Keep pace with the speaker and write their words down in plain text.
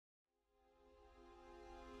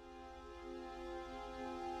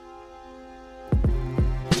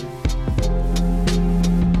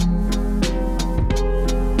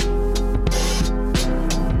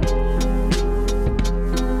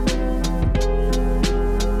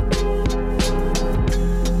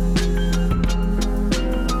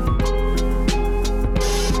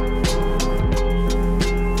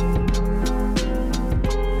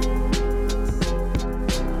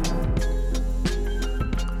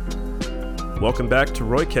Welcome back to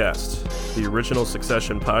Roycast, the original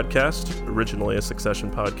Succession podcast. Originally a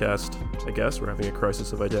Succession podcast, I guess. We're having a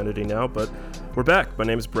crisis of identity now, but we're back. My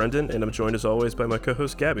name is Brendan, and I'm joined as always by my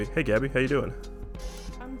co-host Gabi. Hey, Gabi, how you doing?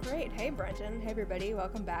 I'm great. Hey, Brendan. Hey, everybody.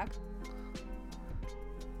 Welcome back.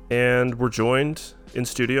 And we're joined in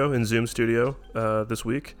Zoom studio this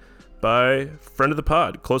week by friend of the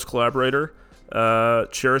pod, close collaborator,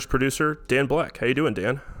 cherished producer, Dan Black. How you doing,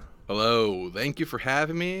 Dan? Hello. Thank you for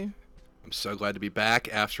having me. I'm so glad to be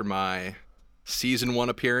back after my season 1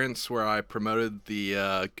 appearance where I promoted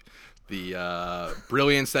the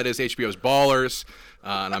brilliance that is HBO's Ballers,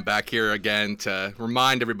 and I'm back here again to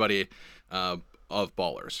remind everybody of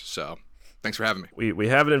Ballers. So thanks for having me. We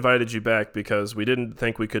haven't invited you back because we didn't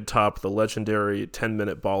think we could top the legendary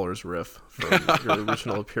 10-minute Ballers riff from your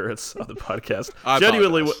original appearance on the podcast.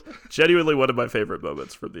 Genuinely one of my favorite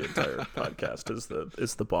moments from the entire podcast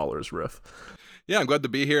is the Ballers riff. Yeah, I'm glad to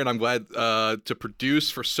be here, and I'm glad to produce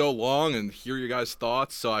for so long and hear your guys'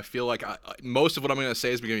 thoughts. So I feel like most of what I'm going to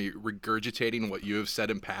say is going to be regurgitating what you have said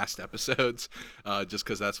in past episodes, just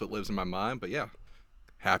because that's what lives in my mind. But yeah,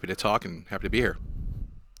 happy to talk and happy to be here.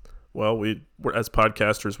 Well, we're as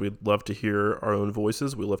podcasters, we'd love to hear our own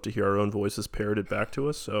voices. We love to hear our own voices parroted back to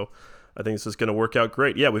us. So I think this is going to work out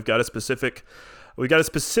great. Yeah, we've got a specific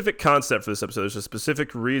concept for this episode. There's a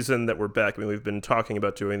specific reason that we're back. I mean, we've been talking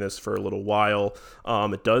about doing this for a little while.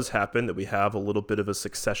 It does happen that we have a little bit of a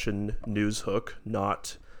Succession news hook,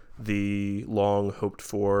 not the long hoped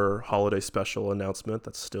for holiday special announcement.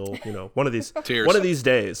 That's still, one of these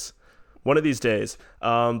days.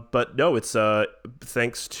 But no, it's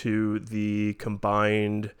thanks to the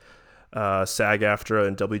combined SAG-AFTRA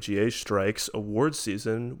and WGA strikes, awards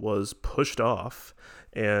season was pushed off,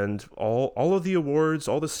 and all of the awards,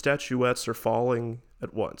 all the statuettes are falling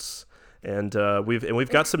at once. And we've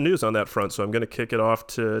got some news on that front, so I'm going to kick it off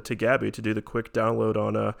to Gabi to do the quick download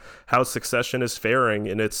on how Succession is faring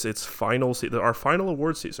in its final our final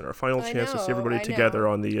award season, our final chance to see everybody together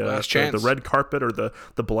on the red carpet or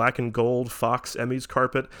the black and gold Fox Emmys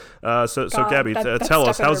carpet. So Gabi, tell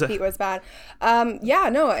us how's it? Was bad.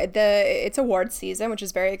 It's award season, which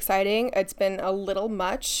is very exciting. It's been a little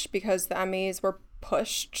much because the Emmys were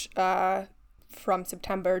pushed from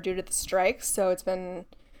September due to the strikes, so it's been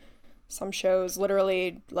some shows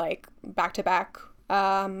literally like back to back.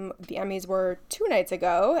 The Emmys were 2 nights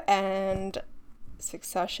ago, and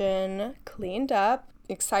Succession cleaned up.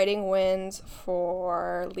 Exciting wins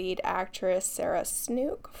for lead actress Sarah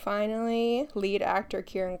Snook, finally. Lead actor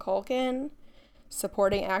Kieran Culkin.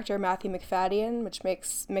 Supporting actor Matthew Macfadyen, which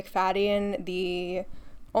makes Macfadyen the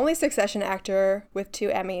only Succession actor with 2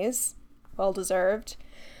 Emmys. Well deserved.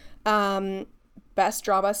 Best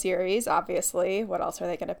drama series, obviously. What else are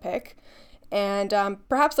they going to pick? And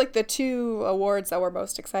perhaps like the 2 awards that were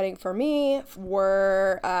most exciting for me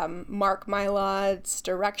were Mark Mylod's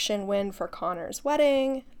direction win for Connor's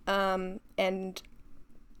Wedding, and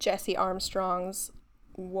Jesse Armstrong's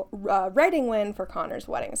writing win for Connor's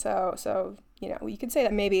Wedding. So you could say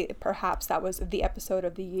that perhaps that was the episode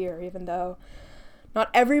of the year, even though not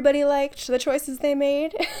everybody liked the choices they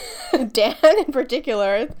made, Dan in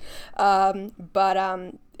particular.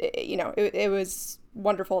 It was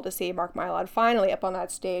wonderful to see Mark Mylod finally up on that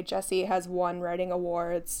stage. Jesse has won writing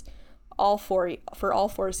awards for all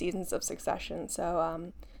 4 seasons of Succession,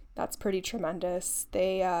 so that's pretty tremendous.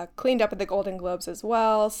 They cleaned up at the Golden Globes as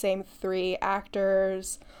well. Same 3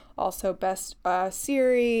 actors. Also best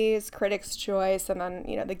series, Critics' Choice, and then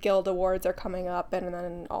the Guild Awards are coming up, and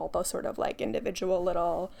then all those sort of like individual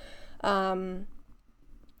little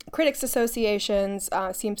critics associations.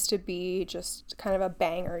 Seems to be just kind of a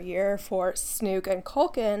banger year for Snook and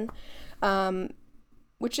Culkin,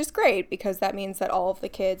 which is great because that means that all of the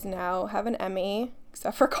kids now have an Emmy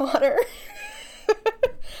except for Connor.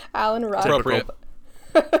 Alan Ruck.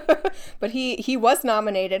 But he was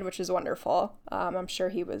nominated, which is wonderful. I'm sure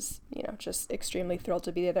he was, just extremely thrilled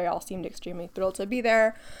to be there. They all seemed extremely thrilled to be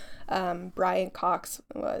there. Brian Cox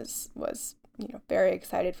was very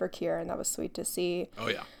excited for Kieran. That was sweet to see. Oh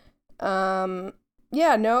yeah.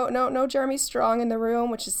 No Jeremy Strong in the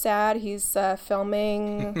room, which is sad. He's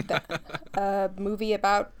filming a movie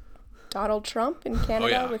about Donald Trump in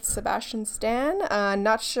Canada with Sebastian Stan.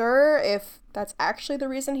 Not sure if that's actually the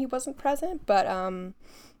reason he wasn't present, but I'm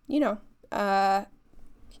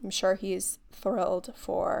sure he's thrilled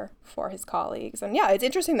for his colleagues. And yeah, it's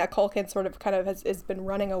interesting that Culkin has been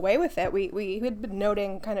running away with it. We had been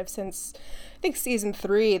noting kind of since I think season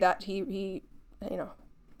 3 that he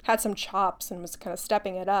had some chops and was kind of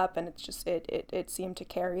stepping it up, and it's just it seemed to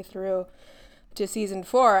carry through. to season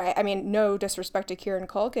 4, I mean, no disrespect to Kieran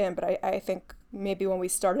Culkin, but I think maybe when we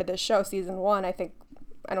started this show, season 1, I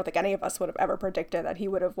don't think any of us would have ever predicted that he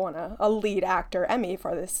would have won a lead actor Emmy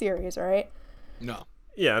for this series, right? No.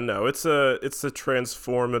 Yeah, no, it's a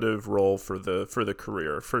transformative role for the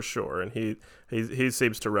career for sure, and he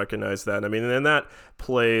seems to recognize that. I mean, and that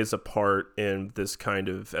plays a part in this kind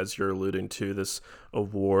of, as you're alluding to, this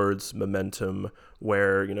awards momentum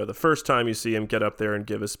where, you know, the first time you see him get up there and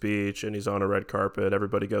give a speech and he's on a red carpet,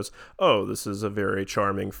 everybody goes, oh, this is a very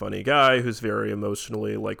charming, funny guy who's very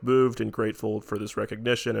emotionally like moved and grateful for this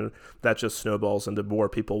recognition, and that just snowballs into more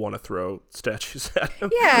people want to throw statues at him.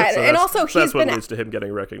 Yeah, so and also that's what leads to him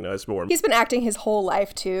getting recognized more. He's been acting his whole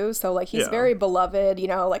life too, so like he's very beloved. You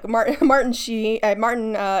know, like Martin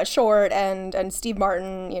Short and Steve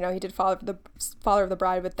Martin. You know, he did Father of the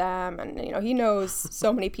Bride with them, and you know he knows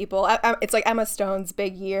so many people. It's like Emma Stone's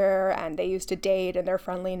big year, and they used to date, and they're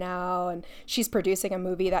friendly now. And she's producing a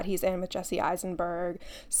movie that he's in with Jesse Eisenberg.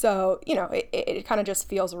 So you know, it kind of just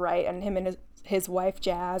feels right. And him and his wife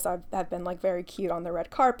Jazz have been like very cute on the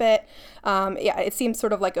red carpet. Yeah, it seems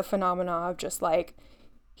sort of like a phenomenon of just like,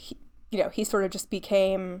 he sort of just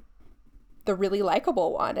became the really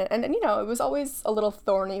likable one. And you know, it was always a little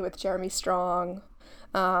thorny with Jeremy Strong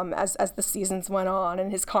as the seasons went on,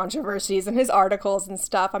 and his controversies and his articles and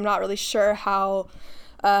stuff. I'm not really sure how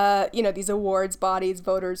these awards bodies,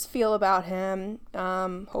 voters feel about him.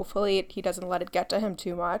 Hopefully he doesn't let it get to him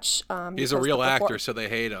too much. He's a real actor, so they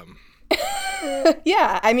hate him.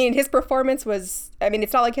 Yeah, I mean, his performance was, I mean,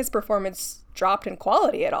 it's not like his performance dropped in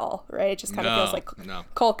quality at all, right? It just kind of feels like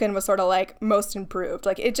Culkin was sort of like most improved.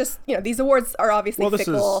 Like, it just, you know, these awards are obviously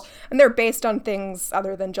fickle, and they're based on things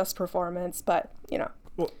other than just performance, but, you know.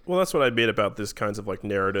 Well, that's what I mean about these kinds of like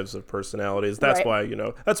narratives of personalities. That's why, you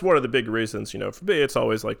know, that's one of the big reasons, you know, for me, it's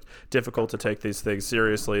always like difficult to take these things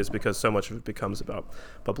seriously, is because so much of it becomes about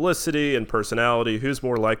publicity and personality. Who's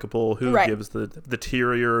more likable? Who gives the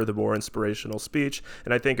tearier, the more inspirational speech?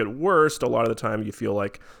 And I think at worst, a lot of the time you feel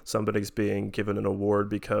like somebody's being given an award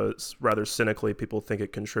because rather cynically people think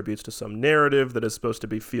it contributes to some narrative that is supposed to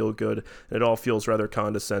be feel good, and it all feels rather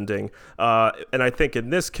condescending. And I think in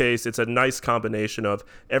this case, it's a nice combination of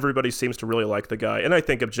everybody seems to really like the guy, and I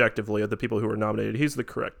think objectively of the people who were nominated, he's the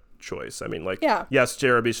correct choice. I mean, like, yes,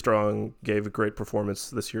 Jeremy Strong gave a great performance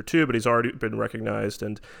this year too, but he's already been recognized,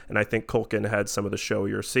 and I think Culkin had some of the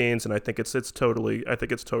showier scenes, and I think it's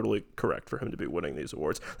totally correct for him to be winning these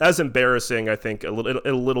awards. As embarrassing, I think, a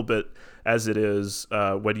little bit as it is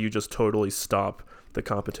when you just totally stop the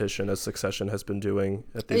competition, as Succession has been doing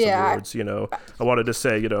at these awards. You know, I wanted to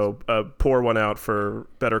say, you know, pour one out for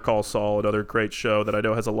Better Call Saul, another great show that I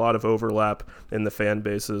know has a lot of overlap in the fan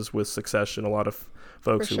bases with Succession. A lot of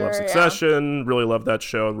folks who love Succession really love that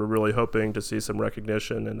show, and we're really hoping to see some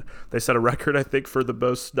recognition. And they set a record, I think, for the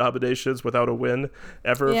most nominations without a win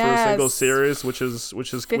ever for a single series, which is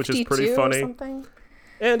pretty funny.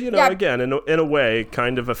 And, you know, again, in a way,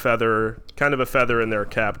 kind of a feather in their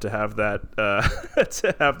cap to have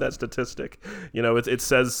that statistic. You know, it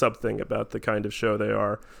says something about the kind of show they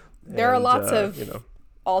are. There are lots of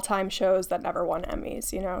all-time shows that never won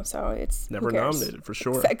Emmys, you know, so it's never nominated for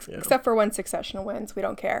sure. Except for when Succession wins, we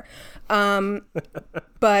don't care.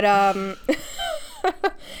 But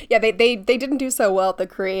yeah, they didn't do so well at the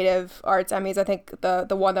Creative Arts Emmys. I think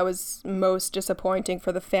the one that was most disappointing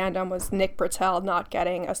for the fandom was Nick Britell not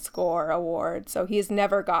getting a score award. So he's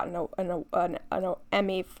never gotten an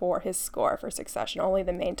Emmy for his score for Succession, only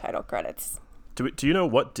the main title credits. Do you know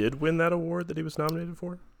what did win that award that he was nominated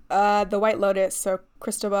for? The White Lotus, so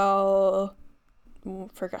Cristobal... I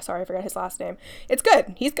forgot his last name. It's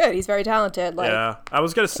good. He's good. He's very talented. Like, yeah, I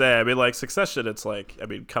was gonna say, I mean, like, Succession, it's like, I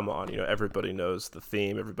mean, come on, you know, everybody knows the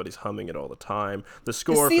theme, everybody's humming it all the time. The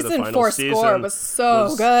score for the final season score was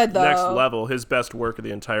so good, though. Next level, his best work of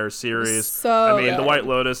the entire series. So I mean, good. The White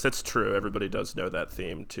Lotus, it's true, everybody does know that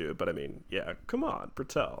theme too. But I mean, yeah, come on,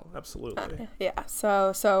 Britell, absolutely. Yeah,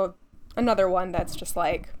 so another one that's just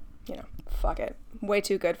like, you know, fuck it, way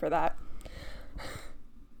too good for that.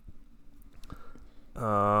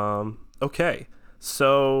 Okay,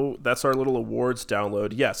 so that's our little awards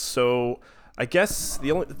download. Yes, so I guess I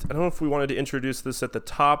don't know if we wanted to introduce this at the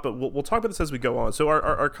top, but we'll talk about this as we go on. So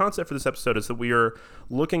our concept for this episode is that we are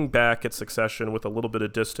looking back at Succession with a little bit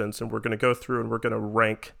of distance, and we're going to go through and we're going to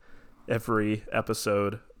rank every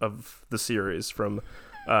episode of the series from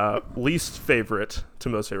least favorite to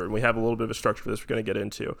most favorite. And we have a little bit of a structure for this we're going to get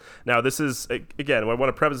into. Now, this is, again, I want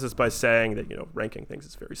to preface this by saying that, you know, ranking things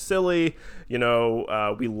is very silly. You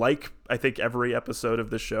know, we like, I think, every episode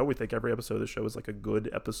of the show. We think every episode of the show is like a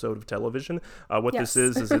good episode of television. What this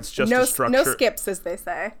is it's just a structure. No skips, as they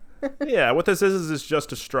say. Yeah, what this is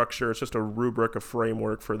just a structure. It's just a rubric, a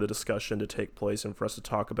framework for the discussion to take place and for us to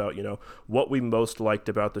talk about, what we most liked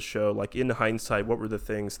about the show. Like in hindsight, what were the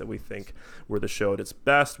things that we think were the show at its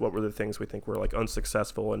best? What were the things we think were like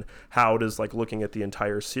unsuccessful? And how does like looking at the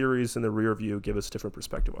entire series in the rear view give us different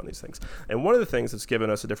perspective on these things? And one of the things that's given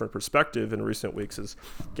us a different perspective in recent weeks is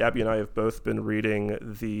Gabby and I have both been reading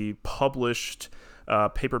the published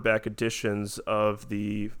paperback editions of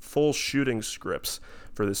the full shooting scripts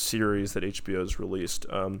for this series that HBO has released.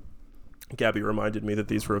 Gabby reminded me that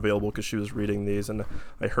these were available because she was reading these, and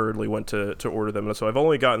I hurriedly went to order them. And so I've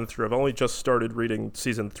only just started reading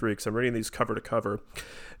season 3 because I'm reading these cover to cover.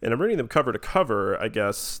 And I'm reading them cover to cover, I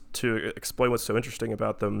guess, to explain what's so interesting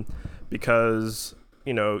about them, because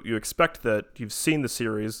you expect that you've seen the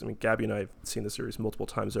series. I mean, Gabby and I have seen the series multiple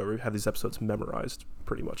times over. We have these episodes memorized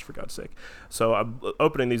pretty much, for God's sake. So I'm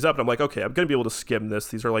opening these up and I'm like, okay, I'm going to be able to skim this.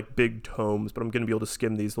 These are like big tomes, but I'm going to be able to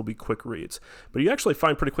skim these. They'll be quick reads. But you actually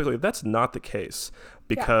find pretty quickly that's not the case,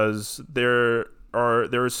 because there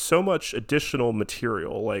is so much additional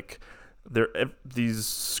material. Like these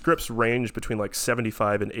scripts range between like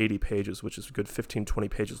 75 and 80 pages, which is a good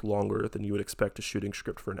 15-20 pages longer than you would expect a shooting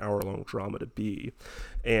script for an hour-long drama to be.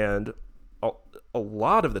 And a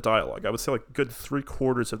lot of the dialogue, I would say like a good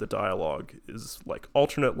 3/4 of the dialogue is like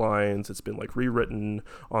alternate lines. It's been like rewritten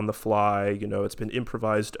on the fly, it's been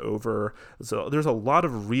improvised over. So there's a lot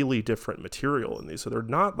of really different material in these. So they're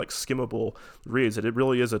not like skimmable reads. It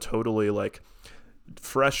really is a totally like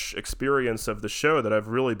fresh experience of the show that I've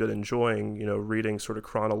really been enjoying, reading sort of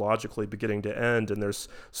chronologically beginning to end. And there's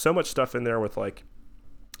so much stuff in there with like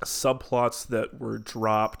subplots that were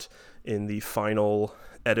dropped in the final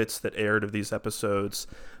edits that aired of these episodes,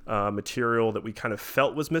 material that we kind of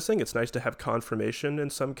felt was missing. It's nice to have confirmation in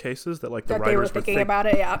some cases that like the that writers they were thinking about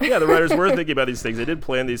it. Yeah, the writers were thinking about these things. They did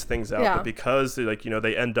plan these things out, Yeah. but because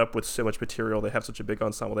they end up with so much material, they have such a big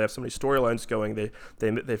ensemble, they have so many storylines going,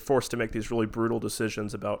 they're forced to make these really brutal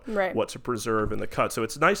decisions about what to preserve in the cut. So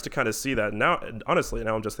it's nice to kind of see that. And honestly,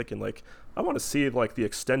 now I'm just thinking like, I want to see like the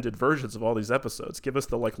extended versions of all these episodes. Give us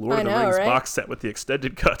the like Lord of the Rings box set with the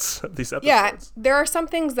extended cuts of these episodes. Yeah, there are some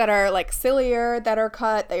things that are like sillier that are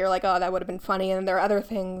cut that you're like, oh, that would have been funny. And there are other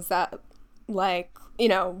things that like,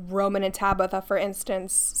 Roman and Tabitha, for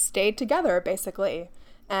instance, stayed together basically.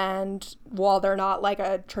 And while they're not like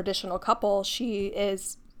a traditional couple, she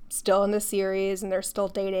is still in the series and they're still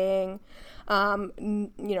dating. Same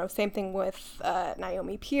thing with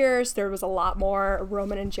Naomi Pierce. There was a lot more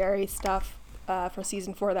Roman and Jerry stuff for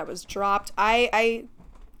season 4 that was dropped. I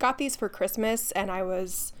got these for Christmas, and I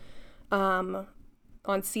was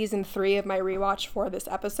on season 3 of my rewatch for this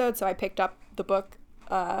episode, so I picked up the book.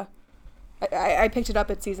 I picked it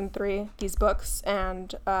up at season 3, these books,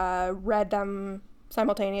 and read them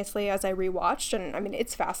simultaneously as I rewatched. And I mean,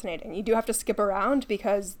 it's fascinating. You do have to skip around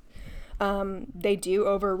because they do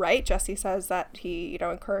overwrite. Jesse says that he,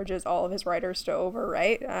 encourages all of his writers to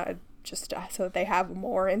overwrite, just so that they have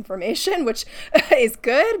more information, which is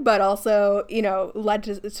good, but also, led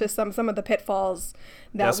to some of the pitfalls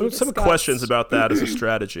that we discussed. Some questions about that as a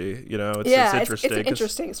strategy. It's interesting. It's an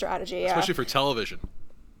interesting strategy, yeah. Especially for television.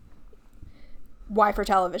 Why for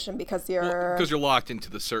television? Because you're locked into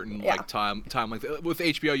the certain like time. Like with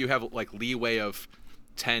HBO, you have like leeway of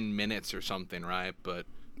 10 minutes or something, right? But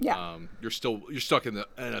you're stuck in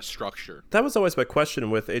a structure. That was always my question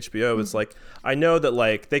with HBO. Is like, I know that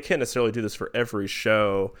like they can't necessarily do this for every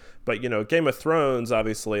show, but Game of Thrones,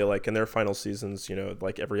 obviously, like in their final seasons,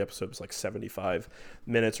 like every episode was like 75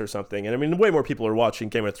 minutes or something. And I mean, way more people are watching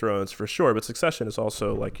Game of Thrones for sure, but Succession is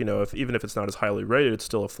also like, even if it's not as highly rated, it's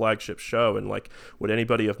still a flagship show. And like, would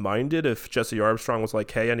anybody have minded if Jesse Armstrong was like,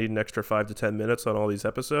 hey, I need an extra 5 to 10 minutes on all these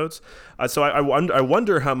episodes? So I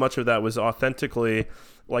wonder how much of that was authentically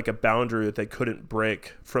like a boundary that they couldn't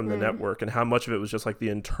break from the network, and how much of it was just like the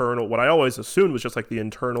internal, what I always assumed was just like the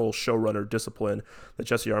internal showrunner discipline that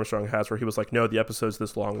Jesse Armstrong has, where he was like, no, the episode's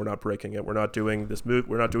this long, we're not breaking it, we're not doing this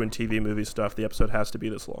we're not doing TV movie stuff, the episode has to be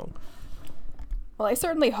this long. Well, I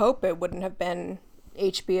certainly hope it wouldn't have been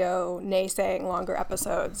HBO naysaying longer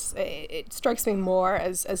episodes. It strikes me more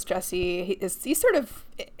as Jesse, he's sort of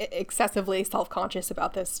excessively self-conscious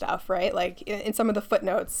about this stuff, right? Like in some of the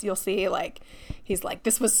footnotes, you'll see like he's like,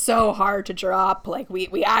 this was so hard to drop, like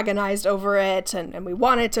we agonized over it, and we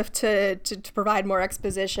wanted to provide more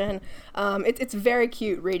exposition. It's very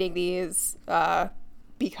cute reading these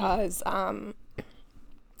because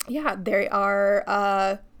they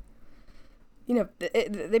are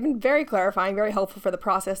they've been very clarifying, very helpful for the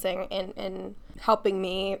processing and helping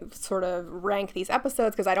me sort of rank these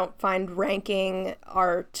episodes, because I don't find ranking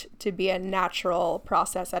art to be a natural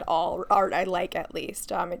process at all. Art I like, at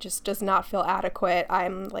least. It just does not feel adequate.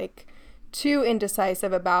 I'm like too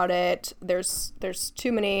indecisive about it. There's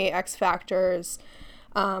too many X factors.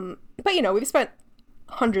 But we've spent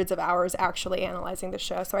hundreds of hours actually analyzing the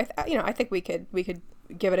show, so I think we could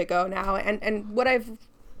give it a go now. And what I've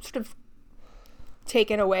sort of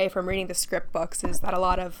taken away from reading the script books is that a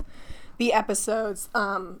lot of the episodes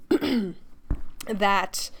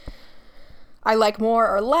that I like more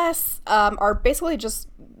or less are basically just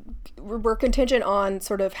were contingent on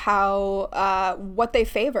sort of how what they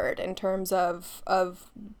favored in terms of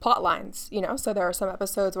plot lines, so there are some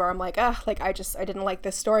episodes where I'm like, I didn't like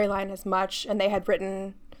this storyline as much, and they had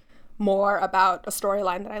written more about a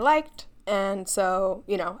storyline that I liked. And so,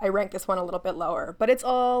 I rank this one a little bit lower, but it's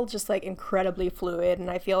all just like incredibly fluid.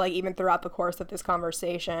 And I feel like even throughout the course of this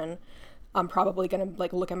conversation, I'm probably going to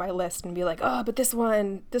like look at my list and be like, oh, but this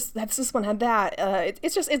one had that.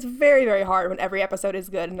 It's very, very hard when every episode is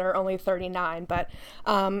good and there are only 39. But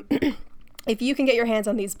if you can get your hands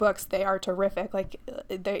on these books, they are terrific. Like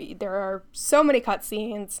there are so many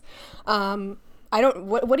cutscenes.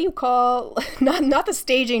 What do you call, not the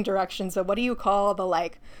staging directions, but what do you call the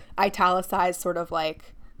like italicized sort of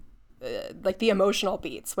like the emotional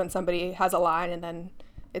beats when somebody has a line and then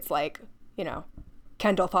it's like,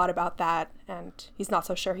 Kendall thought about that and he's not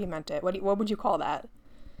so sure he meant it. What would you call that?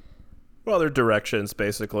 Well, they're directions,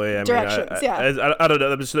 basically. I don't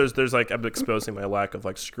know. There's like, I'm exposing my lack of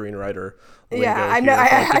like screenwriter lingo. Yeah, I know.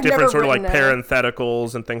 The different sort of like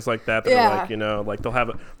parentheticals and things like that. Are like, like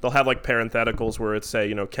they'll have like parentheticals where it's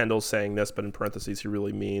say, Kendall's saying this, but in parentheses he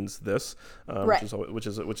really means this, right. which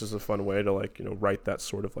is a fun way to like write that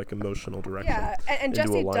sort of like emotional direction. Yeah, and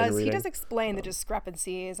Jesse does explain the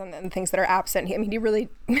discrepancies and things that are absent. He really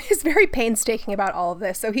is very painstaking about all of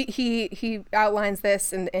this. So he outlines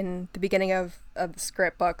this in the beginning of the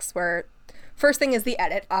script books, where first thing is the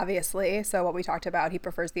edit, obviously. So what we talked about, he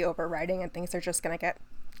prefers the overwriting and things are just going to get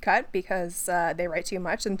cut because they write too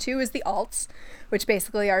much. And 2 is the alts, which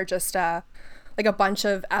basically are just like a bunch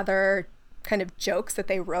of other kind of jokes that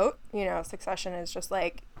they wrote. Succession is just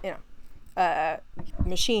like, a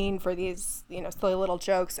machine for these, silly little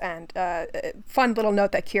jokes. And fun little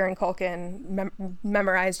note that Kieran Culkin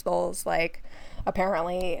memorized those, like,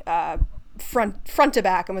 apparently front to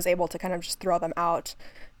back, and was able to kind of just throw them out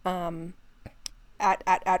at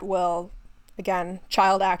will. Again,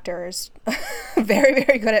 child actors, very,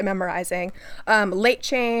 very good at memorizing. Late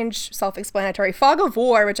change, self-explanatory. Fog of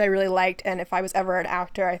War, which I really liked, and if I was ever an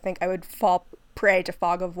actor, I think I would fall prey to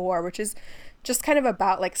Fog of War, which is just kind of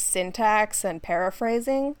about like syntax and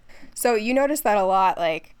paraphrasing. So you notice that a lot,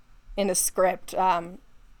 like in a script,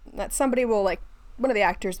 that somebody will like, one of the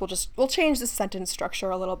actors will change the sentence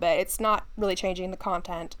structure a little bit. It's not really changing the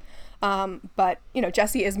content. But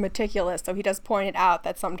Jesse is meticulous, so he does point it out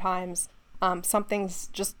that sometimes some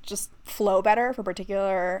things just flow better for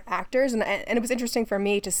particular actors. And it was interesting for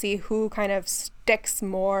me to see who kind of sticks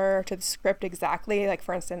more to the script exactly. Like,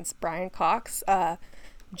 for instance, Brian Cox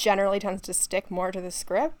generally tends to stick more to the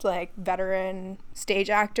script, like veteran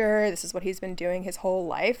stage actor. This is what he's been doing his whole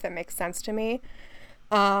life. That makes sense to me.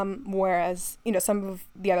 Whereas, some of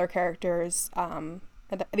the other characters,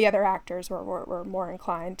 the other actors were more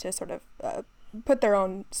inclined to sort of put their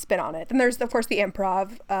own spin on it. And there's, of course, the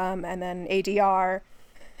improv, and then ADR,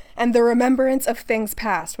 and the remembrance of things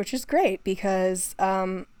past, which is great because,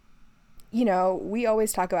 we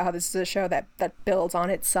always talk about how this is a show that builds on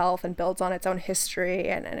itself and builds on its own history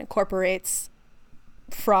and incorporates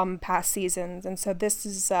from past seasons. And so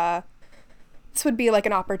this would be like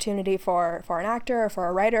an opportunity for an actor or for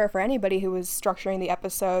a writer or for anybody who was structuring the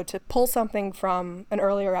episode to pull something from an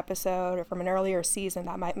earlier episode or from an earlier season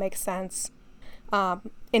that might make sense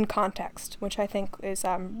in context, which I think is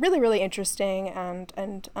really, really interesting.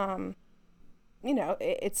 And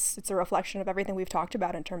it's a reflection of everything we've talked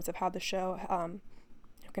about in terms of how the show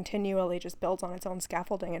continually just builds on its own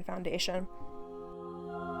scaffolding and foundation.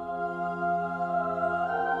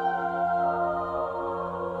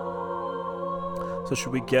 So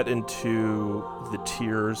should we get into the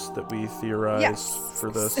tiers that we theorize for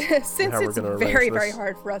this? Since it's very, very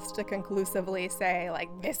hard for us to conclusively say, like,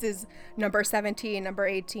 this is number 17, number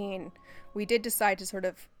 18, we did decide to sort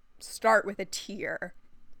of start with a tier,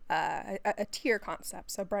 a tier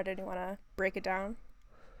concept. So, Brett, do you want to break it down?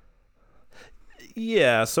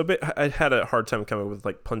 Yeah, so I had a hard time coming up with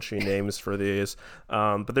like punchy names for these,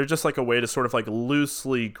 but they're just like a way to sort of like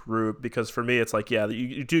loosely group, because for me it's like, yeah,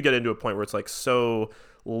 you do get into a point where it's like so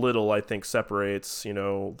little I think separates,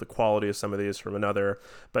 the quality of some of these from another.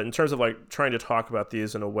 But in terms of like trying to talk about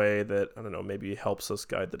these in a way that, I don't know, maybe helps us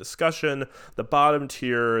guide the discussion, the bottom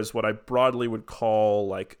tier is what I broadly would call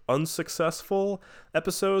like unsuccessful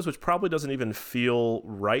episodes, which probably doesn't even feel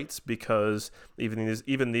right, because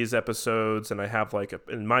even these episodes, and I have like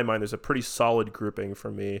in my mind there's a pretty solid grouping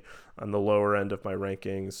for me on the lower end of my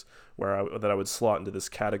rankings that I would slot into this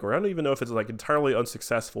category. I don't even know if it's like entirely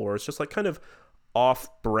unsuccessful or it's just like kind of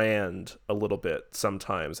off-brand a little bit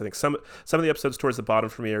sometimes. I think some of the episodes towards the bottom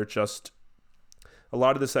for me are just, a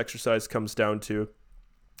lot of this exercise comes down to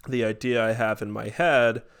the idea I have in my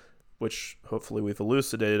head, which hopefully we've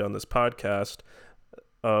elucidated on this podcast,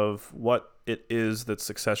 of what it is that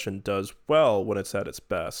Succession does well when it's at its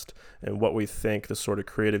best, and what we think the sort of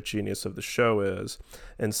creative genius of the show is.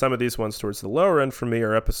 And some of these ones towards the lower end for me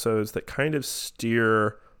are episodes that kind of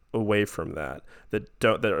steer away from that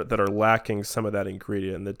are lacking some of that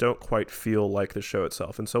ingredient, and that don't quite feel like the show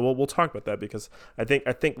itself. And so we'll talk about that, because I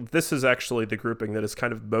think this is actually the grouping that is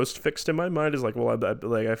kind of most fixed in my mind, is like, well,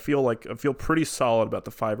 I feel pretty solid about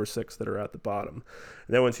the 5 or 6 that are at the bottom.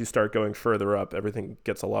 And then once you start going further up, everything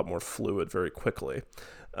gets a lot more fluid very quickly.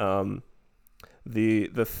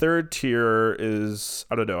 The third tier is,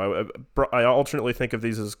 I don't know, I alternately think of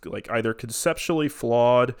these as like either conceptually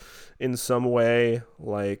flawed in some way,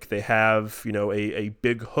 like they have, a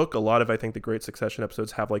big hook. A lot of, I think, the great Succession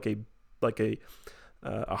episodes have like a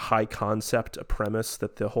high concept, a premise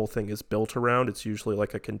that the whole thing is built around. It's usually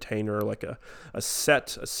like a container, like a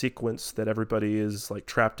sequence that everybody is like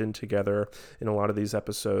trapped in together in a lot of these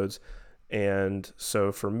episodes. And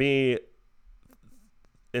so for me,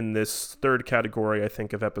 in this third category, I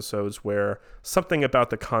think of episodes where something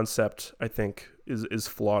about the concept, I think, is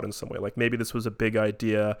flawed in some way. Like maybe this was a big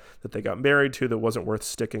idea that they got married to that wasn't worth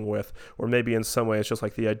sticking with, or maybe in some way it's just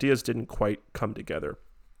like the ideas didn't quite come together,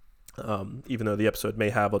 even though the episode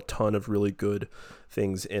may have a ton of really good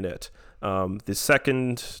things in it. The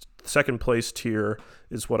second place tier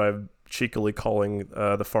is what I've cheekily calling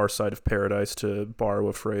the far side of paradise, to borrow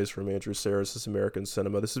a phrase from Andrew Sarris's American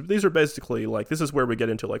Cinema. These are basically like, this is where we get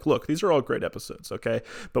into like, look, these are all great episodes, okay,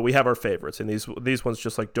 but we have our favorites, and these ones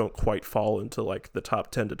just like don't quite fall into like the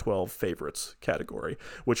top 10 to 12 favorites category,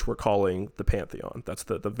 which we're calling the Pantheon. That's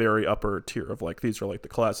the very upper tier of like, these are like the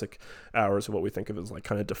classic hours of what we think of as like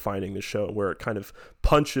kind of defining the show, where it kind of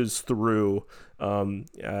punches through and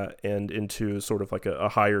into sort of like a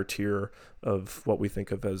higher tier of what we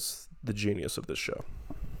think of as the genius of this show.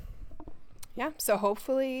 Yeah, so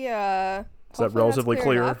hopefully is that relatively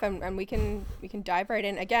clear enough, and we can dive right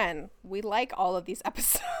in. Again, we like all of these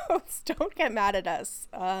episodes. Don't get mad at us.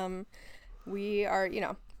 We are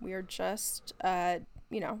just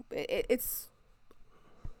it's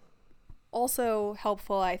also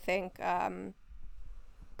helpful, I think,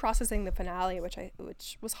 processing the finale,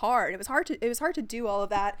 which was hard. It was hard to do all of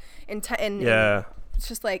that and it's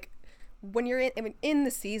just like, when you're in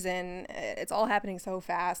the season, it's all happening so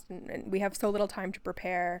fast, and we have so little time to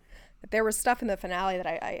prepare, that there was stuff in the finale that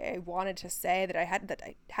I wanted to say that I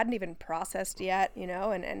hadn't even processed yet,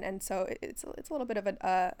 and so it's a little bit of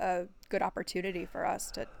a good opportunity for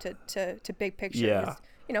us to big picture. Yeah.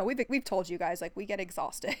 We've told you guys, like, we get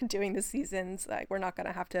exhausted doing the seasons. Like, we're not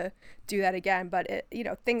gonna have to do that again, but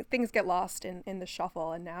things get lost in the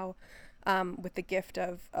shuffle, and now with the gift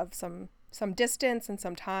of some distance and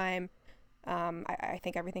some time, I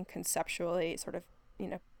think everything conceptually sort of,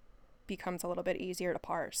 becomes a little bit easier to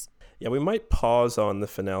parse. Yeah, we might pause on the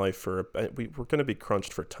finale we're going to be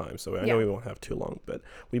crunched for time, so I know we won't have too long, but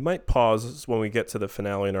we might pause when we get to the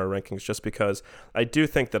finale in our rankings, just because I do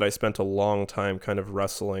think that I spent a long time kind of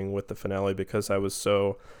wrestling with the finale, because I was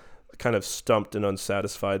so kind of stumped and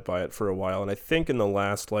unsatisfied by it for a while. And I think in the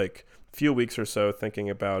last like few weeks or so, thinking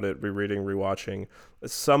about it, rereading, rewatching,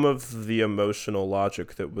 some of the emotional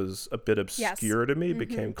logic that was a bit obscure to me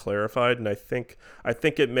became clarified, and I think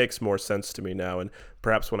it makes more sense to me now. And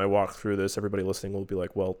perhaps when I walk through this, everybody listening will be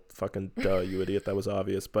like, "Well, fucking duh, you idiot, that was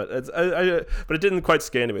obvious." But but it didn't quite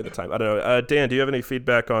scan to me at the time. I don't know. Dan, do you have any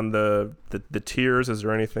feedback on the tiers? Is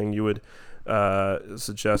there anything you would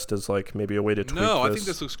suggest as like maybe a way to tweak this? I think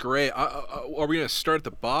this looks great. Are we going to start at the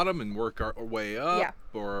bottom and work our way up?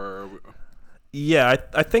 Or yeah,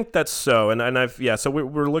 I think that's so. And so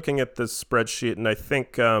we're looking at this spreadsheet, and I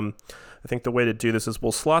think the way to do this is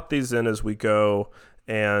we'll slot these in as we go,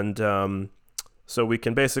 and so we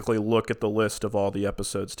can basically look at the list of all the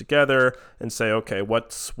episodes together and say, okay,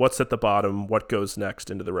 what's at the bottom, what goes next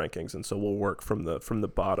into the rankings, and so we'll work from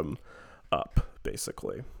the bottom up,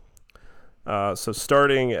 basically. So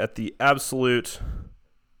starting at the absolute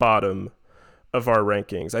bottom of our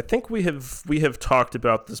rankings. I think we have talked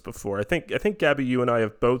about this before. I think Gabi, you and I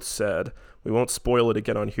have both said, we won't spoil it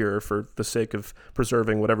again on here for the sake of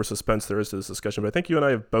preserving whatever suspense there is to this discussion, but I think you and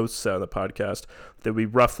I have both said on the podcast that we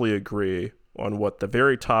roughly agree on what the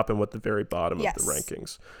very top and what the very bottom of the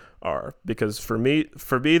rankings are. Because for me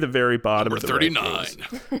the very bottom of the 39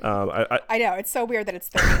 rankings, I know, it's so weird that it's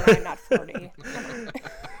 39 not 40.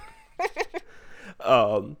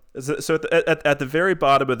 So at the very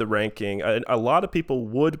bottom of the ranking, a lot of people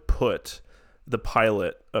would put the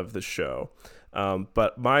pilot of the show,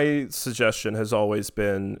 but my suggestion has always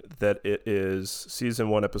been that it is season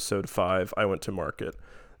 1, episode 5, I Went to Market,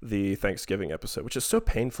 the Thanksgiving episode, which is so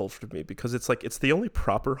painful for me because it's like it's the only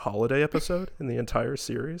proper holiday episode in the entire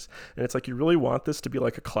series, and it's like you really want this to be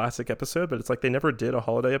like a classic episode, but it's like they never did a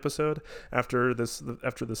holiday episode after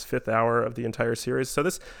this fifth hour of the entire series. So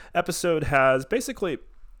this episode has basically,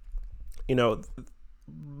 you know,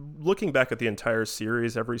 looking back at the entire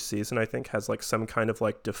series, every season I think has like some kind of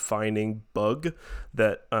like defining bug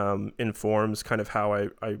that informs kind of how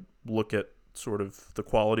I look at sort of the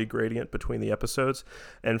quality gradient between the episodes.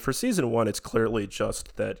 And for season 1, it's clearly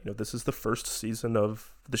just that, you know, this is the first season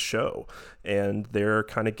of the show and they're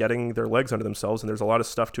kind of getting their legs under themselves, and there's a lot of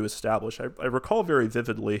stuff to establish. I recall very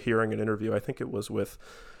vividly hearing an interview, I think it was with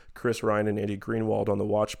Chris Ryan and Andy Greenwald on the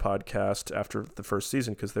Watch podcast after the first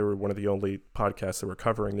season, because they were one of the only podcasts that were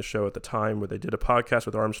covering the show at the time, where they did a podcast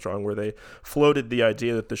with Armstrong where they floated the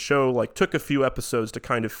idea that the show like took a few episodes to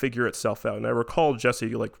kind of figure itself out. And I recall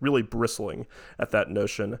Jesse like really bristling at that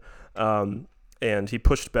notion. And he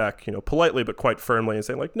pushed back, you know, politely but quite firmly, and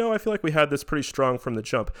saying like, no, I feel like we had this pretty strong from the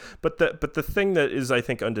jump. But the thing that is, I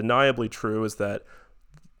think, undeniably true is that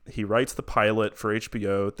he writes the pilot for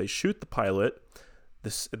HBO. They shoot the pilot.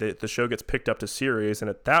 The show gets picked up to series, and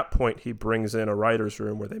at that point he brings in a writer's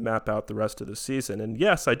room where they map out the rest of the season. And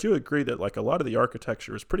yes, I do agree that like a lot of the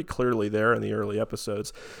architecture is pretty clearly there in the early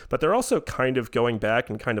episodes, but they're also kind of going back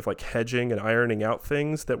and kind of like hedging and ironing out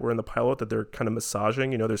things that were in the pilot that they're kind of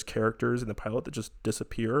massaging. You know, there's characters in the pilot that just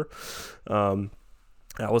disappear.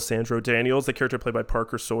 Alessandro Daniels, the character played by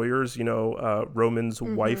Parker Sawyers, you know, Roman's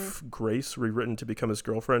wife, Grace, rewritten to become his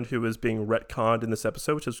girlfriend, who is being retconned in this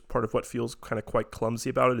episode, which is part of what feels kind of quite clumsy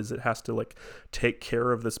about it, is it has to like take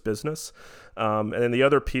care of this business. And then the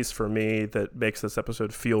other piece for me that makes this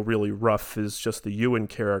episode feel really rough is just the Ewan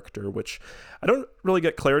character, which I don't really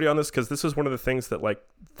get clarity on this, because this is one of the things that like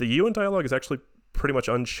the Ewan dialogue is actually pretty much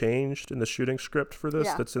unchanged in the shooting script for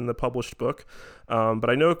this that's in the published book. But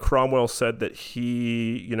I know Cromwell said that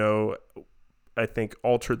he, you know, I think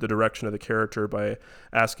altered the direction of the character by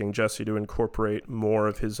asking Jesse to incorporate more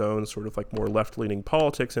of his own sort of like more left-leaning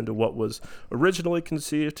politics into what was originally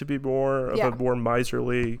conceived to be more of a more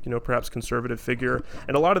miserly, you know, perhaps conservative figure.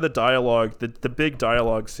 And a lot of the dialogue, the big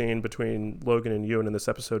dialogue scene between Logan and Ewan in this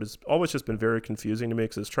episode has always just been very confusing to me,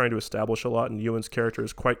 because it's trying to establish a lot, and Ewan's character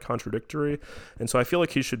is quite contradictory. And so I feel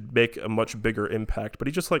like he should make a much bigger impact, but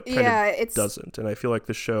he just like kind of doesn't. And I feel like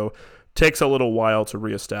the show takes a little while to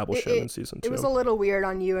reestablish him in season 2. It was a little weird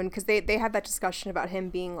on Ewan, because they had that discussion about him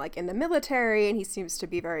being like in the military, and he seems to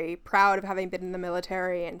be very proud of having been in the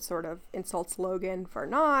military, and sort of insults Logan for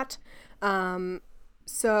not.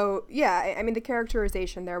 So yeah, I mean, the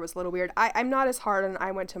characterization there was a little weird. I'm not as hard on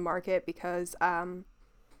I Went to Market, because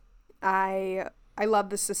I love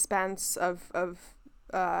the suspense of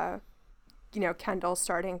you know, Kendall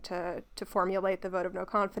starting to formulate the vote of no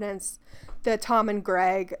confidence. The Tom and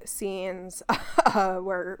Greg scenes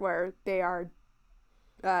where they are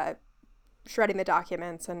shredding the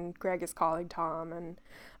documents and Greg is calling Tom, and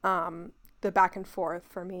the back and forth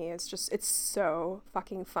for me is just, it's so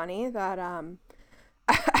fucking funny that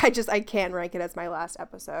I can't rank it as my last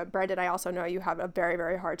episode. Brendan, I also know you have a very,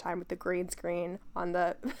 very hard time with the green screen on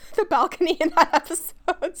the balcony in that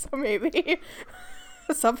episode, so maybe...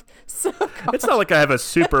 It's not like I have a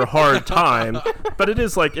super hard time, but it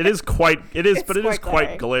is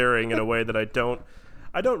quite glaring in a way that I don't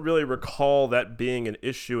really recall that being an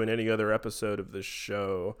issue in any other episode of this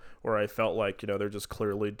show, where I felt like, you know, they're just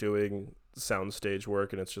clearly doing soundstage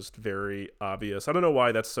work and it's just very obvious. I don't know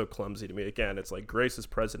why that's so clumsy to me. Again, it's like Grace is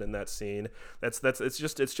present in that scene. It's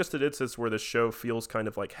just an instance where the show feels kind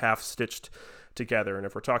of like half stitched together. And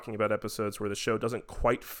if we're talking about episodes where the show doesn't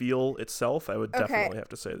quite feel itself, I would definitely have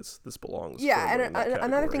to say this belongs. Yeah, and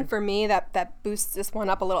another thing for me that boosts this one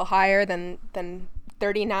up a little higher than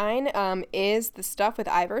 39 is the stuff with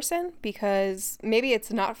Iverson, because maybe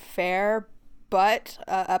it's not fair, but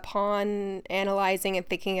upon analyzing and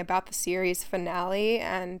thinking about the series finale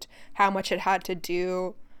and how much it had to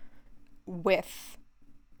do with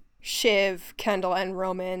Shiv, Kendall, and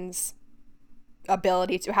Roman's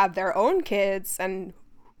ability to have their own kids and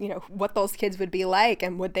what those kids would be like,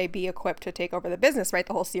 and would they be equipped to take over the business, right?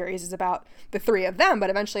 The whole series is about the three of them, but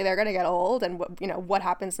eventually they're going to get old, and what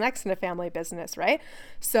happens next in a family business, right?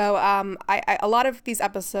 So I a lot of these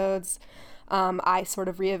episodes I sort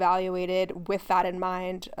of reevaluated with that in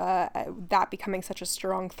mind, that becoming such a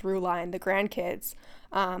strong through line, the grandkids.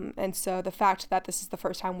 And so the fact that this is the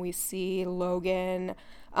first time we see Logan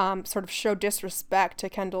sort of show disrespect to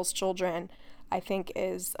Kendall's children, I think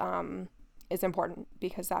is important,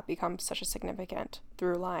 because that becomes such a significant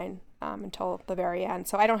through line until the very end.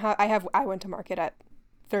 So I went to market at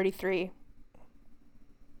 33.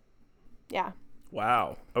 Yeah.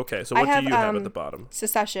 Wow. Okay, so what do you have at the bottom?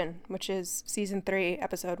 Secession, which is season 3,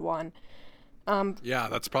 episode 1. Yeah,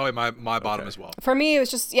 that's probably my bottom as well. For me, it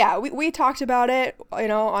was just, we talked about it,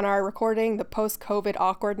 on our recording, the post-COVID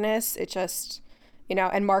awkwardness. It just,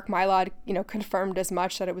 and Mark Mylod, confirmed as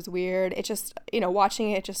much that it was weird. It just,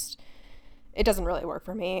 watching it just, it doesn't really work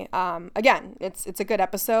for me. Again, it's a good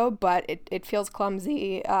episode, but it feels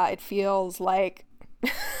clumsy. It feels like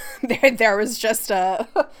there was just a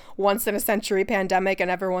once in a century pandemic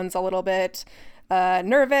and everyone's a little bit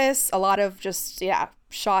nervous. A lot of just,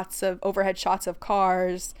 overhead shots of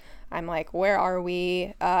cars. I'm like, where are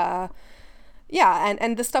we? And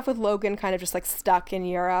the stuff with Logan kind of just like stuck in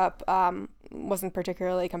Europe wasn't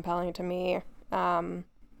particularly compelling to me.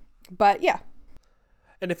 But yeah.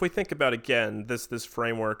 And if we think about, again, this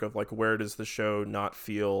framework of like, where does the show not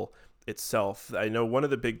feel itself? I know one of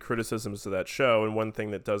the big criticisms of that show, and one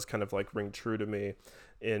thing that does kind of like ring true to me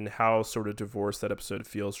in how sort of divorced that episode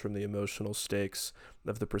feels from the emotional stakes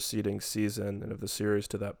of the preceding season and of the series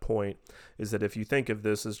to that point, is that if you think of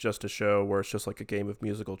this as just a show where it's just like a game of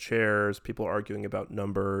musical chairs, people arguing about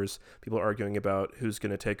numbers, people arguing about who's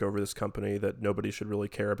going to take over this company that nobody should really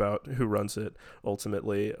care about who runs it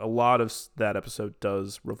ultimately, a lot of that episode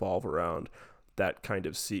does revolve around that kind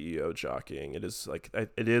of CEO jockeying. It is,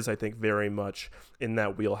 I think, very much in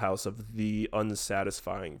that wheelhouse of the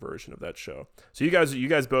unsatisfying version of that show. So you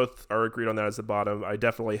guys both are agreed on that as the bottom. I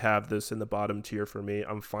definitely have this in the bottom tier for me.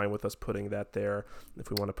 I'm fine with us putting that there if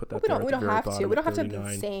we want to put that there. We don't have to. We don't have to have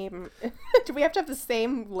the same. Do we have to have the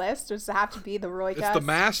same list, or does it have to be the roycast? It's the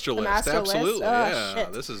master list. Absolutely. List? Yeah.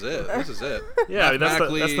 Shit. This is it. Yeah, that's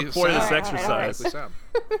the point of this exercise.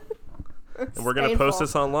 And we're going to post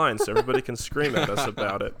this online so everybody can scream at us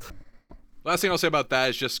about it. Last thing I'll say about that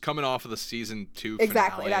is just coming off of the season 2 finale.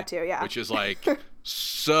 Exactly, that too, yeah. Which is like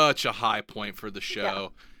such a high point for the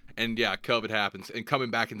show. Yeah. And yeah, COVID happens. And coming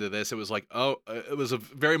back into this, it was like, it was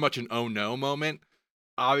very much an oh no moment.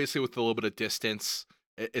 Obviously, with a little bit of distance,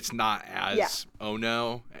 it's not as oh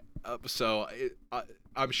no. So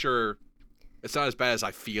I'm sure it's not as bad as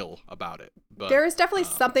I feel about it. But there is definitely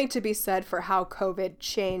something to be said for how COVID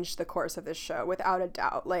changed the course of this show, without a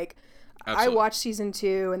doubt. Like, absolutely. I watched season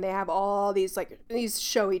 2, and they have all these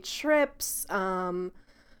showy trips, and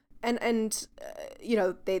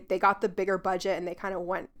they got the bigger budget, and they kind of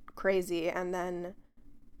went crazy, and then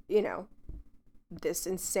this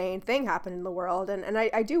insane thing happened in the world, and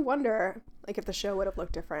I do wonder, like, if the show would have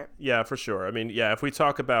looked different. Yeah, for sure. I mean, yeah, if we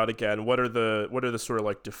talk about, again, what are the sort of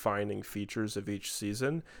like defining features of each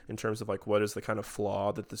season in terms of like what is the kind of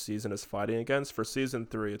flaw that the season is fighting against? For season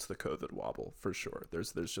 3, it's the COVID wobble, for sure.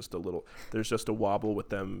 There's just a wobble with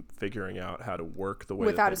them figuring out how to work the way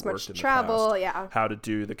without that as much much in travel, the past, how to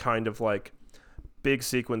do the kind of like big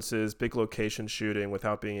sequences, big location shooting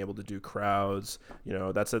without being able to do crowds.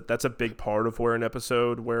 That's a big part of where an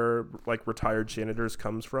episode where like retired janitors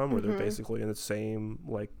comes from, where they're basically in the same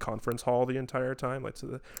like conference hall the entire time. Like,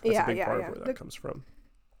 so that's a big part of where that comes from.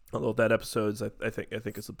 Although that episode's I think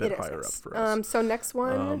it's a bit higher up for us. So next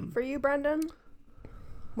one for you, Brendan.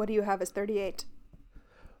 What do you have as 38?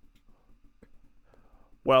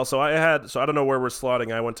 Well, so I don't know where we're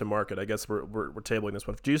slotting I Went to Market. I guess we're tabling this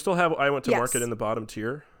one. Do you still have I Went to Market in the bottom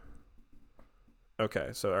tier? Okay,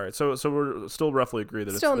 so all right. So we're still roughly agreed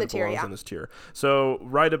that still it belongs in this tier. So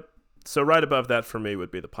right above that for me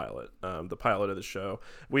would be the pilot of the show.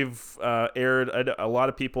 We've aired, a lot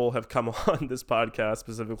of people have come on this podcast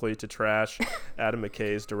specifically to trash Adam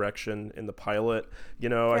McKay's direction in the pilot.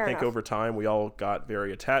 I think enough. over time we all got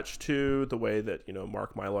very attached to the way that,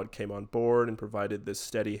 Mark Mylod came on board and provided this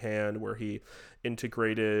steady hand where he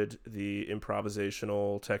integrated the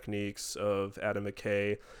improvisational techniques of Adam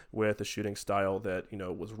McKay with a shooting style that,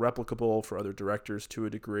 was replicable for other directors to a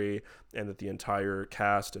degree, and that the entire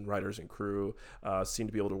cast and writers and crew seemed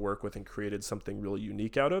to be able to work with and created something really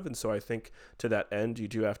unique out of. And so I think to that end, you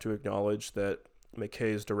do have to acknowledge that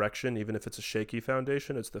McKay's direction, even if it's a shaky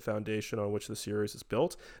foundation. It's the foundation on which the series is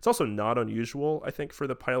built. It's also not unusual, I think, for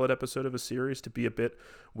the pilot episode of a series to be a bit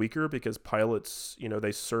weaker, because pilots,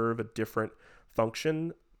 they serve a different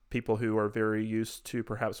function. People who are very used to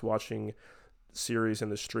perhaps watching series in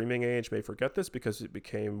the streaming age may forget this, because it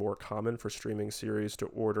became more common for streaming series to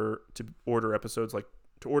order episodes, like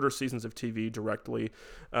to order seasons of TV directly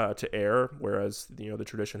to air, whereas the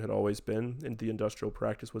tradition had always been in the industrial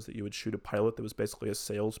practice was that you would shoot a pilot that was basically a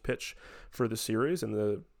sales pitch for the series, and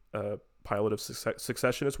the pilot of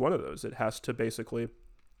Succession is one of those. It has to basically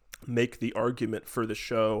make the argument for the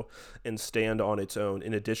show and stand on its own,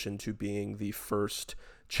 in addition to being the first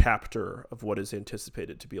chapter of what is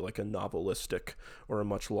anticipated to be like a novelistic or a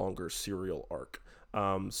much longer serial arc.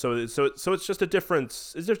 So it's just a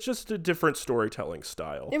difference. It's just a different storytelling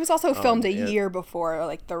style. It was also filmed a year before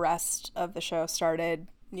like the rest of the show started,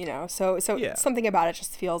 so yeah. Something about it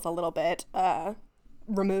just feels a little bit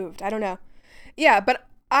removed. I don't know. Yeah, but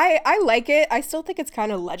I like it. I still think it's kind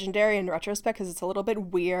of legendary in retrospect, because it's a little bit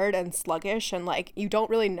weird and sluggish, and like you don't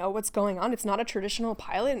really know what's going on. It's not a traditional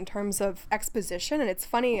pilot in terms of exposition, and it's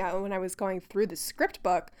funny, when I was going through the script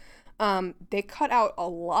book, they cut out a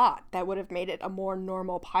lot that would have made it a more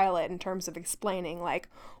normal pilot in terms of explaining like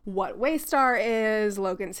what Waystar is,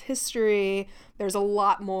 Logan's history. There's a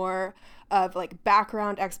lot more of like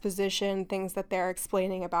background exposition, things that they're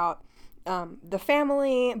explaining about the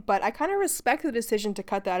family, but I kind of respect the decision to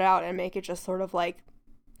cut that out and make it just sort of like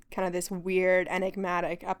kind of this weird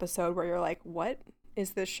enigmatic episode where you're like, what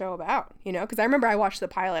is this show about? Because I remember I watched the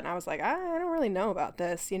pilot and I was like, I don't really know about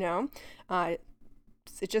this. It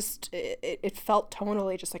felt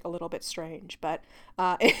tonally just like a little bit strange, but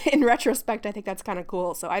in retrospect I think that's kind of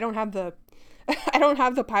cool. So I don't have the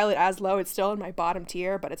pilot as low. It's still in my bottom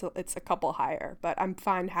tier, but it's a couple higher, but I'm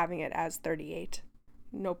fine having it as 38.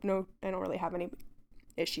 Nope, no, I don't really have any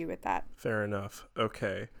issue with that. Fair enough.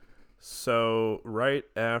 Okay. So right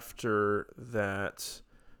after that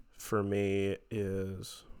for me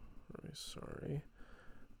is,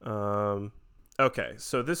 okay,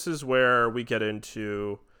 so this is where we get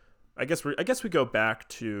into, I guess we go back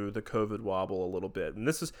to the COVID wobble a little bit, and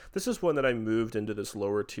this is one that I moved into this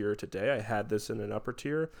lower tier today. I had this in an upper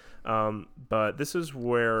tier, but this is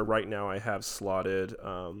where right now I have slotted.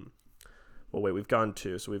 We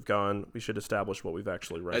should establish what we've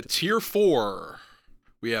actually read. At tier 4,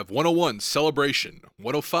 we have 101 Celebration,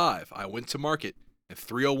 105 I Went to Market, and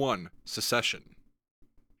 301 Secession.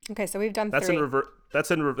 Okay, so we've done that's three.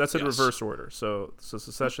 That's in reverse order. So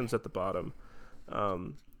Secession's at the bottom.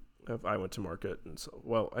 I Went to Market, and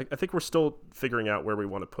so I think we're still figuring out where we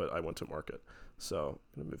want to put I Went to Market. So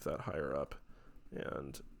I'm gonna move that higher up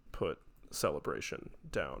and put Celebration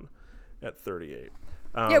down at 38.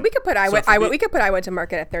 Yeah, we could put we could put I Went to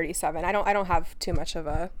Market at 37. I don't have too much of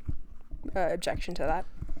a objection to that.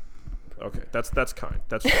 Okay, that's kind.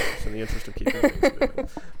 That's generous in the interest of keeping things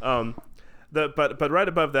moving. But right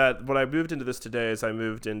above that, when I moved into this today, is I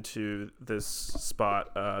moved into this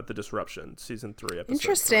spot, The Disruption, season 3, episode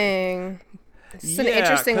Interesting. 3. It's an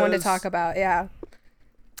interesting one to talk about. Yeah.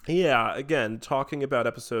 Yeah. Again, talking about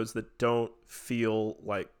episodes that don't feel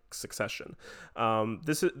like Succession.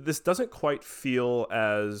 This doesn't quite feel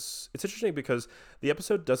as, it's interesting because the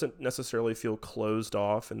episode doesn't necessarily feel closed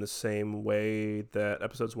off in the same way that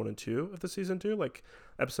episodes 1 and 2 of the season do. Like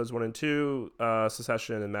episodes 1 and 2,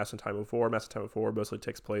 Secession and Mass and Time of War. Mass and Time of War mostly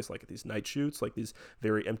takes place like at these night shoots, like these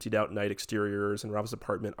very emptied out night exteriors, and Rob's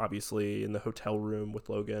apartment, obviously, in the hotel room with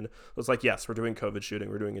Logan. It was like, yes, we're doing COVID shooting,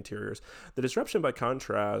 we're doing interiors. The Disruption, by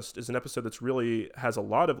contrast, is an episode that's really has a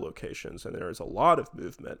lot of locations, and there is a lot of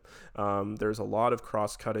movement. There's a lot of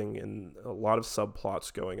cross-cutting and a lot of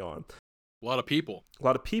subplots going on. A lot of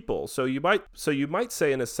people. So you might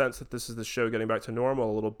say in a sense that this is the show getting back to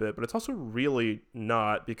normal a little bit, but it's also really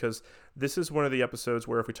not, because this is one of the episodes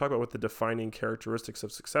where if we talk about what the defining characteristics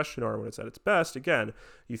of Succession are when it's at its best, again,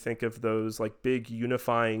 you think of those like big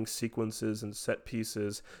unifying sequences and set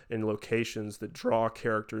pieces in locations that draw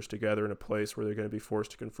characters together in a place where they're going to be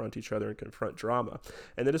forced to confront each other and confront drama.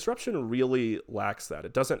 And The Disruption really lacks that.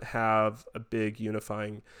 It doesn't have a big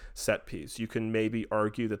unifying set piece. You can maybe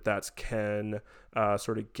argue that that's Ken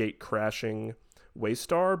sort of gate crashing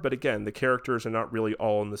Waystar, but again, the characters are not really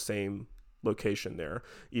all in the same location there.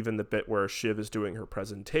 Even the bit where Shiv is doing her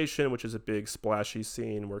presentation, which is a big splashy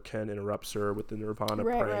scene where Ken interrupts her with the Nirvana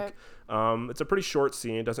prank. Right. It's a pretty short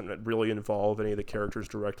scene. It doesn't really involve any of the characters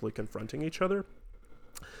directly confronting each other.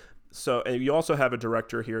 So, and you also have a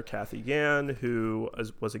director here, Kathy Yan, who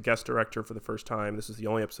was a guest director for the first time. This is the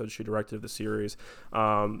only episode she directed of the series.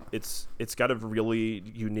 It's got a really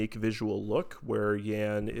unique visual look where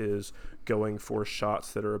Yan is going for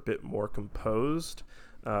shots that are a bit more composed.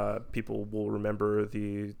 People will remember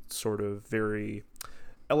the sort of very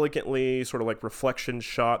elegantly sort of like reflection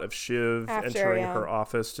shot of Shiv entering her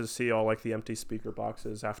office to see all like the empty speaker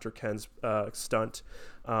boxes after Ken's stunt.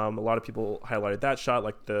 A lot of people highlighted that shot,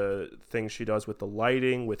 like the things she does with the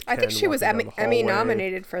lighting with Ken. I think she was Emmy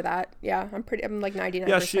nominated for that. Yeah, I'm like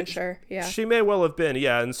 99% sure. Yeah, she may well have been.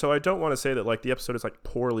 Yeah, and so I don't want to say that like the episode is like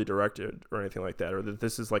poorly directed or anything like that, or that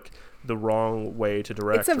this is like the wrong way to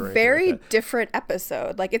direct. It's a very different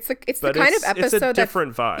episode. Like it's the kind of episode it's a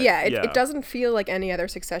different vibe. Yeah, it doesn't feel like any other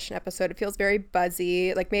Succession episode. It feels very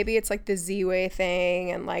buzzy. Like maybe it's like the Z-Way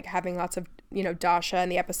thing and like having lots of Dasha in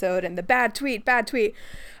the episode and the bad tweet.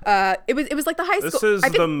 It was like the high school. This is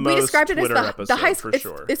the most we described it Twitter as the high school.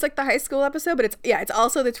 It's like the high school episode, but it's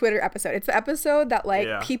also the Twitter episode. It's the episode that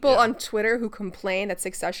like people on Twitter who complain that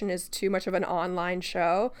Succession is too much of an online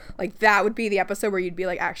show, like that would be the episode where you'd be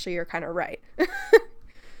like, actually, you're kind of right.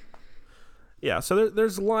 Yeah, so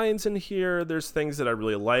there's lines in here. There's things that I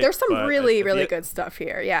really like. There's some really good stuff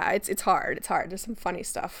here. Yeah, it's hard. There's some funny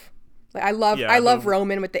stuff. Like I love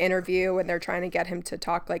Roman with the interview when they're trying to get him to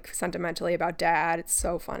talk like sentimentally about Dad. It's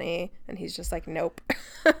so funny, and he's just like, nope.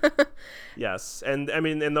 Yes, and I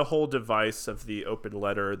mean, and the whole device of the open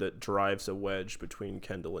letter that drives a wedge between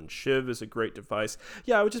Kendall and Shiv is a great device.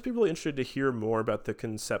 Yeah, I would just be really interested to hear more about the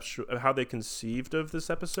conception of how they conceived of this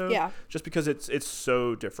episode. Yeah, just because it's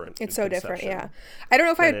so different. It's so different. Yeah, I don't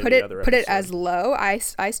know if I'd put it as low. I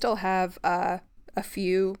still have a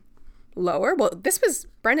few lower. Well, this was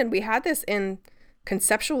Brendan. We had this in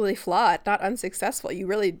conceptually flawed, not unsuccessful. You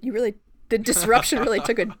really, the disruption really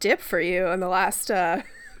took a dip for you in the last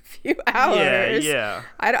few hours. Yeah.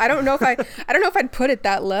 I don't know if I'd put it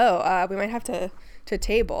that low. We might have to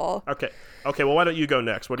table. Okay. Well, why don't you go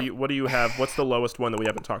next? What do you have? What's the lowest one that we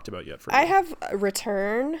haven't talked about yet? For you? I have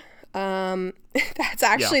Return. That's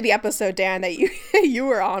actually the episode, Dan, that you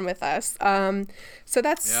were on with us. So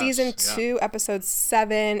that's season 2, episode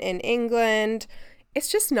 7 in England. It's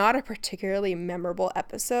just not a particularly memorable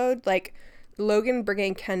episode. Like Logan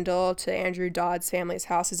bringing Kendall to Andrew Dodd's family's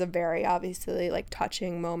house is a very obviously like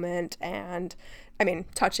touching moment, and I mean,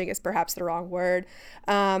 touching is perhaps the wrong word,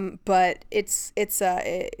 but it's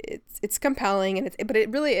compelling, and but it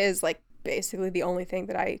really is like basically the only thing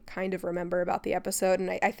that I kind of remember about the episode, and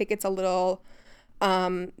I think it's a little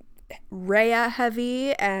Rhea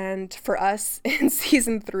heavy, and for us in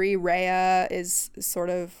season 3, Rhea was sort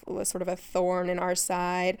of a thorn in our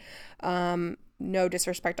side. No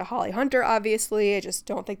disrespect to Holly Hunter, obviously. I just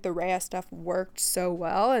don't think the Rhea stuff worked so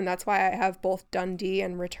well, and that's why I have both Dundee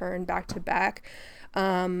and Return back to back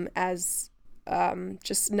as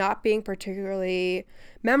just not being particularly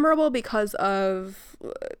memorable because of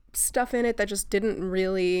stuff in it that just didn't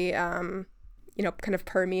really kind of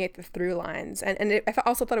permeate the through lines, and I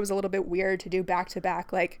also thought it was a little bit weird to do back to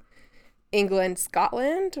back like England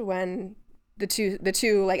Scotland when the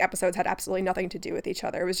two like episodes had absolutely nothing to do with each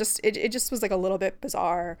other. It was just it just was like a little bit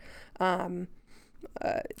bizarre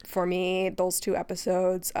for me, those two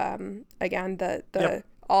episodes. Again,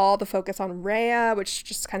 all the focus on Rhea, which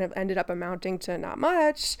just kind of ended up amounting to not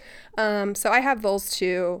much. So I have those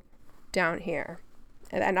two down here,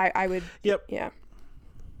 and I would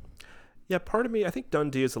Yeah, part of me, I think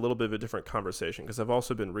Dundee is a little bit of a different conversation because I've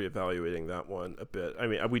also been reevaluating that one a bit. I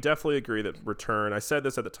mean, we definitely agree that Return, I said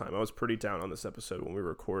this at the time, I was pretty down on this episode when we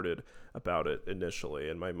recorded about it initially,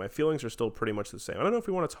 and my feelings are still pretty much the same. I don't know if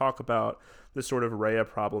we want to talk about this sort of Rhea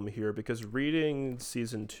problem here, because reading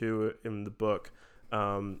season 2 in the book,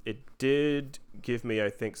 it did give me, I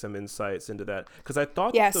think, some insights into that, because I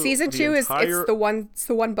thought season 2 is the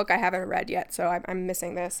one book I haven't read yet, so I'm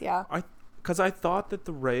missing this. Because I thought that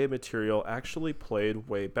the Rhea material actually played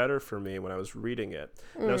way better for me when I was reading it.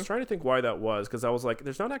 And I was trying to think why that was, because I was like,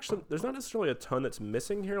 there's not necessarily a ton that's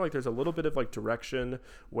missing here. Like, there's a little bit of like direction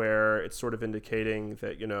where it's sort of indicating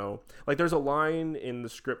that, like there's a line in the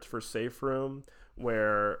script for Safe Room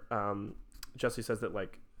where Jesse says that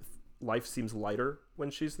like life seems lighter when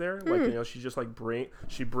she's there. Like, she just like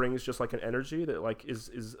she brings just like an energy that like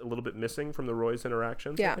is a little bit missing from the Roy's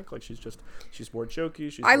interactions. I think like she's more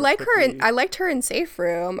jokey. I liked her in Safe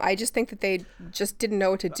Room. I just think that they just didn't know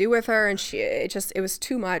what to do with her, and it was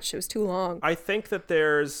too much. It was too long. I think that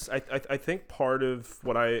I think part of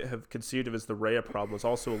what I have conceived of as the Rhea problem was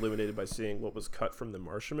also illuminated by seeing what was cut from the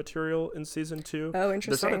Marcia material in season 2. Oh,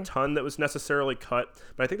 interesting. There's not a ton that was necessarily cut,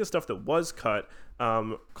 but I think the stuff that was cut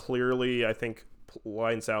clearly, I think,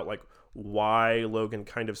 lines out like why Logan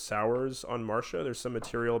kind of sours on Marcia. There's some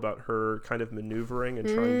material about her kind of maneuvering and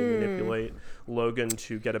trying to manipulate Logan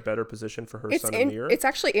to get a better position for her son Amir. It's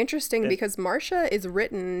actually interesting because Marcia is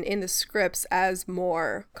written in the scripts as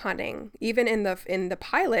more cunning. Even in the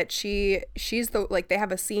pilot, she's the, like, they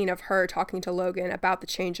have a scene of her talking to Logan about the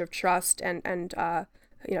change of trust and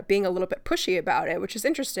being a little bit pushy about it, which is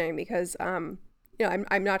interesting because I'm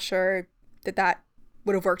not sure that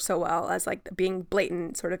would have worked so well as like being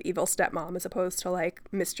blatant sort of evil stepmom as opposed to like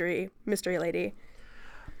mystery lady.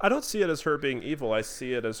 I don't see it as her being evil. I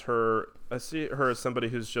see her as somebody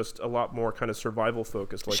who's just a lot more kind of survival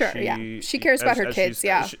focused. Like she cares about her kids.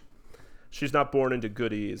 She's not born into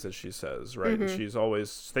goodies, as she says, right? Mm-hmm. And she's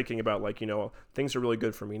always thinking about like, things are really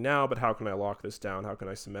good for me now, but how can I lock this down? How can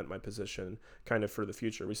I cement my position kind of for the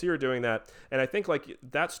future? We see her doing that. And I think like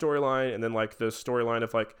that storyline, and then like the storyline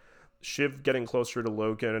of like Shiv getting closer to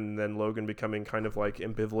Logan, and then Logan becoming kind of like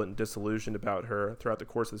ambivalent and disillusioned about her throughout the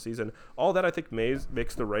course of the season. All that I think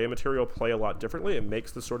makes the Rhea material play a lot differently. It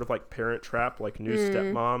makes the sort of like parent trap, like new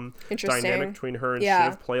stepmom dynamic between her and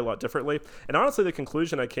Shiv play a lot differently. And honestly, the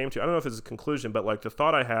conclusion I came to, I don't know if it's a conclusion, but like the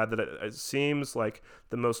thought I had that it seems like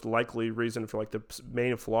the most likely reason for like the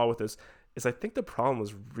main flaw with this is I think the problem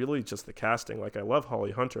was really just the casting. Like, I love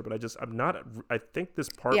Holly Hunter, but I think this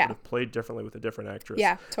part would have played differently with a different actress.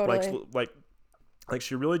 Yeah, totally. Like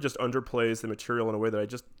she really just underplays the material in a way that I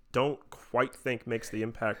just don't quite think makes the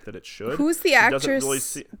impact that it should. Who's the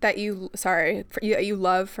actress that you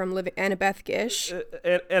love from Living? Annabeth Gish?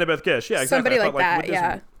 Annabeth Gish, yeah, exactly. Somebody like that,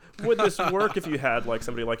 yeah. Would this work if you had like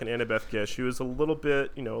somebody like an Annabeth Gish who is a little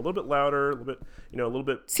bit louder, a little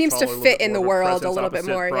bit seems taller, to fit in the world a little bit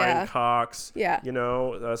more, Brian Cox, yeah,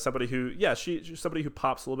 somebody who, she's somebody who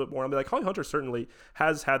pops a little bit more. I mean, like Holly Hunter certainly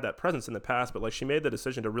has had that presence in the past, but like she made the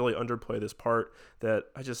decision to really underplay this part that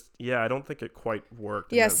I don't think it quite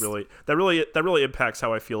worked. Yes, that really impacts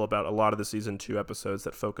how I feel about a lot of the season 2 episodes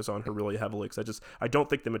that focus on her really heavily, because I don't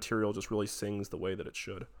think the material just really sings the way that it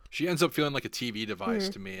should. She ends up feeling like a TV device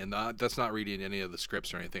to me, and that's not reading any of the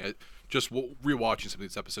scripts or anything. Just rewatching some of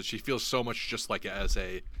these episodes, she feels so much just like as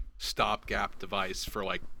a stopgap device for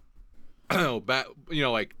like,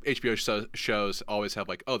 like HBO shows always have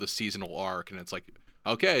like, the seasonal arc, and it's like,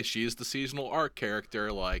 okay, she's the seasonal arc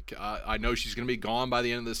character. Like, I know she's gonna be gone by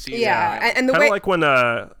the end of the season. Yeah, and the kind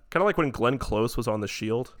of like when Glenn Close was on The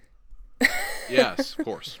Shield. Yes, of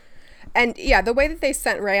course. And yeah, the way that they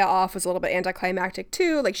sent Rhea off was a little bit anticlimactic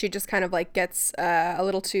too. Like, she just kind of like gets a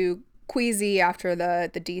little too queasy after the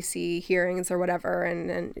DC hearings or whatever,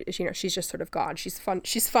 and she's just sort of gone. She's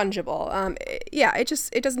fungible.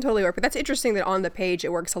 It doesn't totally work. But that's interesting that on the page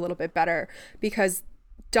it works a little bit better, because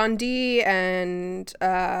Dundee and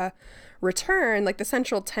Return, like the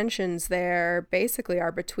central tensions there basically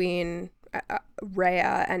are between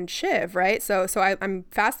Rhea and Shiv, right? So I'm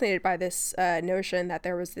fascinated by this notion that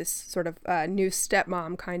there was this sort of new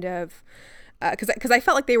stepmom kind of, because I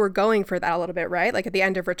felt like they were going for that a little bit, right? Like at the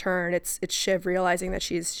end of Return, it's Shiv realizing that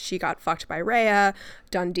she got fucked by Rhea.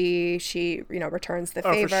 Dundee, she returns the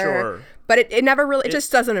favor, for sure. But it never really, it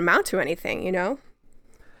just doesn't amount to anything,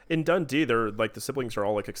 In Dundee, they're like the siblings are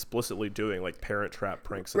all like explicitly doing like parent trap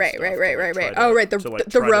pranks. And right. stuff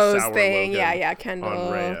The Rose thing, yeah, Kendall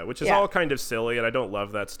on Rhea, which is all kind of silly, and I don't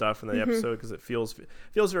love that stuff in the episode because it feels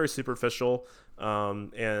very superficial.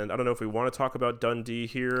 And I don't know if we want to talk about Dundee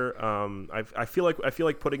here. I feel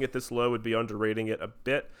like putting it this low would be underrating it a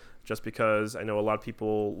bit, just because I know a lot of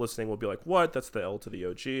people listening will be like, "What? That's the L to the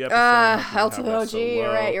OG episode." L to the OG. So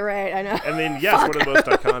you're right. I know. I mean, yes, one of the most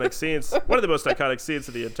iconic scenes. One of the most iconic scenes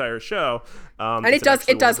of the entire show. And it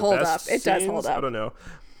does hold up. It does hold up. I don't know.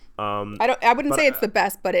 I wouldn't say it's the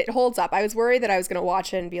best, but it holds up. I was worried that I was going to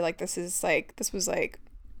watch it and be like, this was like.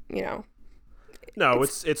 No,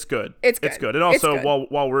 it's good. It's good. And also,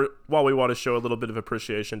 while we want to show a little bit of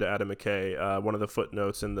appreciation to Adam McKay, one of the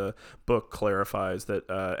footnotes in the book clarifies that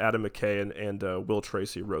Adam McKay and Will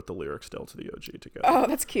Tracy wrote the lyrics to the OG together. Oh,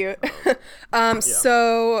 that's cute.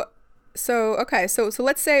 So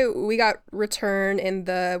let's say we got Return in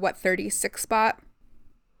the 36 spot.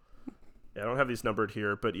 Yeah, I don't have these numbered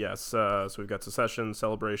here, but yes. So we've got Secession,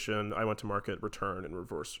 Celebration, I Went to Market, Return in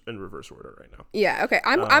reverse order right now. Yeah. Okay.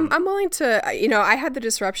 I'm willing to. I had the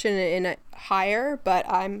Disruption in a higher, but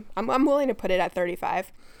I'm willing to put it at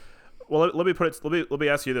 35. Well, let me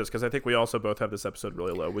ask you this, because I think we also both have this episode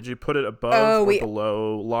really low. Would you put it above or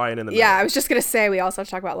below Lion in the Meadow? Yeah, I was just gonna say we also have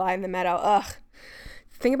to talk about Lion in the Meadow. Ugh.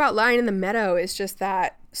 The thing about Lion in the Meadow is just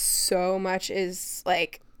that so much is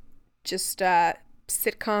like just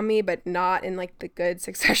sitcom-y, but not in like the good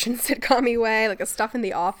Succession sitcom-y way. Like the stuff in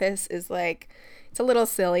The Office is like it's a little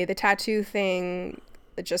silly. The tattoo thing,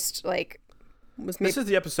 it just like was. This is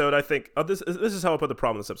the episode, I think. This is how I put the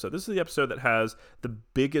problem in this episode. This is the episode that has the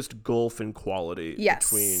biggest gulf in quality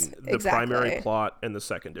between the primary plot and the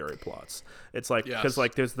secondary plots. It's like, because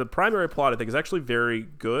like there's the primary plot, I think, is actually very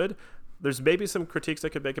good. There's maybe some critiques I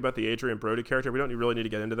could make about the Adrian Brody character. We don't really need to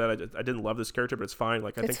get into that. I didn't love this character, but it's fine.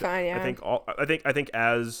 Like I think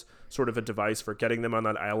as sort of a device for getting them on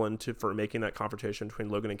that island for making that confrontation between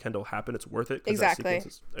Logan and Kendall happen, it's worth it. Exactly. That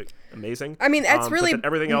sequence is amazing. I mean, it's really but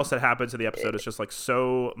everything else that happens in the episode is just like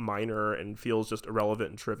so minor and feels just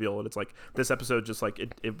irrelevant and trivial. And it's like this episode just like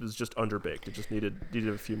it was just underbaked. It just needed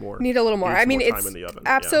a few more. Need a little more. I mean, it's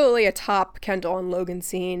absolutely a top Kendall and Logan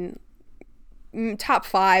scene. Top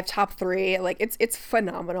 5, top 3, like it's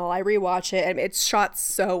phenomenal. I rewatch it and it's shot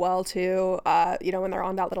so well too, when they're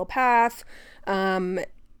on that little path,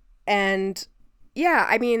 and yeah,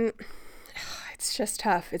 I mean, it's just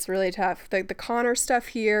tough. It's really tough. The Connor stuff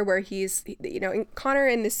here, where he's, Connor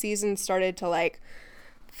in this season started to like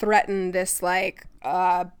threaten this like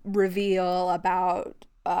reveal about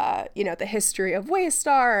the history of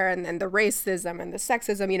Waystar and the racism and the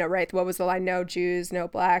sexism, right? What was the line? No Jews, no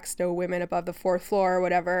blacks, no women above the 4th floor, or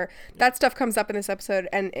whatever. That stuff comes up in this episode,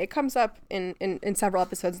 and it comes up in several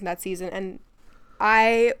episodes in that season. And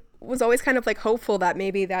I was always kind of like hopeful that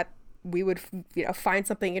maybe that we would, find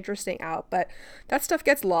something interesting out, but that stuff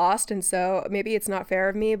gets lost. And so maybe it's not fair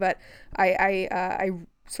of me, but it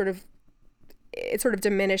sort of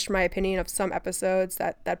diminished my opinion of some episodes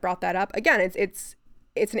that brought that up. Again,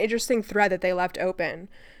 it's an interesting thread that they left open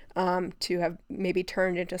to have maybe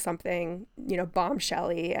turned into something,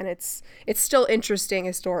 bombshelly, and it's still interesting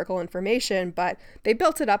historical information, but they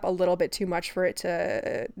built it up a little bit too much for it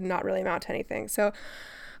to not really amount to anything. So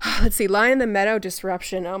let's see, Lion in the Meadow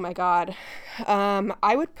disruption. Oh my God.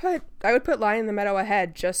 I would put Lion in the Meadow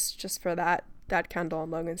ahead just for that Kendall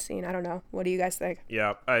and Logan scene. I don't know. What do you guys think?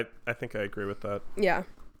 Yeah, I think I agree with that. Yeah.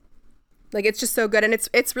 Like, it's just so good, and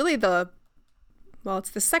it's really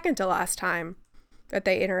it's the second to last time that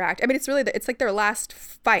they interact. I mean, it's like their last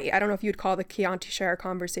fight. I don't know if you'd call the Keontae Share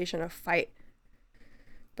conversation a fight,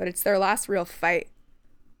 but it's their last real fight.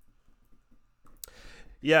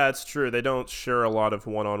 Yeah, it's true. They don't share a lot of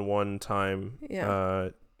one-on-one time. Yeah.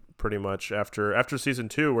 Pretty much after season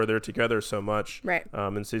 2, where they're together so much. Right.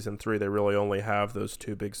 In season 3, they really only have those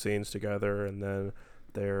 2 big scenes together, and then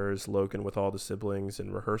there's Logan with all the siblings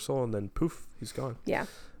in rehearsal, and then poof, he's gone. Yeah.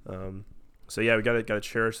 So yeah, we gotta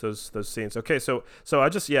cherish those scenes. Okay, so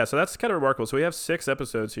that's kind of remarkable. So we have 6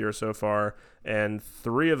 episodes here so far, and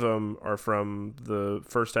 3 of them are from the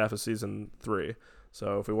first half of season 3.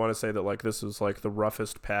 So if we want to say that like this is like the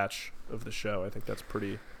roughest patch of the show, I think that's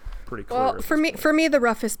pretty clear. Well, for me, the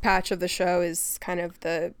roughest patch of the show is kind of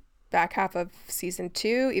the back half of season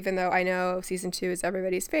 2. Even though I know season 2 is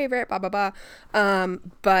everybody's favorite, blah blah blah.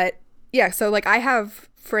 But yeah, so like I have,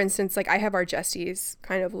 for instance, like I have our Jesties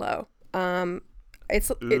kind of low. It's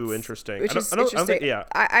interesting. Which is interesting.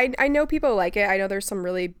 I know people like it. I know there's some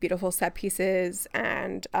really beautiful set pieces,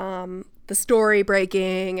 and the story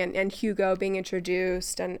breaking, and Hugo being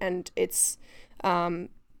introduced, and it's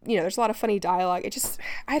there's a lot of funny dialogue. It just,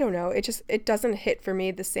 I don't know, it doesn't hit for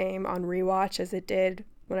me the same on rewatch as it did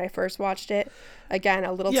when I first watched it. Again,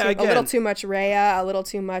 a little too much Rhea, a little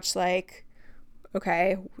too much like,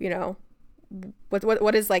 okay,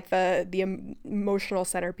 what is like the emotional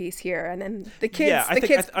centerpiece here, and then the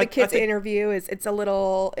kids interview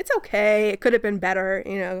it's okay, it could have been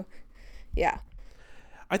better, yeah.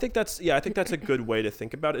 I think that's a good way to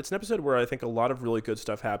think about it. It's an episode where I think a lot of really good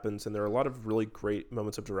stuff happens, and there are a lot of really great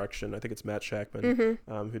moments of direction. I think it's Matt Shackman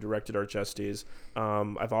who directed our Jesties.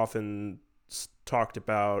 I've often talked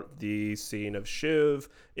about the scene of Shiv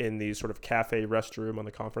in the sort of cafe restroom on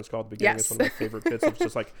the conference call at the beginning. It's one of my favorite bits. It's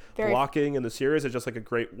just like blocking in the series is just like a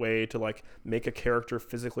great way to like make a character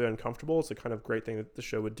physically uncomfortable. It's a kind of great thing that the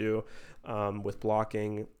show would do with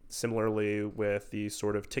blocking. Similarly with the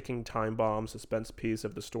sort of ticking time bomb suspense piece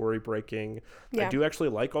of the story breaking. I do actually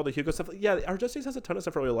like all the Hugo stuff. Yeah, our Justice has a ton of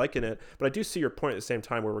stuff I really like in it, but I do see your point at the same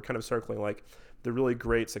time where we're kind of circling like the really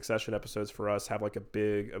great Succession episodes for us have like a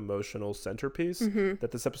big emotional centerpiece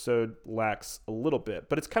that this episode lacks a little bit,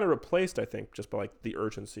 but it's kind of replaced, I think, just by like the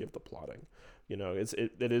urgency of the plotting.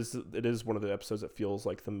 It is one of the episodes that feels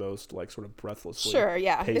like the most like sort of breathlessly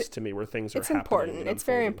paced to me, where things are happening. It's important. It's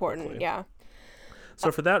very important. Quickly. Yeah.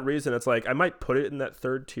 So for that reason, it's like I might put it in that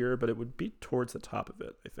third tier, but it would be towards the top of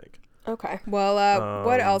it, I think. Okay. Well,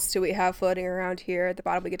 what else do we have floating around here at the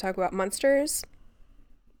bottom? We could talk about monsters.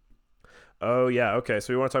 Oh yeah. Okay.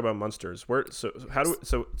 So we want to talk about monsters. Do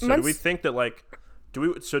we think that like Do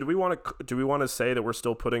we want to say that we're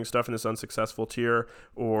still putting stuff in this unsuccessful tier,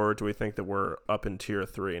 or do we think that we're up in tier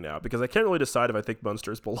 3 now? Because I can't really decide if I think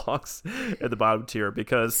Munsters belongs at the bottom tier,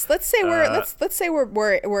 because let's say we're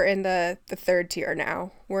in the third tier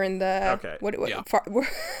now. We're in the we're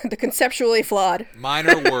the conceptually flawed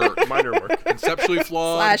minor work conceptually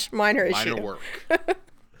flawed / minor issue. Minor work.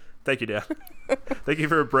 Thank you, Dan. Thank you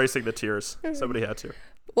for embracing the tiers. Somebody had to.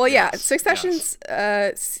 Well, yeah, Succession's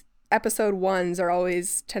episode 1s are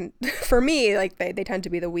always for me, like they tend to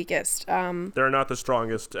be the weakest. They're not the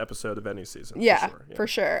strongest episode of any season. Yeah, for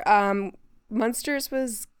sure. Munsters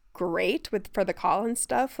was great for the Colin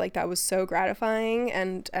stuff. Like that was so gratifying,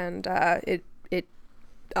 and it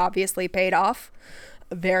obviously paid off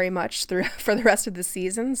very much for the rest of the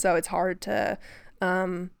season. So it's hard to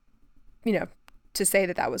to say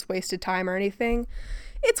that was wasted time or anything.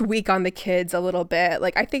 It's weak on the kids a little bit.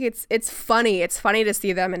 Like I think it's funny. It's funny to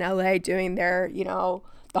see them in LA doing their, the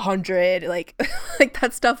 100. Like like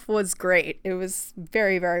that stuff was great. It was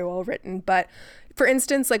very, very well written. But for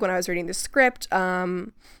instance, like when I was reading the script,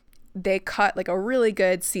 they cut like a really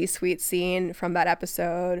good C-suite scene from that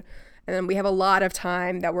episode. And then we have a lot of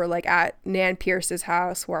time that we're like at Nan Pierce's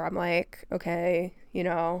house where I'm like, okay,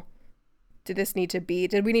 did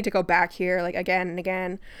we need to go back here like again and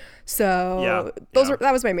again? So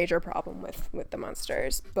that was my major problem with the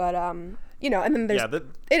Munsters. But and then there's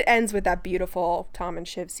it ends with that beautiful Tom and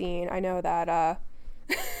Shiv scene. I know that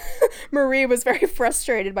Marie was very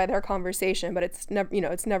frustrated by their conversation, but it's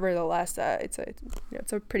nevertheless it's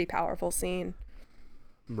a pretty powerful scene.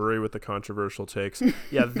 Marie with the controversial takes.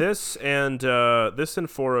 Yeah, this and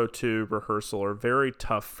 402 rehearsal are very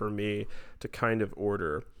tough for me to kind of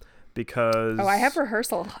order. Because I have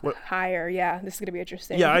rehearsal higher. Yeah, this is gonna be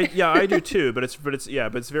interesting. Yeah, I do too. But it's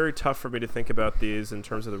very tough for me to think about these in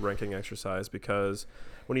terms of the ranking exercise, because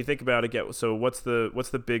when you think about it, so what's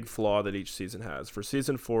the big flaw that each season has? For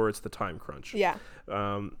season 4, it's the time crunch. Yeah.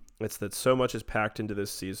 It's that so much is packed into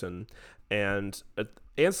this season, and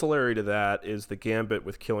ancillary to that is the gambit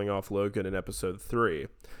with killing off Logan in episode 3,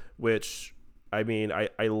 which I mean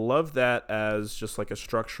I love that as just like a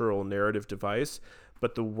structural narrative device.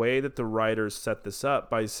 But the way that the writers set this up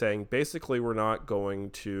by saying, basically, we're not going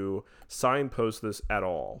to signpost this at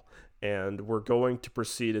all. And we're going to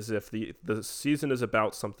proceed as if the season is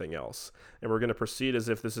about something else. And we're going to proceed as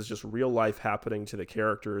if this is just real life happening to the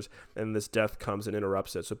characters, and this death comes and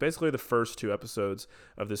interrupts it. So basically the first 2 episodes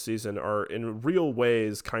of the season are in real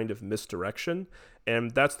ways kind of misdirection. And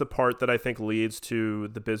that's the part that I think leads to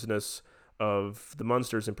the business of the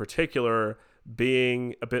Munsters in particular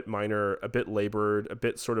being a bit minor, a bit labored, a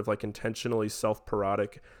bit sort of like intentionally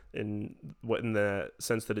self-parodic in the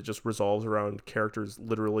sense that it just resolves around characters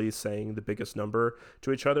literally saying the biggest number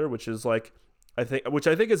to each other, which is like I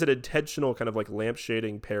think is an intentional kind of like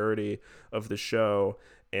lampshading parody of the show.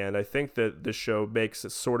 And I think that the show makes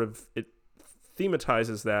it it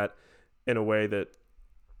thematizes that in a way that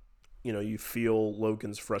you feel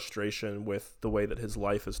Logan's frustration with the way that his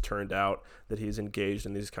life has turned out, that he's engaged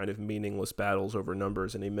in these kind of meaningless battles over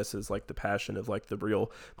numbers, and he misses like the passion of like the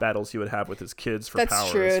real battles he would have with his kids for That's power.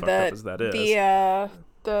 True. As fucked up as that is.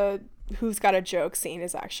 The who's got a joke scene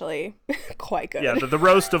is actually quite good. Yeah, the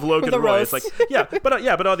roast of Logan Roy. Roast. It's like but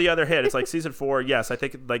on the other hand, it's like season 4. Yes, I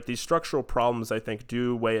think like these structural problems I think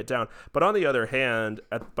do weigh it down. But on the other hand,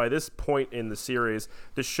 by this point in the series,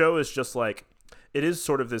 the show is just like. It is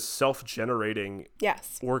sort of this self-generating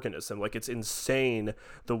organism. Like, it's insane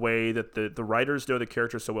the way that the writers know the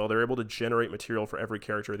characters so well. They're able to generate material for every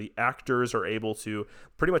character. The actors are able to,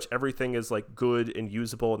 pretty much everything is like good and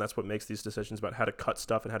usable, and that's what makes these decisions about how to cut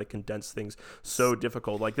stuff and how to condense things so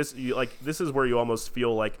difficult. Like this is where you almost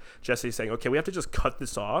feel like Jesse's saying, okay, we have to just cut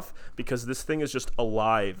this off because this thing is just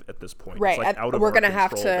alive at this point. Right. It's like out of we're our gonna control,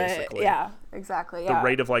 have to basically. Yeah, exactly. The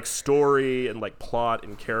rate of like story and like plot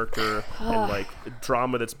and character and like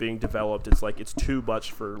drama that's being developed, it's like it's too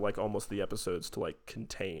much for like almost the episodes to like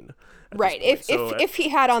contain. Right. If he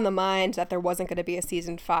had on the mind that there wasn't going to be a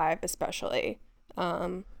season 5, especially,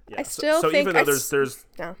 I still think even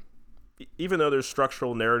though even though there's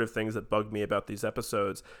structural narrative things that bug me about these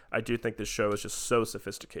episodes, I do think this show is just so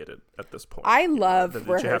sophisticated at this point. I love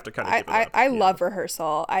I love love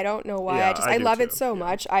rehearsal. I don't know why. I love it so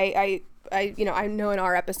much. I know in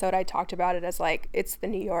our episode I talked about it as like it's the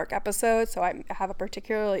New York episode, so I have a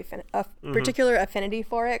particular affinity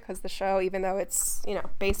for it because the show, even though it's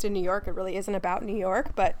based in New York, it really isn't about New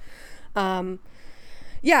York. But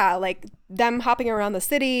yeah, like them hopping around the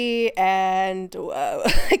city and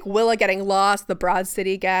like Willa getting lost, the Broad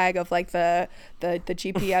City gag of like the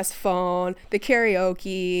GPS phone, the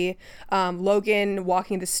karaoke, Logan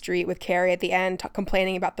walking the street with Carrie at the end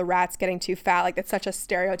complaining about the rats getting too fat. Like that's such a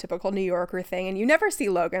stereotypical New Yorker thing, and you never see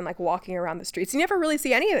Logan like walking around the streets. You never really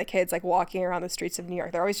see any of the kids like walking around the streets of New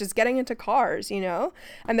York. They're always just getting into cars, you know,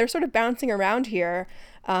 and they're sort of bouncing around here,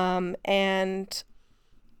 and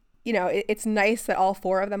you know, it's nice that all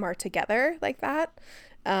four of them are together like that.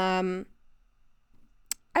 I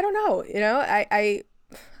don't know, you know, I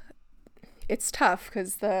it's tough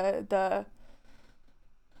because the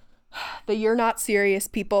you're not serious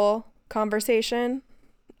people conversation.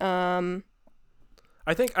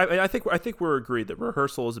 I think we're agreed that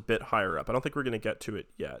rehearsal is a bit higher up. I don't think we're going to get to it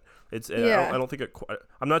yet. It's Yeah. I don't think it quite.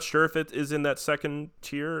 I'm not sure if it is in that second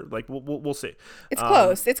tier. Like we'll see. It's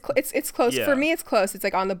close. It's close. Yeah. For me, it's close. It's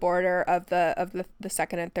like on the border of the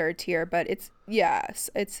second and third tier, but it's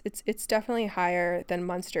definitely higher than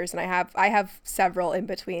Munsters, and I have several in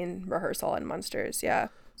between rehearsal and Munsters. Yeah.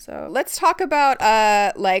 So let's talk about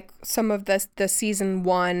like some of the season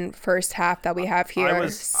 1 first half that we have here.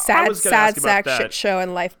 Sad sack shit show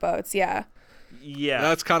and lifeboats. Yeah. Yeah.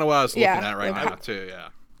 That's kind of what I was looking at right now too. Yeah.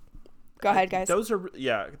 Go ahead, guys. Those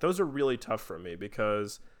are really tough for me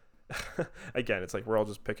because again, it's like we're all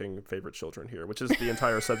just picking favorite children here, which is the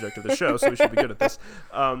entire subject of the show, so we should be good at this.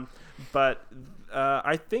 But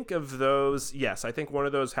I think of those, yes, I think one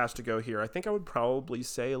of those has to go here. I think I would probably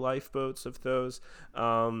say Lifeboats of those.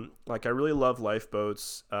 Like I really love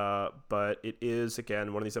Lifeboats, but it is,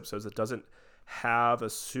 again, one of these episodes that doesn't have a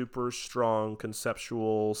super strong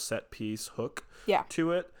conceptual set piece hook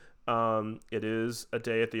to it. It is a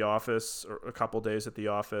day at the office or a couple days at the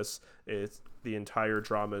office. The entire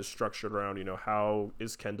drama is structured around, you know, how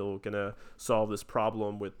is Kendall going to solve this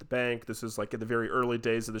problem with the bank? This is like in the very early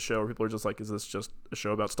days of the show where people are just like, is this just a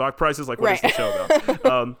show about stock prices? Like, what is the show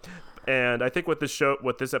about? And I think what this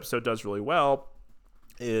episode does really well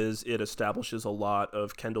is it establishes a lot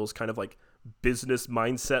of Kendall's kind of like business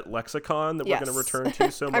mindset lexicon that we're going to return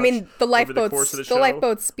to so much. I mean, the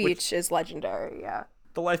lifeboat speech is legendary. Yeah.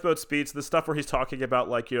 The lifeboat speech, the stuff where he's talking about,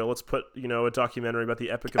 like, you know, let's put, you know, a documentary about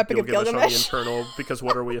the Epic of Gilgamesh on the internal, because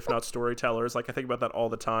what are we if not storytellers? Like, I think about that all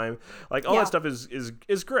the time. Like, all that stuff is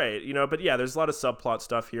great, you know, but yeah, there's a lot of subplot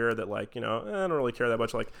stuff here that, like, you know, I don't really care that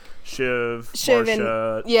much. Like Shiv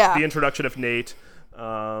Marcia, the introduction of Nate,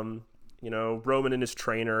 you know, Roman and his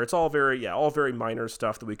trainer. It's all very minor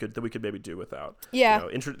stuff that we could maybe do without. Yeah.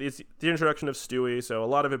 You know, it's the introduction of Stewie, so a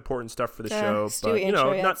lot of important stuff for the show, Stewie but you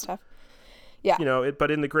know, not stuff. Yeah. You know,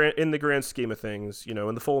 but in the grand scheme of things, you know,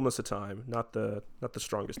 in the fullness of time, not the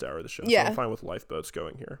strongest hour of the show. Yeah. So I'm fine with Lifeboats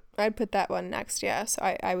going here. I'd put that one next. Yeah.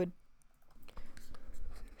 So I would.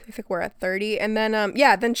 I think we're at 30, and then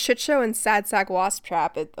then Shit Show and Sad Sack Wasp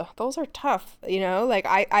Trap. Those are tough. You know, like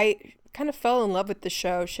I kind of fell in love with the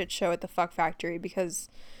show Shit Show at the Fuck Factory because,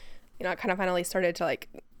 you know, I kind of finally started to like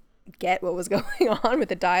get what was going on with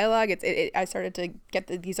the dialogue. I started to get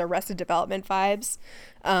these Arrested Development vibes.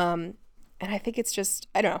 And I think it's just,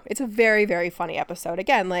 I don't know, it's a very, very funny episode.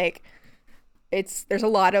 Again, like, there's a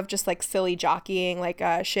lot of just, like, silly jockeying, like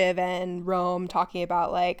Shiv and Rome talking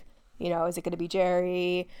about, like, you know, is it going to be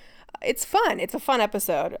Jerry? It's fun. It's a fun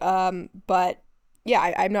episode. But,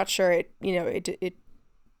 yeah, I'm not sure it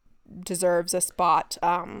deserves a spot,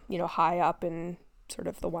 you know, high up in sort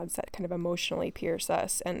of the ones that kind of emotionally pierce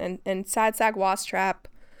us. And Sad Sack Wasp Trap,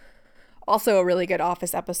 also a really good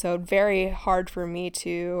Office episode. Very hard for me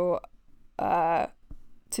to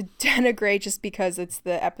denigrate just because it's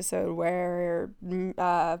the episode where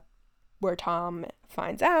Tom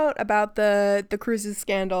finds out about the cruises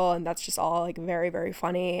scandal, and that's just all like very, very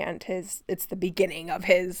funny, and it's the beginning of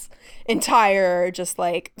his entire just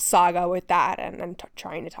like saga with that, and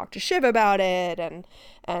trying to talk to Shiv about it,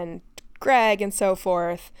 and Greg and so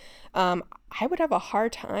forth. I would have a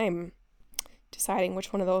hard time deciding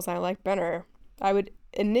which one of those I like better. I would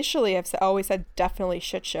initially have always said definitely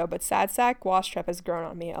Shit Show, but Sad Sack Wasp Trap has grown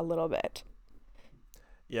on me a little bit.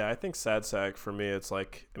 Yeah, I think Sad Sack for me, it's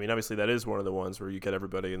like, I mean, obviously that is one of the ones where you get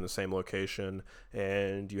everybody in the same location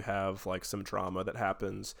and you have like some drama that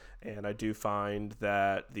happens. And I do find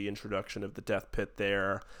that the introduction of the death pit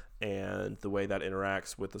there and the way that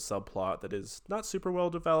interacts with the subplot that is not super well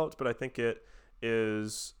developed, but I think it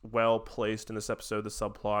is well placed in this episode, the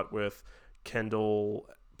subplot with Kendall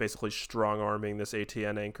basically strong-arming this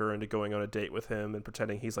ATN anchor into going on a date with him and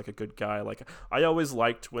pretending he's like a good guy. Like, I always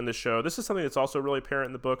liked when the show, this is something that's also really apparent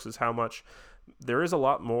in the books, is how much there is a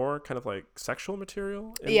lot more kind of like sexual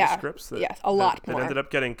material in the Yeah. scripts that, Yes, a lot that more. ended up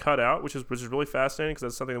getting cut out, which is really fascinating because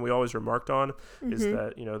that's something that we always remarked on is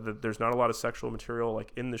that, you know, that there's not a lot of sexual material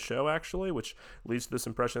like in the show actually, which leads to this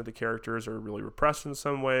impression that the characters are really repressed in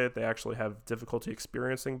some way. They actually have difficulty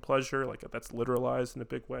experiencing pleasure, like that's literalized in a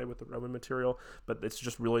big way with the Roman material, but it's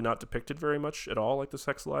just really not depicted very much at all, like the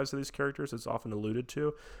sex lives of these characters. It's often alluded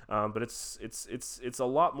to, but it's a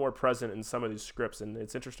lot more present in some of these scripts, and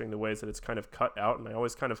it's interesting the ways that it's kind of cut out. And I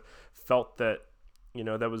always kind of felt that, you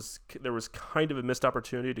know, there was kind of a missed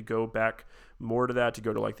opportunity to go back more to that, to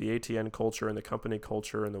go to like the ATN culture and the company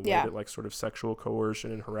culture and the way that like sort of sexual coercion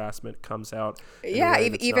and harassment comes out. Yeah,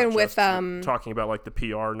 even with talking about like the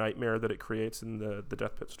PR nightmare that it creates in the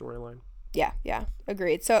Death Pit storyline. Yeah,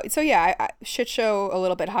 agreed. So yeah, I shit show a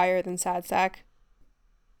little bit higher than sad sack.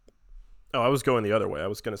 Oh, I was going the other way. I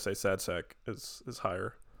was going to say sad sack is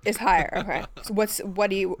higher. Is higher. Okay. So what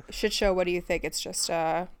do you shit show? What do you think? It's just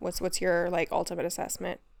what's your like ultimate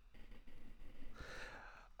assessment?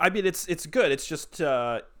 I mean, it's good. It's just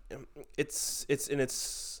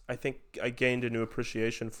it's I think I gained a new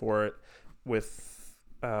appreciation for it with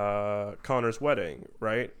Connor's wedding,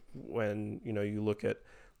 right? When, you know, you look at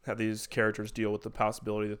how these characters deal with the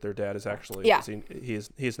possibility that their dad is actually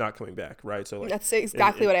he's not coming back, right? So like, that's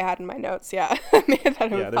exactly what I had in my notes. Yeah, there's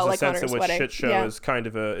a sense in which shit show is kind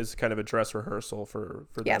of a dress rehearsal for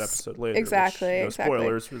that episode later. Exactly. Which,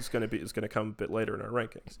 spoilers is going to come a bit later in our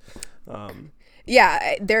rankings.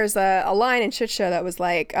 There's a line in shit show that was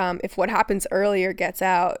like, if what happens earlier gets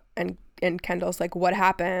out, and Kendall's like, what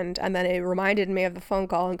happened? And then it reminded me of the phone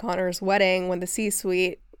call in Connor's wedding when the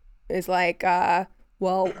C-suite is like,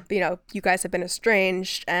 well, you know, you guys have been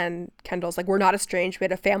estranged, and Kendall's like, we're not estranged. We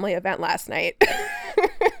had a family event last night.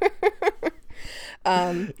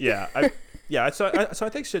 So I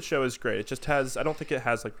think shit show is great. It just has, I don't think it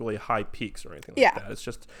has like really high peaks or anything like that. It's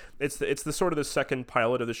just it's the sort of the second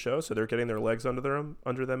pilot of the show, so they're getting their legs under them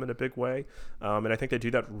in a big way, and I think they do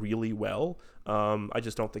that really well. I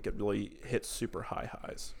just don't think it really hits super high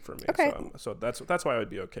highs for me. Okay. So that's why I would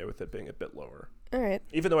be okay with it being a bit lower. All right.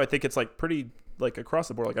 Even though I think it's like pretty like across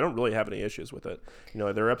the board, like I don't really have any issues with it. You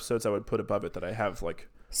know, there are episodes I would put above it that I have like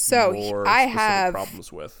more specific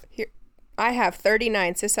problems with. I have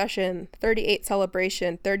 39 Secession, 38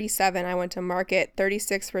 Celebration, 37 I Went to Market,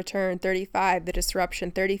 36 Return, 35 The Disruption,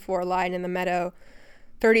 34 Lion in the Meadow,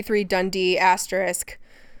 33 Dundee asterisk,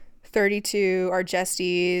 32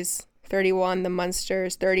 Argestes, 31 The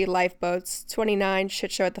Munsters, 30 Lifeboats, 29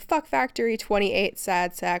 Shit Show at the Fuck Factory, 28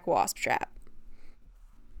 Sad Sack Wasp Trap.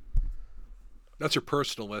 That's your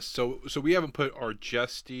personal list. So we haven't put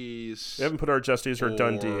Argestes. We haven't put Argestes or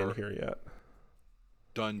Dundee in here yet.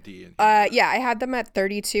 Dundee in here. I had them at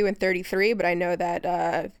 32 and 33, but I know that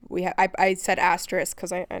I said asterisk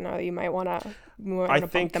because I know you might want to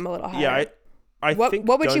bump them a little higher. Yeah, I think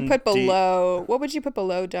what would you put below? What would you put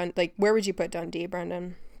below Dundee? Like, where would you put Dundee,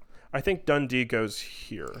 Brendan? I think Dundee goes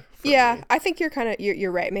here. Yeah, me. I think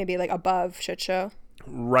you're right. Maybe like above Shit Show.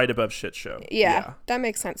 Right above Shit Show. Yeah, that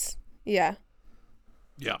makes sense. Yeah.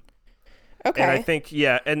 Yeah. Okay. And I think,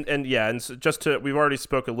 and so just we've already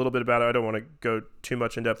spoke a little bit about it. I don't want to go too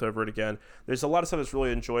much in depth over it again. There's a lot of stuff that's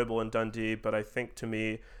really enjoyable in Dundee, but I think to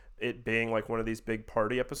me, it being like one of these big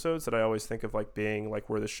party episodes that I always think of like being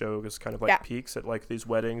like where the show is kind of like peaks at like these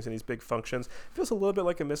weddings and these big functions, feels a little bit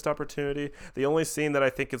like a missed opportunity. The only scene that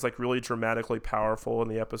I think is like really dramatically powerful in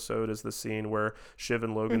the episode is the scene where Shiv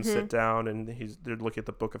and Logan sit down and they're looking at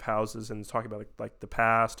the book of houses and talking about like the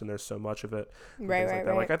past, and there's so much of it. Right.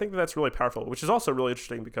 Like I think that's really powerful, which is also really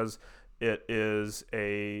interesting because it is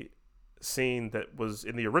a scene that was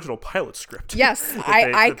in the original pilot script. Yes,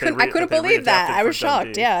 I couldn't believe that. I was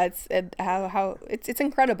shocked. Dundee. Yeah, it's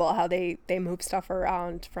incredible how they move stuff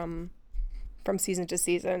around from season to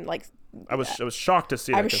season. Like I was shocked to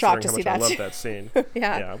see that. I was shocked to see that. I love that scene.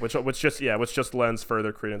 which just lends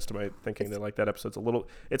further credence to my thinking that like that episode's a little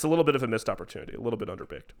bit of a missed opportunity, a little bit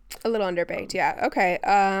underbaked. Yeah. Okay.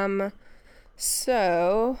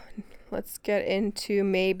 So let's get into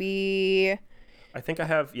maybe. I think I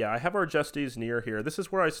have Argestes near here. This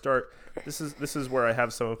is where I start. This is where I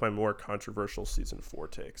have some of my more controversial season 4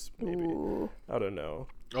 takes. Maybe. Ooh. I don't know.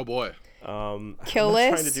 Oh boy. Kill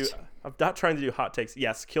List. I'm not trying to do hot takes.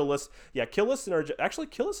 Yes, Kill List. Yeah, Kill List and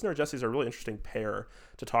Argestes are a really interesting pair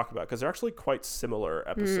to talk about because they're actually quite similar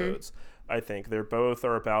episodes. I think they both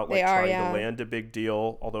are about like trying to land a big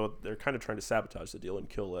deal, although they're kind of trying to sabotage the deal in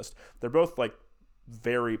Kill List. They're both like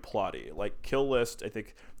very plotty. Like Kill List, I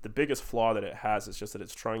think the biggest flaw that it has is just that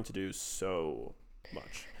it's trying to do so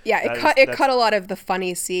much. Yeah, it cut a lot of the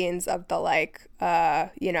funny scenes of the like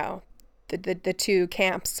the the two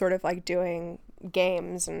camps sort of like doing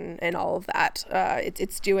games and all of that.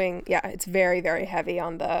 It's very, very heavy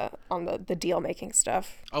on the deal making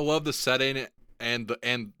stuff. I love the setting and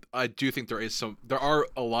I do think there are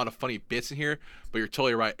a lot of funny bits in here, but you're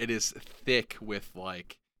totally right. It is thick with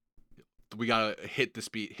like, we gotta hit this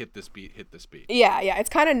beat. Yeah, it's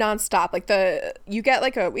kind of nonstop. Like we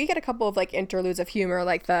get a couple of like interludes of humor,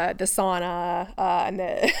 like the sauna and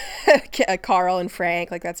the Carl and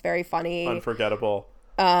Frank. Like that's very funny. Unforgettable.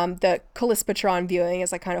 The Callispatron viewing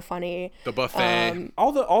is like kind of funny. The buffet.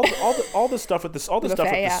 All the stuff with this, all the stuff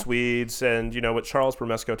buffet, with yeah. the Swedes, and what Charles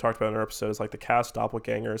Bramesco talked about in our episode is like the cast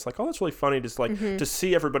doppelgangers. Like, oh, that's really funny. Just like to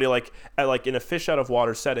see everybody like in a fish out of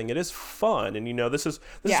water setting. It is fun, and this is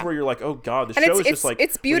where you're like, oh god, the show is just like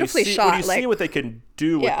it's beautifully shot. When you see what they can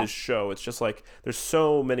do with this show, it's just like there's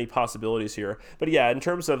so many possibilities here. But yeah, in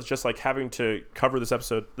terms of just like having to cover this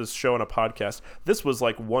show on a podcast, this was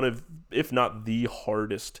like one of, if not the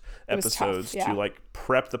hardest episodes to like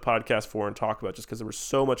prep the podcast for and talk about, just because there was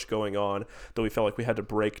so much going on that we felt like we had to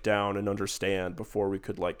break down and understand before we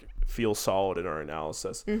could like feel solid in our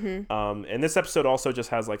analysis. And this episode also just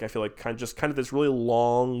has like, I feel like kind of this really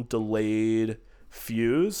long delayed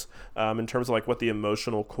fuse in terms of like what the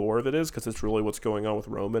emotional core of it is, because it's really what's going on with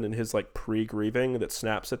Roman and his like pre-grieving that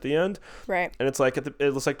snaps at the end, right? And it's like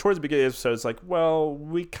it's like towards the beginning of the episode, it's like, well,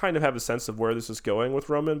 we kind of have a sense of where this is going with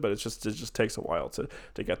Roman, but it just takes a while to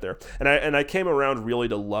get there. And I came around really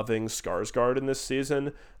to loving Skarsgård in this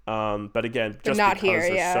season, but again,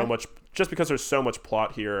 just because there's so much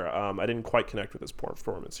plot here, I didn't quite connect with his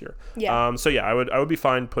performance here. So yeah, I would be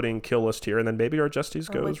fine putting Kill List here, and then maybe our Justice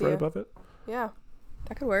goes right above it. Yeah,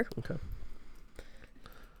 that could work. Okay.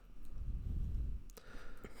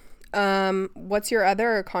 What's your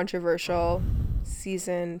other controversial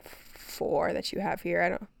season 4 that you have here? I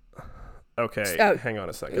don't. Okay, hang on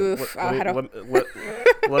a second. Oof, let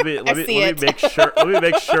me make sure. Let me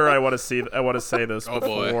make sure. I want to say this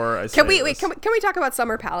before I say this. Can we talk about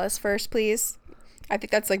Summer Palace first, please? I think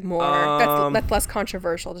that's like more that's less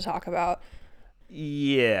controversial to talk about.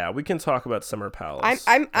 Yeah, we can talk about Summer Palace.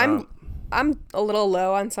 I'm a little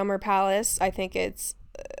low on Summer Palace. I think it's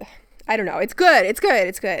I don't know. It's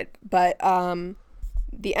good. But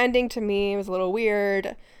the ending to me was a little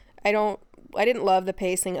weird. I didn't love the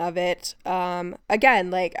pacing of it. Again,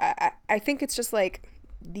 like I think it's just like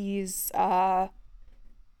these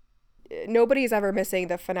nobody's ever missing.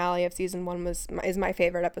 The finale of season 1 is my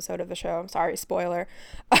favorite episode of the show. Sorry, spoiler.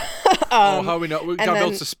 How we know? We got to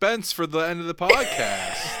build suspense for the end of the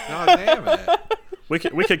podcast. God damn it. We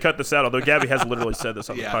could cut this out, although Gabi has literally said this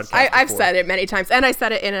on the podcast. I've said it many times, and I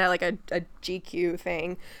said it in a GQ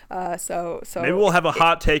thing. So maybe we'll have a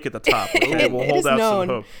hot take at the top. Okay? We'll hold out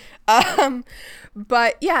some hope.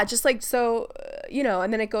 But yeah, just like so,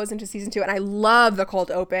 and then it goes into season 2, and I love the cold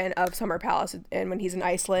open of Summer Palace, and when he's in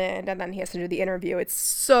Iceland, and then he has to do the interview. It's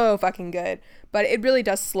so fucking good, but it really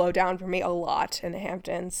does slow down for me a lot in the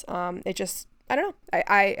Hamptons. It just, I don't know.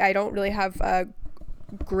 I don't really have a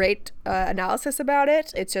great analysis about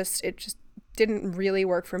it. It just didn't really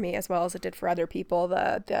work for me as well as it did for other people.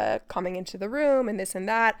 The coming into the room and this and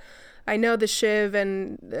that. I know the Shiv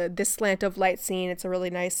and this slant of light scene. It's a really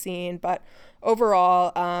nice scene, but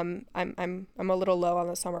overall, I'm a little low on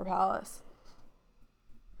the Summer Palace.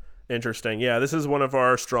 Interesting. Yeah, this is one of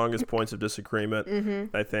our strongest points of disagreement.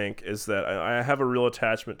 I think is that I have a real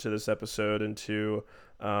attachment to this episode and to.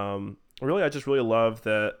 Really, I just really love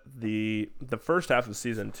that the first half of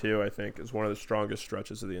season 2, I think, is one of the strongest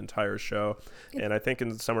stretches of the entire show. And I think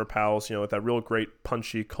in Summer Palace, with that real great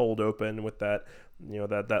punchy cold open with that,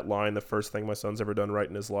 that line, the first thing my son's ever done right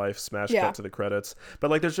in his life, smash cut to the credits.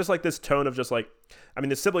 But like, there's just like this tone of just like, I mean,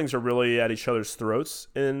 the siblings are really at each other's throats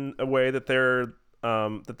in a way that they're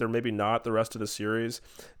maybe not the rest of the series.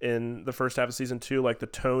 In the first half of season 2, like the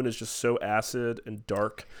tone is just so acid and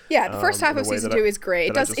dark. Yeah, the first half of season 2 is great.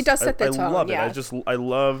 It does set the tone. I love it. Yeah. I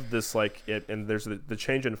love this, like it, and there's the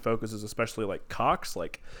change in focus is especially like Cox.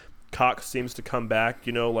 Like Cox seems to come back,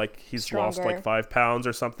 like he's Stronger. lost like 5 pounds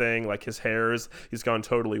or something. Like he's gone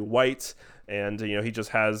totally white. And, he just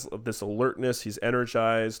has this alertness. He's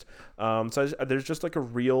energized. There's just like a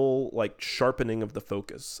real like sharpening of the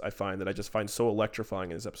focus, I find, that I just find so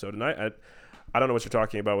electrifying in this episode. And I don't know what you're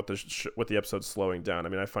talking about with the episode slowing down. I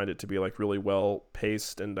mean, I find it to be like really well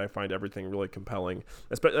paced, and I find everything really compelling.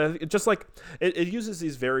 It just like it uses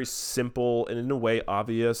these very simple and in a way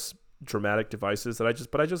obvious dramatic devices that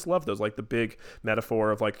I just love those. Like the big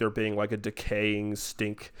metaphor of like there being like a decaying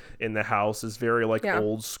stink in the house is very like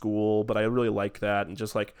old school, but I really like that. And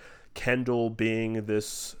just like Kendall being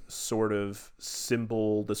this sort of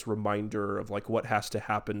symbol, this reminder of like what has to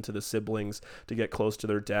happen to the siblings to get close to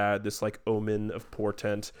their dad, this like omen of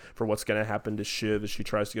portent for what's going to happen to Shiv as she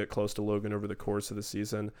tries to get close to Logan over the course of the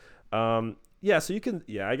season. So you can,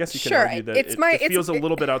 I guess you can argue that it feels a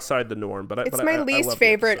little bit outside the norm, but it's my least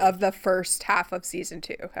favorite of the first half of season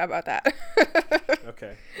 2. How about that?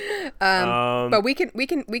 Okay. But we can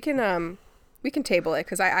table it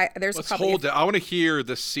because there's let's probably hold it. I want to hear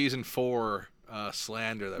the season 4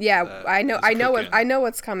 slander. I know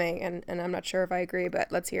what's coming, and I'm not sure if I agree,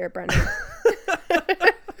 but let's hear it, Brendan.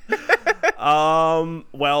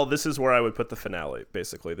 Well, this is where I would put the finale.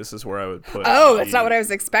 Basically, this is where I would put. Oh, that's not what I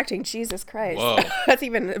was expecting. Jesus Christ, Whoa. That's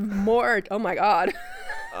even more. Oh my God.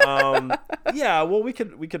 Yeah. Well, we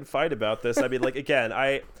could fight about this. I mean, like again,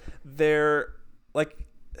 I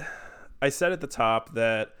said at the top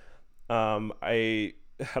that I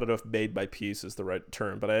don't know if made my peace is the right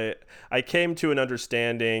term, but I came to an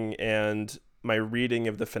understanding, and my reading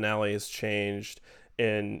of the finale has changed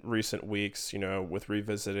in recent weeks, with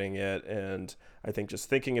revisiting it. And I think just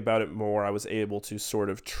thinking about it more, I was able to sort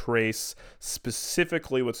of trace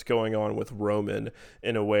specifically what's going on with Roman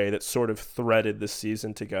in a way that sort of threaded the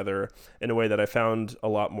season together in a way that I found a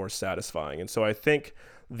lot more satisfying. And so I think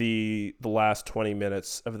the last 20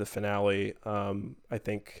 minutes of the finale, I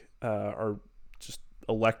think are just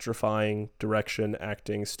electrifying direction,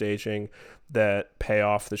 acting, staging that pay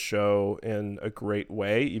off the show in a great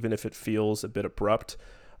way, even if it feels a bit abrupt.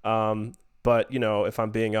 But, if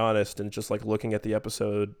I'm being honest and just like looking at the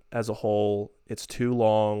episode as a whole, it's too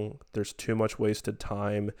long. There's too much wasted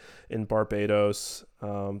time in Barbados.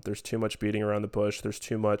 There's too much beating around the bush. There's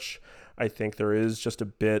too much. I think there is just a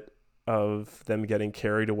bit of them getting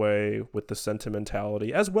carried away with the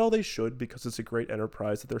sentimentality, as well they should, because it's a great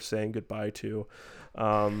enterprise that they're saying goodbye to.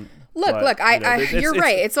 Look, you're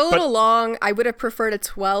right. It's a little long. I would have preferred a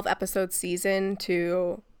 12 episode season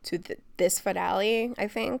to this finale, I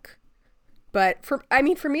think. But for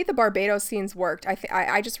me, the Barbados scenes worked.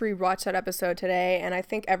 I just rewatched that episode today, and I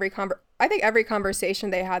think every conversation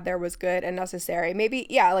they had there was good and necessary. Maybe,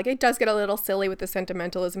 like it does get a little silly with the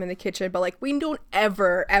sentimentalism in the kitchen, but like we don't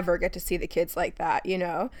ever get to see the kids like that,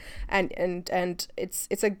 and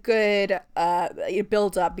it's a good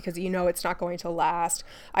build up because it's not going to last.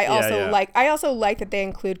 I also like that they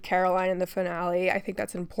include Caroline in the finale. I think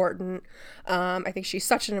that's important. I think she's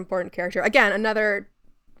such an important character. Again, another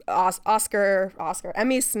Oscar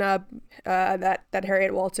Emmy snub that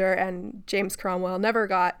Harriet Walter and James Cromwell never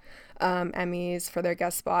got Emmys for their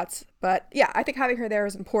guest spots. But I think having her there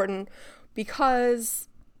is important because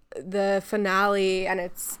the finale and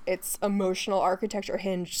its emotional architecture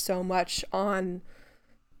hinged so much on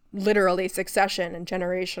literally succession and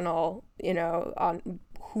generational, on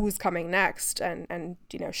who's coming next and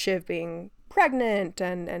Shiv being pregnant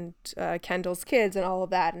and Kendall's kids and all of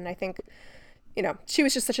that. And I think she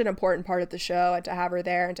was just such an important part of the show, and to have her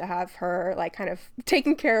there and to have her like kind of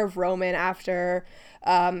taking care of Roman after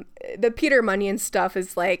the Peter Munyon stuff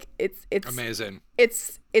is like it's amazing.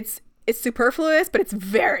 It's superfluous, but it's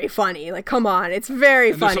very funny. Like, come on, it's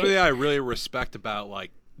very funny. There's something that I really respect about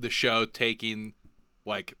like the show taking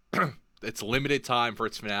like its limited time for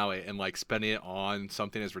its finale and like spending it on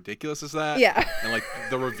something as ridiculous as that. Yeah. And like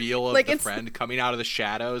the reveal of the friend coming out of the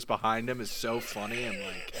shadows behind him is so funny,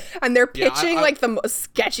 and they're pitching like the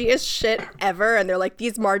most sketchiest shit ever, and they're like,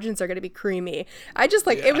 these margins are going to be creamy. I just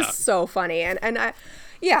like it was so funny, and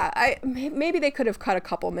maybe they could have cut a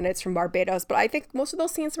couple minutes from Barbados, but I think most of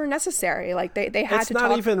those scenes were necessary. Like they had to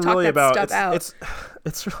talk that stuff out.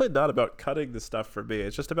 It's really not about cutting the stuff for me.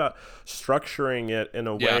 It's just about structuring it in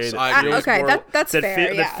a way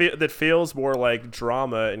that feels more like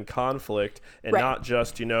drama and conflict, and not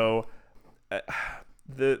just the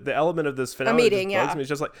element of this finale that bugs me. It's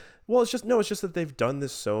just like, well, it's just that they've done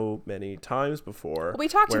this so many times before. We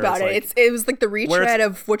talked about it. It was like the retread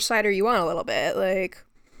of which side are you on a little bit, like.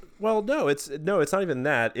 Well, no, it's not even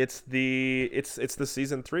that. It's the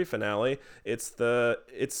season 3 finale. It's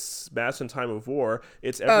Mass in Time of War.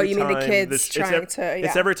 It's every time the kids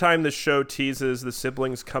it's every time the show teases the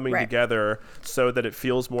siblings coming together so that it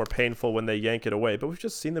feels more painful when they yank it away. But we've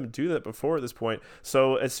just seen them do that before at this point.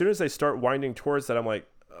 So as soon as they start winding towards that, I'm like,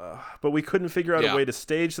 but we couldn't figure out a way to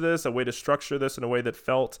stage this, a way to structure this in a way that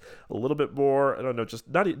felt a little bit more, I don't know, just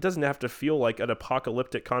not, it doesn't have to feel like an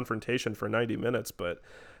apocalyptic confrontation for 90 minutes, but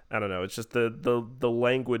I don't know. It's just the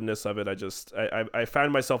languidness of it. I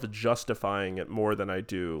found myself justifying it more than I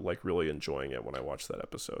do like really enjoying it when I watched that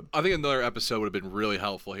episode. I think another episode would have been really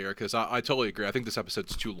helpful here because I totally agree. I think this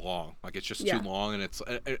episode's too long. Like it's just too long,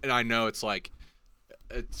 and I know it's like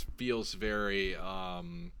it feels very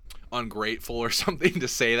ungrateful or something to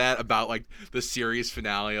say that about like the series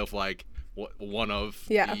finale of like one of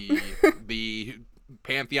the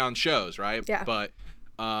Pantheon shows, right? Yeah. But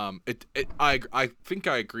I think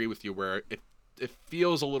I agree with you where it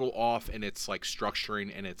feels a little off in its like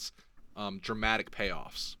structuring and its dramatic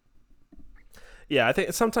payoffs. Yeah, I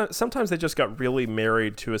think sometimes they just got really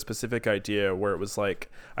married to a specific idea where it was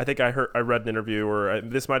like, I think I read an interview, or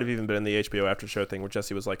this might have even been in the HBO After Show thing, where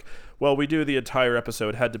Jesse was like, well, we do the entire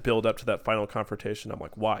episode, had to build up to that final confrontation. I'm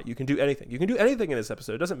like, why? You can do anything. You can do anything in this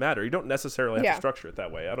episode. It doesn't matter. You don't necessarily have to structure it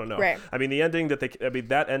that way. I don't know. Right. I mean, the ending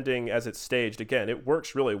that ending as it's staged, again, it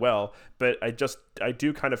works really well, but I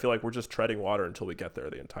do kind of feel like we're just treading water until we get there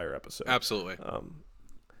the entire episode. Absolutely.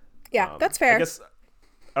 That's fair. I guess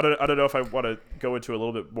I don't know if I want to go into a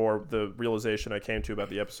little bit more the realization I came to about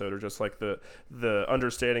the episode, or just like the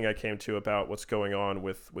understanding I came to about what's going on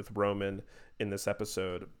with Roman in this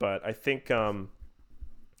episode. But I think I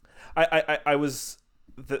was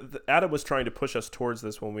Adam was trying to push us towards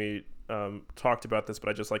this when we talked about this, but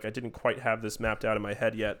I didn't quite have this mapped out in my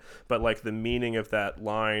head yet. But like the meaning of that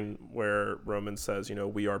line where Roman says,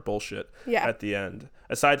 we are bullshit at the end,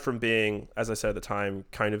 aside from being, as I said at the time,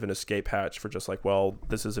 kind of an escape hatch for just like, well,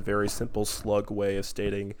 this is a very simple slug way of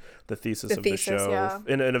stating the thesis of the show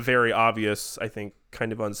in a very obvious, I think,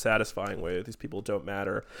 kind of unsatisfying way. These people don't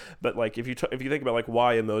matter. But like if you think about like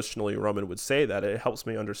why emotionally Roman would say that, it helps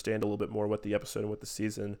me understand a little bit more what the episode and what the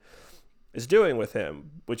season is doing with him,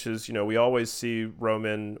 which is, we always see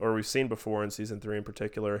Roman, or we've seen before in season 3 in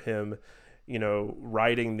particular, him,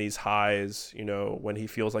 riding these highs, when he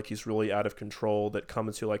feels like he's really out of control, that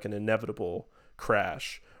comes to like an inevitable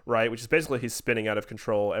crash, right? Which is basically he's spinning out of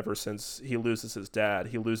control ever since he loses his dad.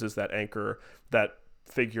 He loses that anchor, that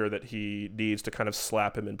figure that he needs to kind of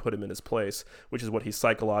slap him and put him in his place, which is what he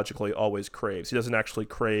psychologically always craves. He doesn't actually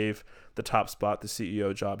crave the top spot, the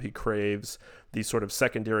CEO job. He craves the sort of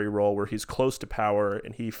secondary role where he's close to power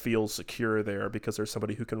and he feels secure there because there's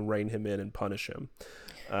somebody who can rein him in and punish him.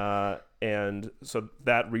 And so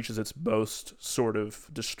that reaches its most sort of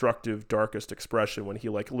destructive, darkest expression when he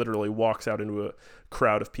like literally walks out into a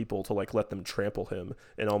crowd of people to like let them trample him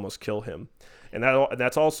and almost kill him. And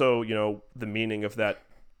that's also, the meaning of that.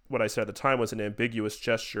 What I said at the time was an ambiguous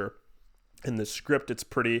gesture. In the script, it's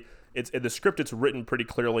written pretty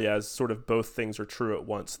clearly as sort of both things are true at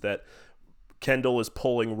once. That Kendall is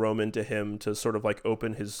pulling Roman to him to sort of like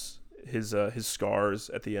open his scars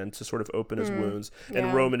at the end, to sort of open his wounds,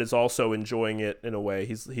 and Roman is also enjoying it in a way.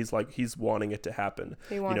 He's wanting it to happen.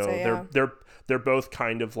 He wants it, they're both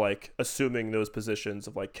kind of like assuming those positions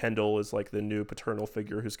of like Kendall is like the new paternal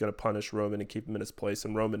figure who's going to punish Roman and keep him in his place,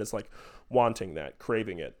 and Roman is like wanting that,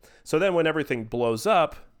 craving it. So then when everything blows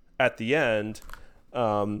up at the end,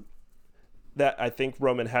 that I think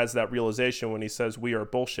Roman has that realization when he says we are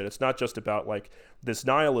bullshit. It's not just about like this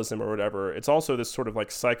nihilism or whatever. It's also this sort of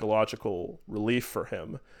like psychological relief for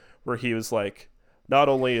him, where he was like, not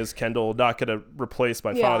only is Kendall not going to replace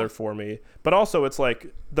my father for me, but also it's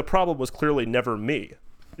like the problem was clearly never me.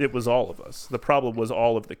 It was all of us. The problem was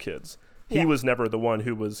all of the kids. He was never the one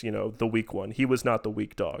who was, the weak one. He was not the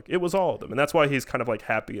weak dog. It was all of them. And that's why he's kind of like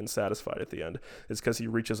happy and satisfied at the end, is because he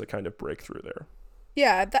reaches a kind of breakthrough there.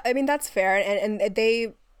 Yeah, that's fair. And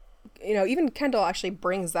they, even Kendall actually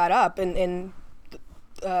brings that up in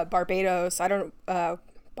Barbados.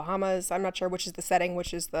 Bahamas. I'm not sure which is the setting,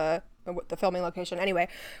 which is the filming location. Anyway,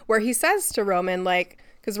 where he says to Roman, like,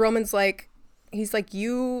 because Roman's like, he's like,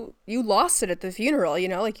 you lost it at the funeral,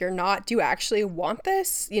 like you're not, do you actually want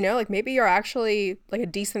this? Like maybe you're actually like a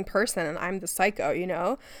decent person and I'm the psycho,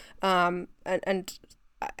 so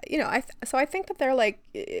I think that they're like,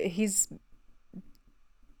 he's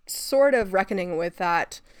sort of reckoning with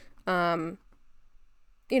that, I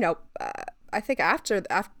think after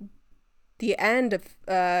the end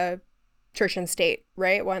of Church and State,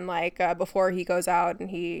 right, when like before he goes out and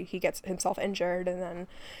he gets himself injured, and then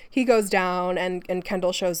he goes down and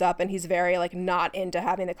Kendall shows up and he's very like not into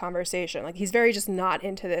having the conversation, like he's very just not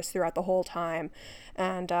into this throughout the whole time.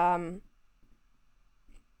 And I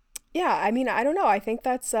mean, I don't know, I think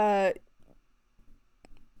that's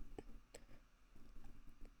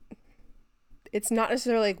it's not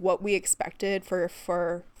necessarily like what we expected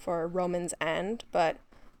for Roman's end, but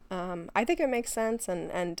I think it makes sense,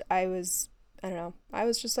 and I was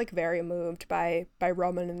just like very moved by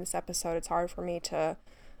Roman in this episode. It's hard for me to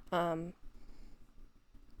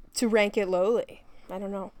to rank it lowly. I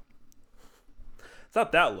don't know. It's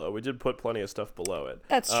not that low. We did put plenty of stuff below it.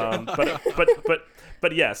 That's true.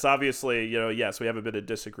 But yes, obviously, yes, we have a bit of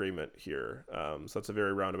disagreement here. So that's a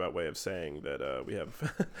very roundabout way of saying that we have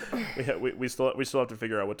we still have to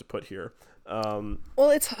figure out what to put here. Well,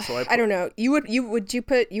 I don't know. You would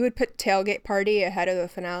put Tailgate Party ahead of the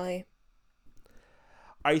finale?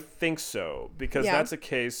 I think so, because that's a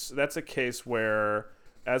case where,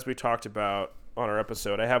 as we talked about on our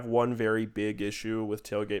episode, I have one very big issue with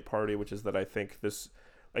Tailgate Party, which is that I think this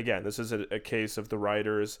is a case of the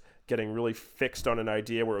writers getting really fixed on an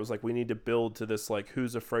idea where it was like, we need to build to this like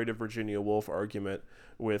who's afraid of Virginia Woolf argument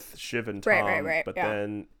with Shiv and Tom, right, but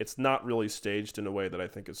then it's not really staged in a way that I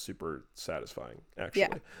think is super satisfying,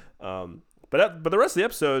 actually. But the rest of the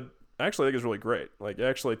episode, I actually think is really great. Like, I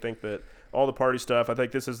actually think that all the party stuff, I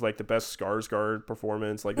think this is like the best Skarsgård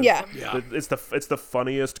performance. Like, it's the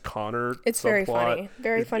funniest Connor. It's subplot.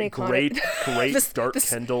 Very funny. Great Dark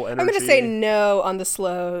Kendall energy. I'm gonna say no on the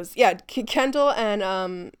slows. Yeah, Kendall and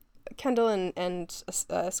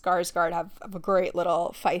Skarsgård have a great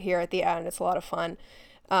little fight here at the end. It's a lot of fun.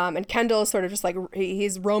 And Kendall is sort of just like,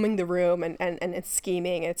 he's roaming the room and it's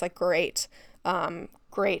scheming, and it's like great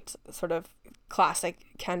sort of classic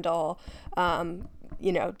Kendall,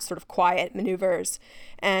 sort of quiet maneuvers.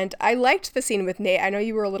 And I liked the scene with Nate. I know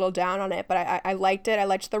you were a little down on it, but I liked it. I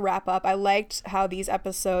liked the wrap up. I liked how these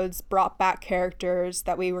episodes brought back characters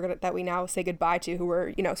that we now say goodbye to, who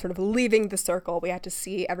were, sort of leaving the circle. We had to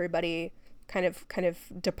see everybody kind of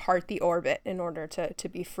depart the orbit in order to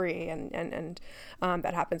be free, and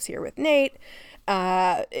that happens here with Nate.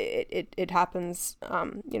 It happens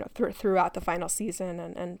throughout the final season,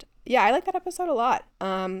 and yeah, I like that episode a lot.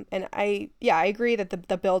 And I agree that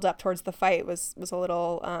the build up towards the fight was a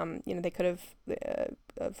little they could have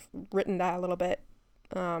written that a little bit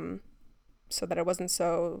so that it wasn't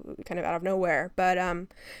so kind of out of nowhere. But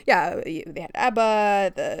they had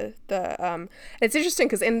Ebba. It's interesting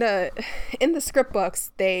because in the script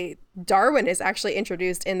books, Darwin is actually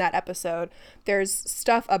introduced in that episode. There's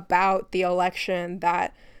stuff about the election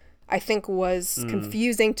that I think was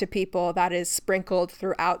confusing to people that is sprinkled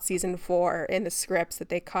throughout season 4 in the scripts that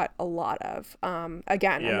they cut a lot of.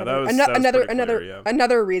 Again,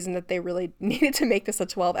 another reason that they really needed to make this a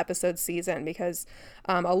 12 episode season, because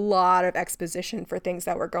a lot of exposition for things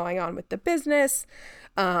that were going on with the business,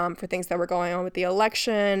 for things that were going on with the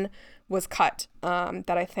election was cut,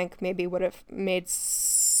 that I think maybe would have made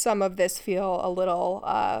some of this feel a little,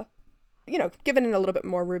 given it a little bit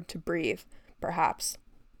more room to breathe, perhaps.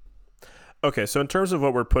 Okay, so in terms of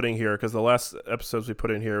what we're putting here, because the last episodes we put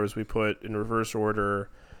in here was we put in reverse order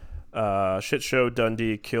Shit Show,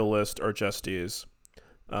 Dundee, Kill List, Argestes.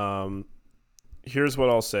 Here's what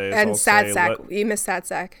I'll say. And Sad Sack. You missed Sad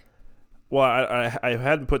Sack. Well, I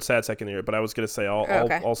hadn't put Sad Sack in here, but I was going to say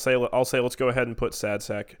I'll say let's go ahead and put Sad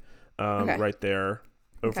Sack right there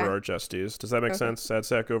over Argestes. Does that make sense? Sad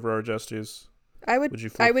Sack over Argestes? Would you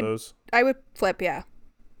flip those? I would flip, yeah.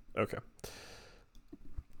 Okay.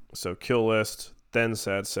 So Kill List, then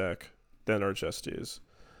Sad Sack, then Argestes.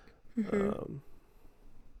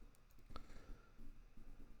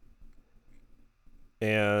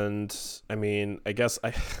 And I mean, I guess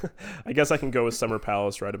I can go with Summer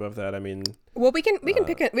Palace right above that. I mean, well, we can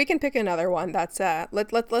pick another one. That's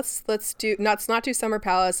let's do not do Summer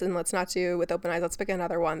Palace, and let's not do With Open Eyes. Let's pick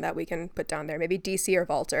another one that we can put down there. Maybe DC or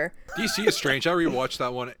Walter. DC is strange. I rewatched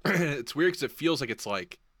that one. It's weird because it feels like it's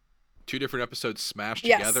like 2 different episodes smashed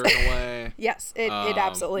together in a way. Yes, it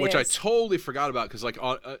absolutely which is. I totally forgot about, because like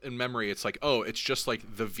in memory it's like, oh, it's just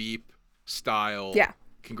like the Veep style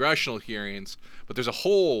congressional hearings, but there's a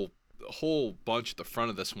whole bunch at the front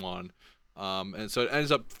of this one, and so it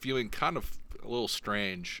ends up feeling kind of a little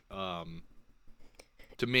strange, to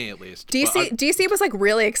me at least. DC was like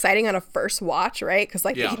really exciting on a first watch, right? Because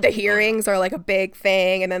like the hearings are like a big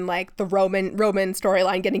thing, and then like the Roman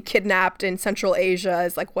storyline getting kidnapped in Central Asia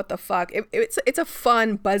is like, what the fuck? It's a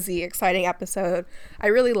fun, buzzy, exciting episode. I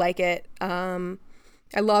really like it.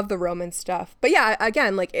 I love the Roman stuff. But yeah,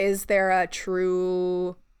 again, like, is there a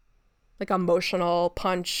true like emotional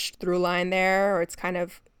punch through line there, or it's kind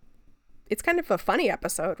of a funny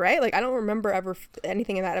episode, right? Like, I don't remember ever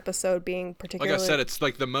anything in that episode being particularly... Like I said, it's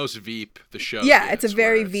like the most Veep the show it's a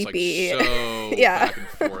very Veepy. Like so back and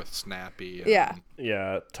forth, snappy. Yeah,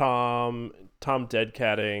 Tom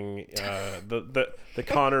deadcatting, the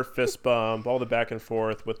Connor fist bump, all the back and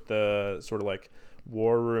forth with the sort of like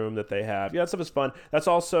war room that they have. Yeah, that stuff is fun. That's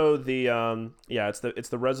also the it's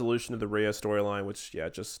the resolution of the Rhea storyline, which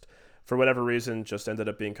just for whatever reason, just ended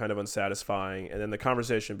up being kind of unsatisfying. And then the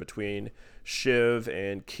conversation between Shiv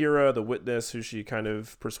and Kira, the witness, who she kind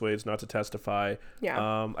of persuades not to testify.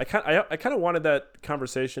 Yeah. I kind of wanted that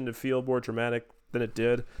conversation to feel more dramatic than it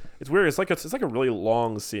did. It's weird. It's like a really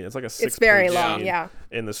long scene. It's like a 6-page It's very scene long, yeah.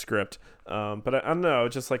 in the script. But I don't know.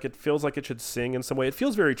 Just like it feels like it should sing in some way. It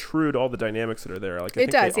feels very true to all the dynamics that are there. Like I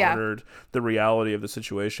think they honored the reality of the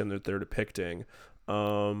situation that they're depicting.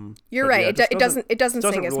 You're right. Yeah, it doesn't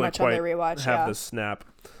sing as really much on the rewatch. Have the snap.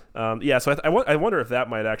 So I wonder if that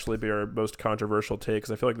might actually be our most controversial take,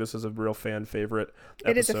 because I feel like this is a real fan favorite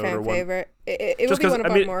episode. It is a fan favorite. It would be one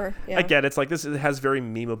of our more. Yeah. I get it. It's like this. It has very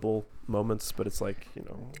memeable moments, but it's like,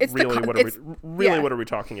 It's really what are we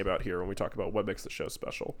talking about here when we talk about what makes the show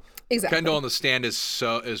special? Exactly. Kendall on the stand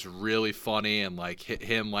is really funny, and like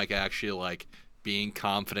him like actually like being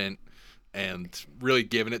confident and really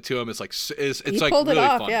giving it to him. It's like it's he like pulled really it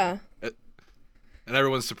off, funny. yeah. And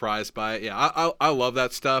everyone's surprised by it. Yeah, I love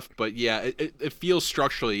that stuff. But yeah, it feels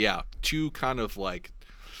structurally, two kind of like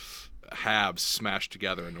halves smashed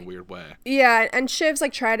together in a weird way. Yeah, and Shiv's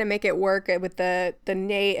like trying to make it work with the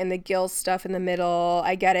Nate and the Gil stuff in the middle.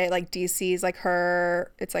 I get it. Like DC's like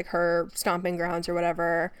it's like her stomping grounds or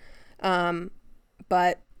whatever.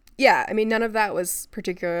 But yeah, I mean, none of that was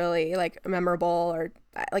particularly like memorable, or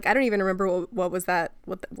like I don't even remember what was that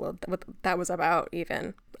what that was about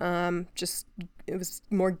even. Just it was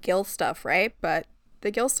more Gil stuff, right? But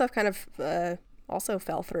the Gil stuff kind of also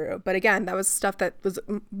fell through. But again, that was stuff that was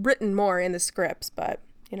written more in the scripts. But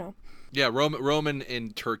Yeah, Roman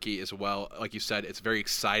in Turkey as well. Like you said, it's very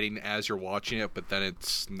exciting as you're watching it, but then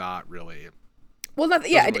it's not really. Well,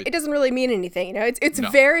 it doesn't really mean anything. It's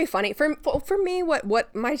very funny. For me,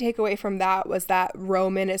 what my takeaway from that was that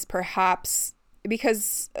Roman is perhaps,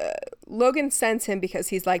 because Logan sends him because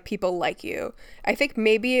he's like, people like you. I think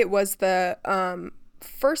maybe it was the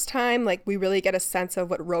first time like we really get a sense of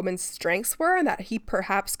what Roman's strengths were, and that he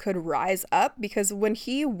perhaps could rise up, because when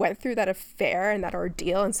he went through that affair and that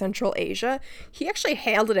ordeal in Central Asia, he actually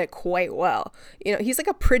handled it quite well. He's like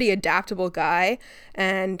a pretty adaptable guy,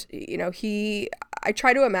 and I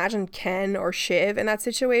try to imagine Ken or Shiv in that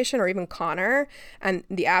situation, or even Connor, and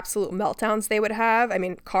the absolute meltdowns they would have. I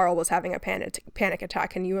mean, Carl was having a panic attack.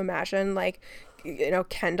 Can you imagine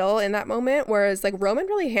Kendall in that moment? Whereas like Roman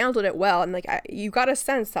really handled it well, and like you got a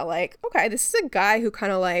sense that like, okay, this is a guy who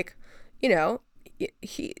kind of like,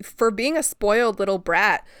 he, for being a spoiled little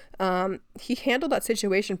brat, he handled that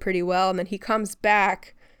situation pretty well. And then he comes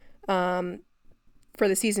back for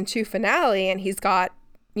the season 2 finale, and he's got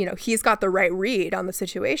the right read on the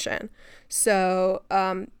situation. So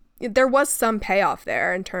there was some payoff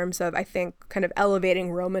there in terms of, I think, kind of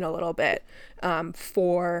elevating Roman a little bit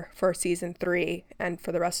for season 3 and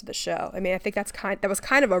for the rest of the show. I mean, I think that was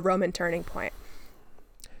kind of a Roman turning point.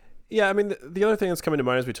 Yeah, I mean, the other thing that's coming to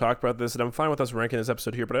mind as we talk about this, and I'm fine with us ranking this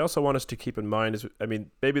episode here, but I also want us to keep in mind is, I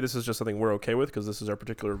mean, maybe this is just something we're okay with because this is our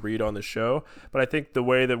particular read on the show, but I think the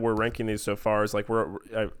way that we're ranking these so far is like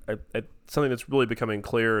something that's really becoming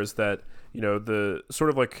clear is that, the sort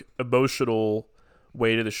of like emotional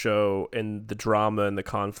weight of the show and the drama and the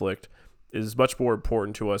conflict is much more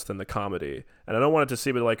important to us than the comedy. And I don't want it to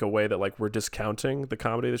seem like a way that like we're discounting the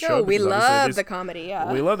comedy of the show. No, we love the comedy,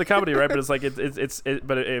 yeah. We love the comedy, right? But it's like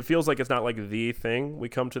but it feels like it's not like the thing we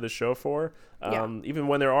come to the show for. Even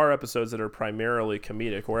when there are episodes that are primarily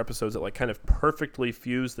comedic, or episodes that like kind of perfectly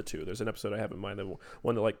fuse the two. There's an episode I have in mind, that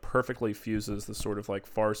one that like perfectly fuses the sort of like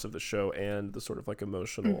farce of the show and the sort of like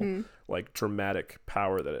emotional, like dramatic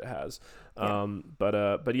power that it has.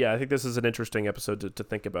 But yeah, I think this is an interesting episode to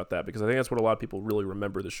think about that, because I think that's what a lot of people really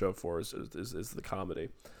remember the show for is the comedy.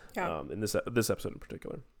 In this episode in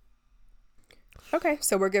particular. Okay,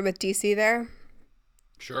 so we're good with DC there.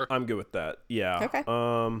 Sure, I'm good with that. Yeah.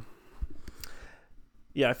 Okay.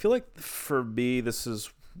 Yeah, I feel like for me, this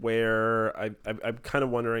is where I'm kind of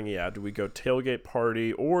wondering, do we go tailgate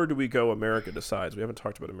party or do we go America Decides? We haven't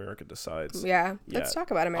talked about America Decides. Yeah, let's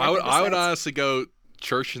talk about America Decides. I would honestly go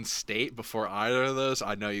church and state before either of those.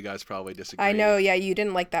 I know you guys probably disagree. I know, yeah, you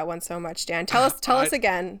didn't like that one so much, Dan. Tell us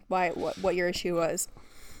again what your issue was.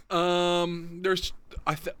 I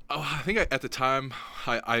think at the time,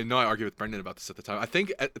 I know I argued with Brendan about this at the time. I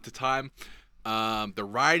think at the time, the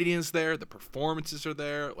writing is there, the performances are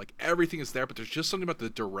there, like everything is there, but there's just something about the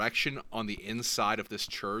direction on the inside of this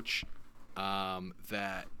church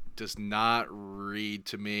that does not read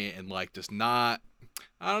to me, and like does not,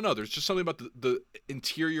 I don't know, there's just something about the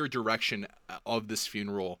interior direction of this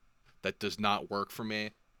funeral that does not work for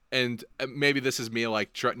me. And maybe this is me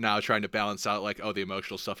like now trying to balance out like, the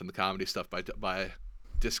emotional stuff and the comedy stuff by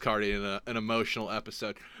discarding an emotional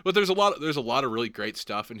episode. But there's a lot of really great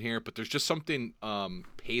stuff in here, but there's just something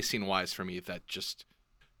pacing wise for me that just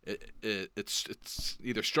it's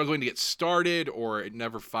either struggling to get started or it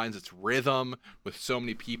never finds its rhythm with so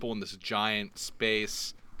many people in this giant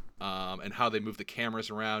space, and how they move the cameras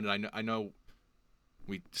around. And I know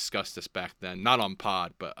we discussed this back then, not on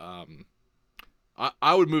pod, but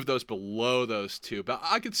I would move those below those two. But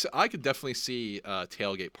I could definitely see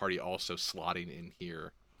Tailgate Party also slotting in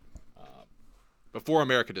here before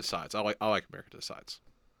America Decides. I like America Decides.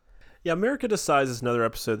 Yeah, America Decides is another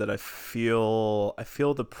episode that I feel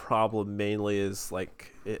the problem mainly is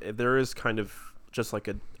like there is kind of just like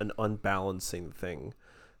an unbalancing thing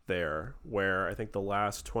there, where I think the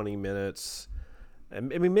last 20 minutes, I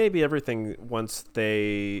mean maybe everything once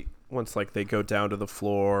they go down to the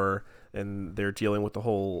floor and they're dealing with the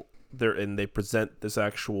whole and they present this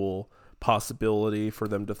actual possibility for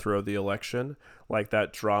them to throw the election, like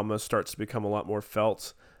that drama starts to become a lot more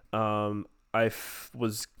felt.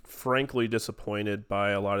 Was frankly disappointed by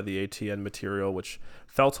a lot of the ATN material, which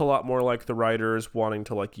felt a lot more like the writers wanting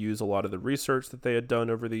to like use a lot of the research that they had done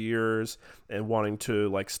over the years and wanting to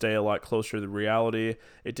like stay a lot closer to reality.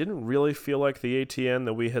 It didn't really feel like the ATN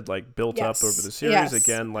that we had like built up over the series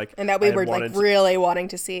again, like, and that we were like really wanting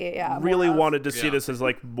to see. Really wanted to see this as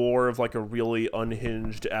like more of like a really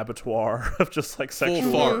unhinged abattoir of just like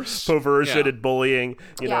sexual perversion and bullying,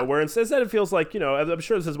 you know, where instead it feels like, you know, I'm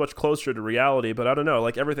sure this is much closer to reality, but I don't know,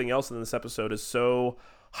 like everything else in this episode is so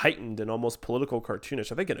heightened and almost political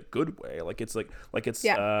cartoonish, I think in a good way. Like it's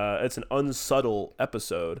it's an unsubtle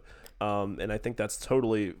episode, and I think that's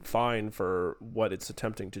totally fine for what it's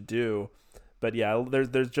attempting to do. But yeah,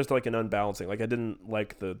 there's just like an unbalancing. Like I didn't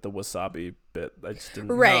like the wasabi bit. I just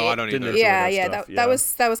didn't. Right. No, I don't either.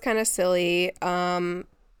 That was kind of silly.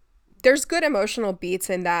 There's good emotional beats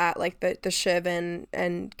in that, like the Shiv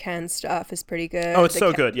and Ken stuff is pretty good. Oh, it's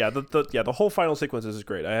so good. Yeah, the whole final sequence is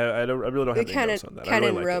great. I really don't have any notes on that. Ken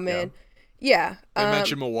and Roman. Yeah. They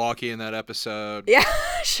mentioned Milwaukee in that episode. Yeah.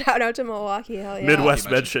 Shout out to Milwaukee. Hell yeah. Midwest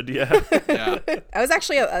mentioned. Yeah. Yeah. That was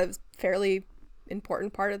actually a fairly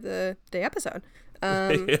important part of the episode.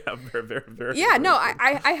 Yeah. Very, very, very. Yeah. Very no,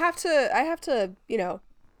 I have to, you know,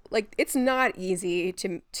 like it's not easy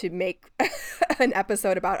to make an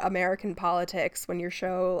episode about American politics when your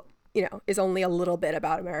show, you know, is only a little bit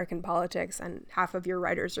about American politics and half of your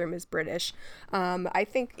writer's room is British. I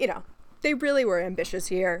think, you know, they really were ambitious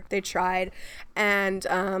here. They tried. And,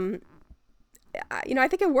 you know, I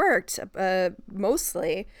think it worked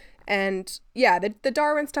mostly. And yeah, the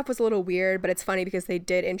Darwin stuff was a little weird, but it's funny because they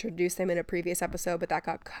did introduce him in a previous episode, but that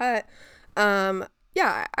got cut.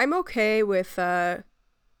 Yeah, I'm okay with...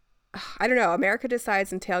 I don't know. America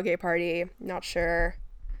Decides and Tailgate Party. Not sure.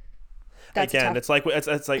 That's Again, tough.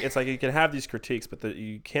 it's like you can have these critiques, but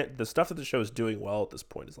you can't. The stuff that the show is doing well at this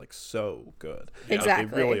point is like so good. Exactly.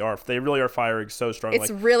 They really are firing so strong. It's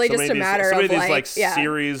like, really so just a matter of these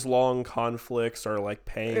series long conflicts are like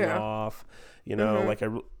paying off. You know,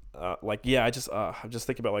 I just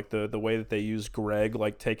think about like the way that they use Greg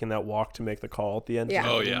like taking that walk to make the call at the end. Yeah.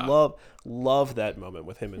 Oh yeah. Love that moment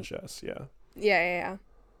with him and Jess. Yeah. Yeah.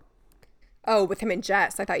 Oh, with him and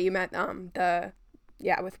Jess. I thought you meant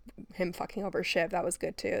with him fucking over Shiv. That was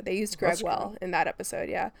good too. They used Greg well in that episode.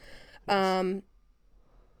 Yeah. All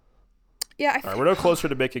right, we're no closer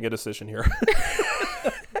to making a decision here.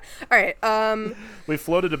 All right. We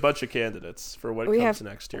floated a bunch of candidates for what comes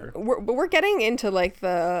next here. We're getting into like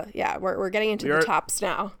we're getting into the tops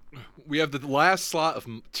now. We have the last slot of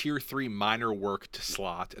tier 3 minor work to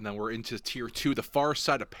slot, and then we're into tier 2, the far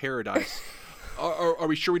side of paradise. Are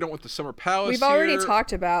we sure we don't want the Summer Palace? We've already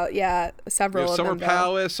talked about several of them. Summer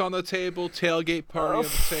Palace on the table, Tailgate Party on the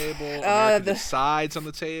table, America Decides on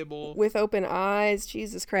the table. With open eyes,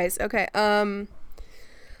 Jesus Christ. Okay.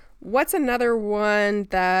 What's another one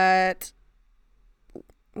that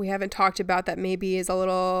we haven't talked about that maybe is a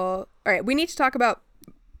little... All right, we need to talk about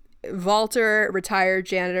Walter, retired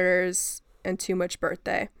janitors, and Too Much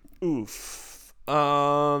Birthday. Oof.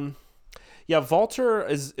 Yeah, Walter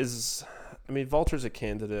is I mean, Walter's a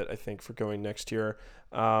candidate, I think, for going next year.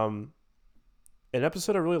 An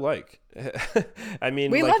episode I really like. I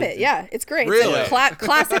mean, we love it. Yeah, it's great. Really? It's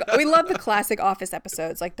classic. We love the classic Office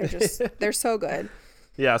episodes. Like they're so good.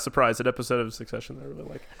 Yeah, surprise! An episode of Succession that I really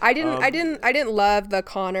like. I didn't love the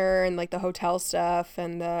Connor and like the hotel stuff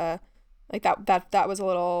and the like that was a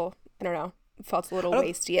little, I don't know, felt a little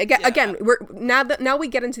wasty. Again, we're now we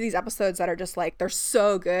get into these episodes that are just like, they're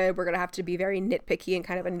so good. We're gonna have to be very nitpicky and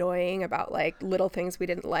kind of annoying about like little things we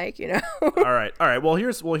didn't like, you know. All right. Well,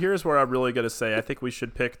 here's where I'm really gonna say I think we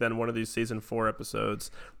should pick then one of these season 4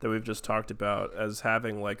 episodes that we've just talked about as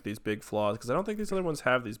having like these big flaws, because I don't think these other ones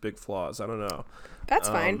have these big flaws. I don't know. That's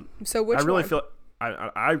fine. So which I really one? feel.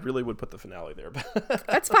 I really would put the finale there.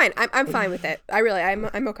 That's fine. I'm fine with it.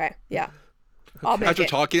 I'm okay. Yeah. I'll make After it.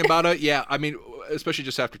 talking about it, yeah, I mean, especially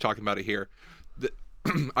just after talking about it here,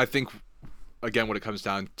 I think, again, what it comes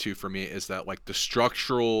down to for me is that, like, the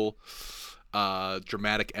structural,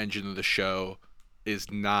 dramatic engine of the show is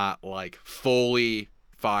not, like, fully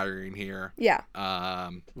firing here. Yeah.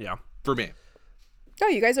 Yeah. For me. Oh,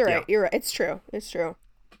 you guys are right. Yeah. You're right. It's true.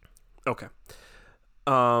 Okay.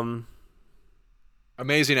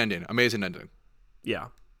 Amazing ending. Yeah.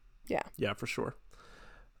 Yeah. Yeah, for sure.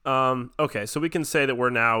 Okay, so we can say that we're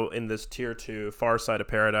now in this tier 2 far side of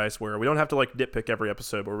paradise where we don't have to like nitpick every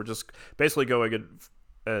episode, but we're just basically going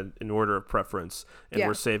in order of preference, and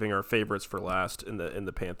we're saving our favorites for last in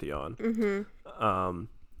the pantheon. Mm-hmm.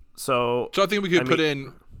 So I think we could put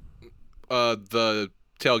in the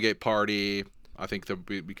tailgate party. I think that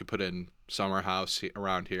we could put in Summer House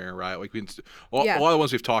around here, right? Like a lot of the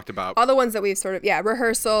ones we've talked about. All the ones that we've sort of,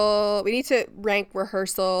 rehearsal. We need to rank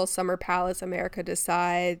rehearsal, Summer Palace, America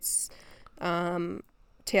Decides,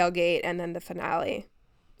 tailgate, and then the finale,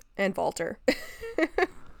 and Walter.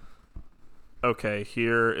 Okay,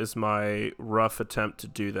 here is my rough attempt to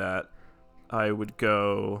do that. I would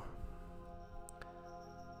go.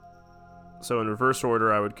 So in reverse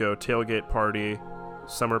order, I would go tailgate party,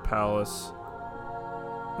 Summer Palace,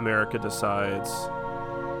 America Decides,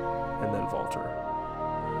 and then Walter.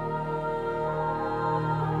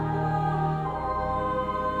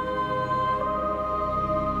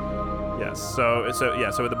 Yes. So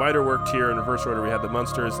with the biter work tier in reverse order, we have the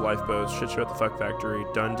Munsters, Lifeboats, Shit Show at the Fuck Factory,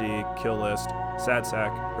 Dundee, Kill List, Sad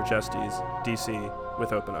Sack, Majesties, DC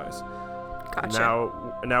with Open Eyes.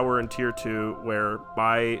 Gotcha. Now we're in tier 2, where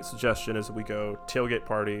my suggestion is that we go tailgate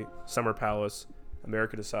party, Summer Palace,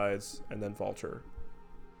 America Decides, and then Walter.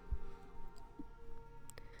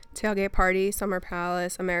 Tailgate party, Summer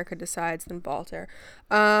Palace, America Decides, then Walter.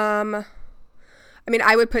 I mean,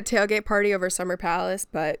 I would put tailgate party over Summer Palace,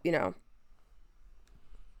 but you know.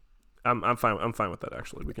 I'm fine with that,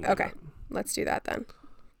 actually. We can do that. Let's do that then.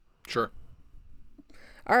 Sure.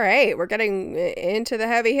 All right, we're getting into the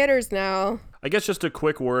heavy hitters now. I guess just a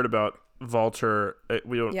quick word about Walter.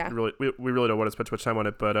 We really don't want to spend too much time on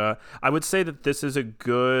it, but I would say that this is a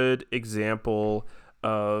good example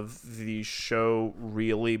of the show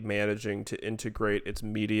really managing to integrate its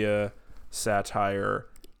media satire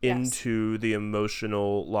into the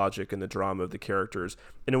emotional logic and the drama of the characters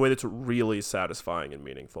in a way that's really satisfying and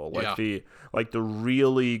meaningful. Like the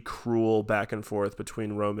really cruel back and forth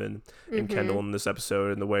between Roman and Kendall in this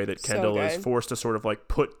episode, and the way that Kendall is forced to sort of like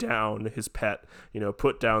put down his pet,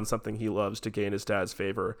 put down something he loves to gain his dad's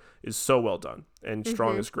favor, is so well done. And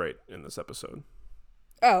Strong is great in this episode.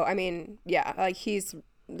 Oh, I mean, yeah, like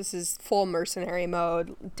this is full mercenary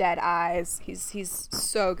mode, dead eyes. He's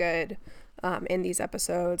so good in these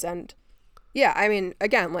episodes. And yeah, I mean,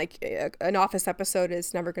 again, like an Office episode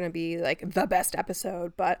is never going to be like the best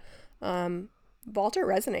episode, but Walter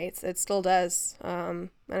resonates. It still does.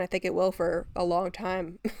 And I think it will for a long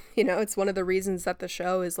time. It's one of the reasons that the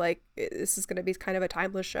show is like, this is going to be kind of a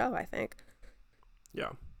timeless show, I think. Yeah.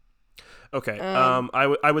 Okay.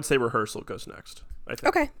 I would say rehearsal goes next, I think.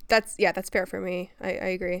 Okay. That's fair for me. I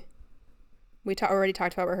agree. We already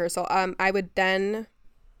talked about rehearsal. I would then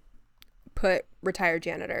put retired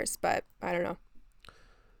janitors, but I don't know.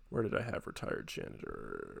 Where did I have retired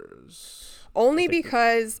janitors? Only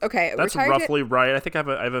because that's roughly right. I think I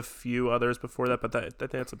have a few others before that, but I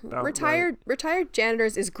think that's about retired. right. Retired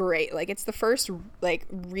janitors is great. Like it's the first like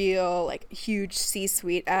real like huge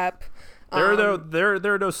C-suite ep. There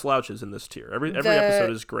are no slouches in this tier. Every episode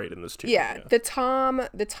is great in this tier. Yeah, the Tom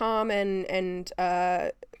and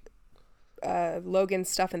Logan's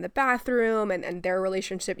stuff in the bathroom and their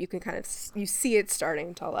relationship, you can kind of you see it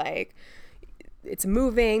starting to like it's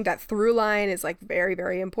moving. That through line is like very,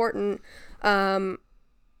 very important. There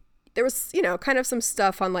was kind of some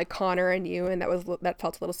stuff on like Connor and Ewan that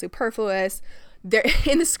felt a little superfluous. There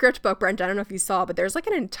in the script book, Brent, I don't know if you saw, but there's like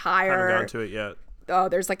an entire. I haven't gotten to it yet. Oh,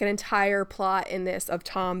 there's like an entire plot in this of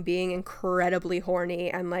Tom being incredibly horny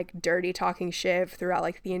and like dirty talking Shiv throughout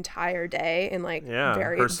like the entire day and like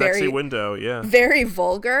her sexy window, very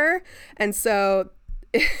vulgar. And so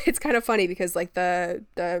it's kind of funny because like the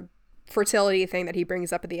fertility thing that he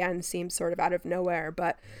brings up at the end seems sort of out of nowhere,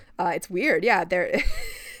 but it's weird. Yeah,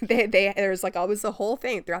 there's like always the whole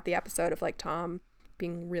thing throughout the episode of like Tom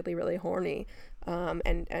being really, really horny,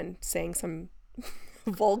 and saying some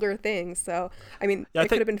vulgar things. So I mean, Yeah, it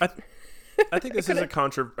could have been. I think this is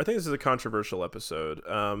a controversial episode.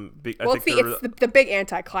 It's the big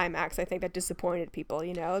anticlimax. I think that disappointed people.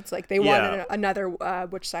 You know, it's like they wanted another.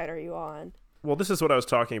 Which side are you on? Well, this is what I was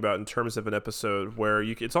talking about in terms of an episode where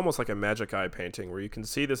it's almost like a magic eye painting, where you can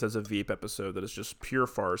see this as a Veep episode that is just pure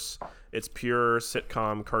farce. It's pure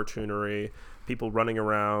sitcom cartoonery, people running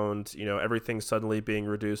around, everything suddenly being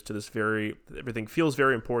reduced to everything feels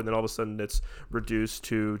very important, and all of a sudden it's reduced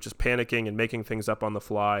to just panicking and making things up on the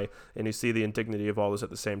fly, and you see the indignity of all this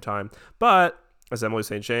at the same time. But as Emily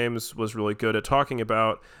St. James was really good at talking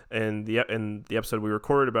about in the episode we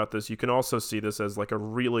recorded about this, you can also see this as like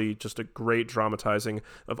just a great dramatizing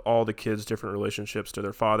of all the kids' different relationships to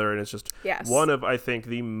their father. And it's just one of, I think,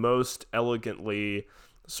 the most elegantly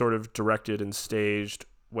sort of directed and staged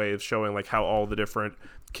way of showing like how all the different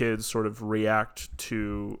kids sort of react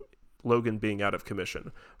to Logan being out of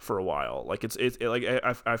commission for a while. Like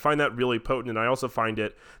I find that really potent, and I also find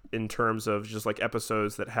it in terms of just like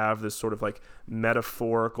episodes that have this sort of like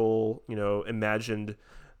metaphorical, imagined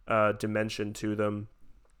dimension to them.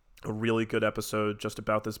 A really good episode just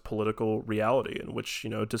about this political reality in which,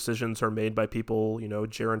 decisions are made by people,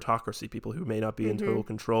 gerontocracy, people who may not be in total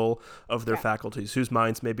control of their faculties, whose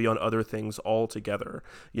minds may be on other things altogether,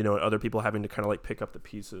 and other people having to kind of like pick up the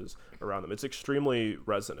pieces around them. It's extremely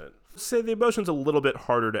resonant. Say the emotion's a little bit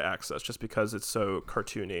harder to access just because it's so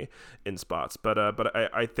cartoony in spots, but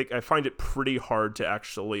I think I find it pretty hard to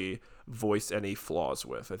actually voice any flaws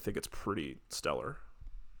with. I think it's pretty stellar.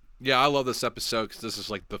 Yeah, I love this episode because this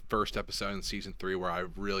is like the first episode in season 3 where I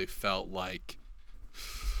really felt like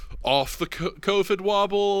off the COVID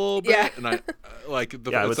wobble a little bit. Yeah. And I it's like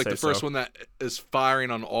the first one that is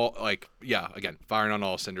firing on all, firing on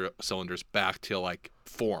all cylinders back to like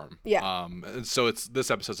form. Yeah. And so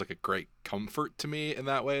this episode's like a great comfort to me in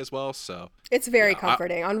that way as well. So it's very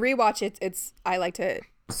comforting. On rewatch, I liked it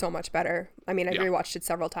so much better. I mean, I rewatched it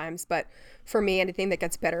several times, but for me, anything that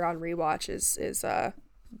gets better on rewatch is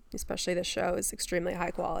especially the show is extremely high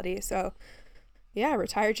quality. So yeah,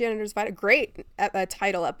 Retired Janitor's Vital, great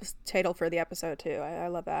title for the episode too. I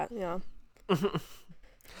love that. Yeah.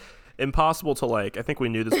 Impossible to I think we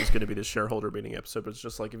knew this was going to be the shareholder meeting episode, but it's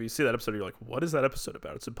just like if you see that episode you're like, what is that episode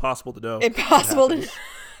about? It's impossible to know.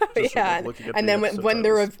 Yeah. And then when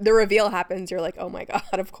the reveal happens, you're like, oh my god,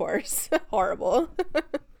 of course. Horrible.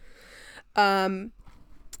 All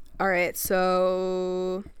right,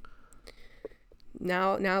 so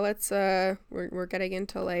Now let's we're getting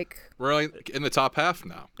into we're in the top half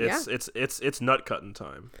now. It's nut cutting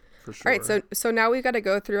time for sure. All right, so now we've got to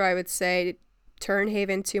go through, I would say,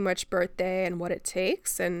 Turnhaven, Too Much Birthday, and What It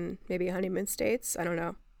Takes, and maybe Honeymoon States. I don't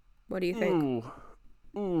know. What do you think?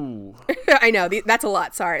 Ooh. I know that's a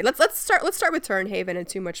lot. Sorry. Let's start with Turnhaven and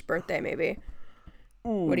Too Much Birthday, maybe.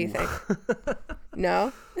 Ooh. What do you think?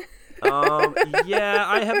 No. Yeah,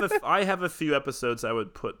 I have a few episodes I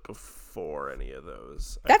would put before any of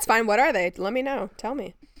those. That's fine. What are they? Let me know. Tell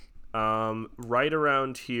me. Right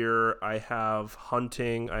around here, I have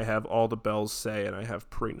Hunting, I have All the Bells Say, and I have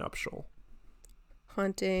Prenuptial.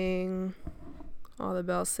 Hunting, All the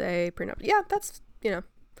Bells Say, Prenuptial. Yeah, that's,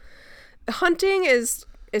 Hunting is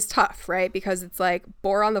tough, right? Because it's like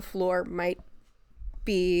Bore on the Floor might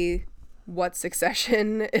be what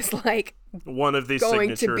Succession is like. One of these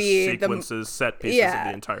signature sequences, set pieces of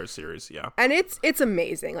the entire series, yeah. And it's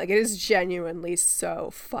amazing. Like, it is genuinely so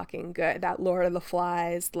fucking good. That Lord of the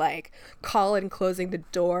Flies, like, Colin closing the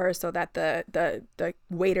door so that the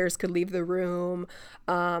waiters could leave the room.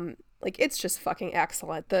 Like, it's just fucking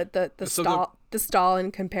excellent. The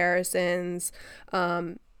Stalin comparisons,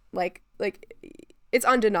 like it's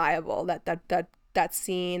undeniable that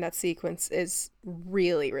scene, that sequence is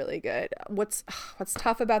really, really good. What's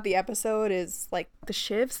tough about the episode is like the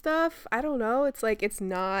Shiv stuff. I don't know. It's like, it's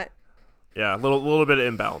not. Yeah, a little bit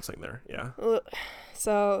of imbalancing there. Yeah.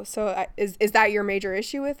 So is that your major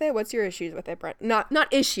issue with it? What's your issues with it, Brent? Not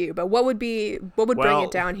issue, but what would bring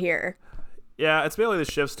it down here? Yeah, it's mainly the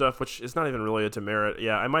Shiv stuff, which is not even really a demerit.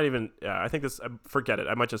 Yeah, I think this, forget it.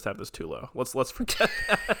 I might just have this too low. Let's forget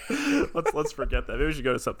that. let's forget that. Maybe we should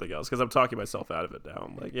go to something else, because I'm talking myself out of it now.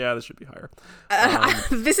 I'm like, yeah, this should be higher.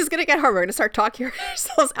 This is going to get hard. We're going to start talking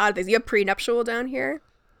ourselves out of this. You have Prenuptial down here?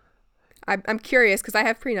 I'm curious, because I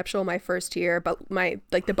have Prenuptial my first tier, but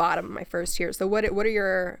the bottom of my first tier. So what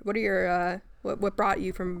brought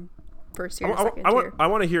you from first tier and second tier. I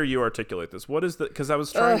want to hear you articulate this. What is the? Because I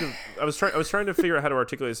was trying to figure out how to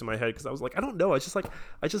articulate this in my head, because I was like, I don't know. I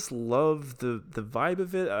just love the vibe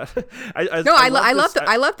of it. I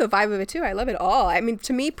love the vibe of it too. I love it all. I mean,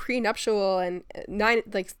 to me, prenuptial and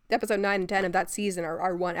episode 9 and 10 of that season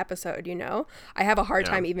are one episode. You know, I have a hard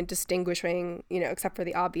time even distinguishing. You know, except for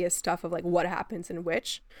the obvious stuff of like what happens in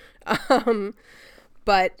which.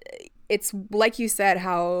 But it's like you said,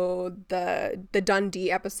 how the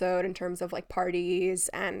Dundee episode in terms of like parties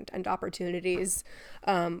and opportunities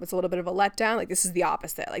was a little bit of a letdown. Like this is the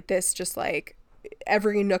opposite. Like this, just like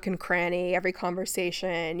every nook and cranny, every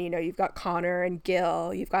conversation, you know, you've got Connor and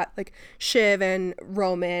Gil, you've got like Shiv and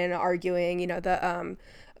Roman arguing, you know, the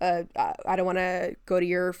I don't want to go to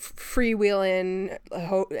your freewheeling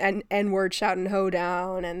and N-word shouting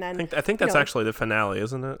hoedown, and then I think that's actually the finale,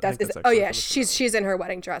 isn't it? She's in her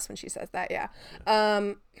wedding dress when she says that, yeah.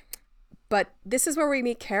 But this is where we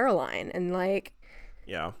meet Caroline, and like,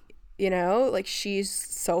 yeah, you know, like she's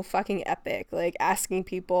so fucking epic, like asking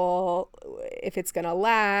people if it's gonna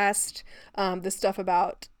last. The stuff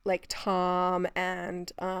about like Tom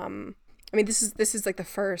and I mean, this is like the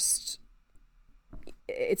first.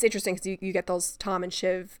 It's interesting because you get those Tom and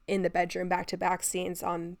Shiv in the bedroom back-to-back scenes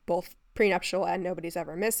on both prenuptial and Nobody's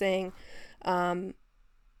Ever Missing. And,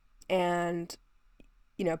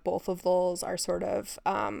 you know, both of those are sort of,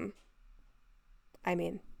 I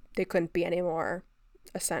mean, they couldn't be any more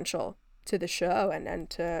essential to the show and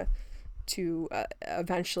to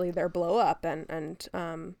eventually their blow up and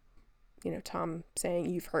you know, Tom saying,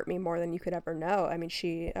 "You've hurt me more than you could ever know." I mean,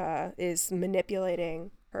 she is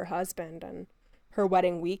manipulating her husband and her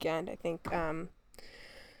wedding weekend. I think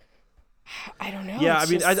I don't know. Yeah, I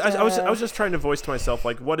mean, I was just trying to voice to myself,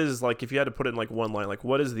 like, what is, like, if you had to put it in like one line, like,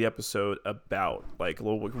 what is the episode about? Like,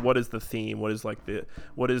 what is the theme? What is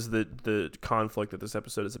the conflict that this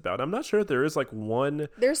episode is about? I'm not sure if there is like one.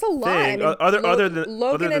 There's a lot. I mean, other than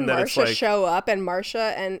Logan and Marcia show up, and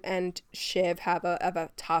Marcia and Shiv have a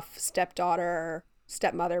tough stepmother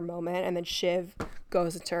moment, and then Shiv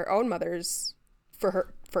goes into her own mother's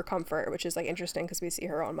for comfort, which is like interesting because we see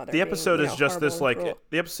her own mother. The episode is just this like cruel.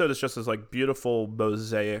 The episode is just this like beautiful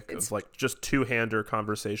mosaic of like just two-hander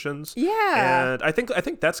conversations. Yeah, and I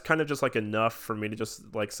think that's kind of just like enough for me to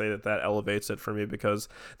just like say that elevates it for me, because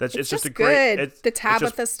it's just a great good. The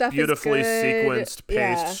Tabitha stuff beautifully is good. Sequenced,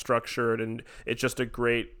 paced, structured, and it's just a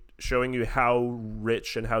great showing you how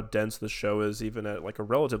rich and how dense the show is, even at like a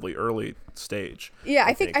relatively early stage. Yeah,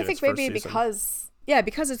 I think maybe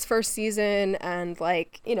because it's first season, and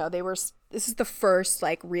like, you know, this is the first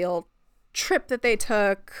like real trip that they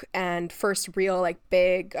took, and first real like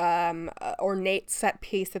big ornate set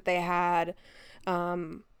piece that they had,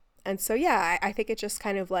 and so yeah, I think it just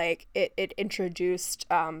kind of like it introduced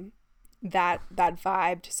that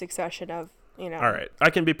vibe to Succession of, you know. All right, I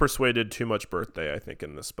can be persuaded too much birthday, I think,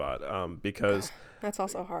 in this spot, because that's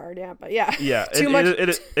also hard. Yeah, but yeah,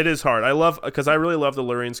 it is hard. Because I really love the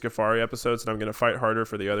Lorene Scafari episodes, and I'm going to fight harder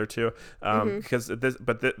for the other two, because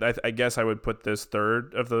I guess I would put this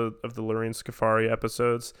third of the Lorene Scafari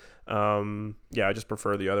episodes. Yeah, I just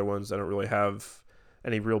prefer the other ones. I don't really have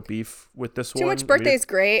any real beef with this one. Too much birthday is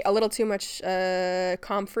great. A little too much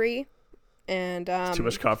Comfrey. And too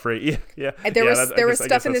much coffee. Yeah. There was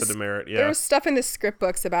stuff in the script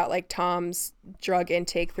books about like Tom's drug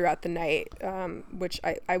intake throughout the night, which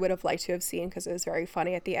I would have liked to have seen, because it was very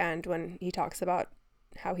funny at the end when he talks about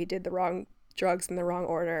how he did the wrong drugs in the wrong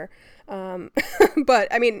order. But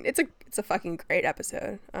I mean, it's a fucking great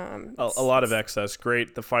episode. A lot of excess.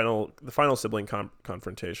 Great. The final sibling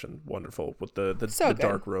confrontation. Wonderful, with the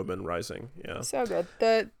dark Roman rising. Yeah. So good.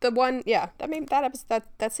 The one, yeah.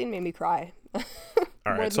 That scene made me cry.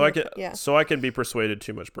 All right, so I can be persuaded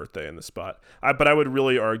too much birthday in the spot. But I would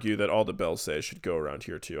really argue that All the Bells Say should go around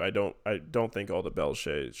here too. I don't think All the Bells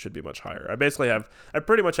Say should be much higher. I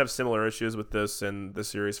pretty much have similar issues with this and the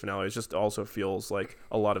series finale. It just also feels like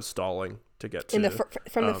a lot of stalling to get to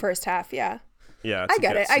from the first half. Yeah. Yeah, I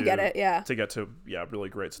get it. Yeah. To get to really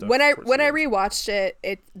great stuff. When I rewatched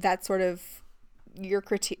it that sort of your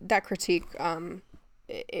critique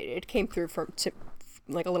it came through to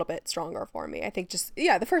like a little bit stronger for me. I think just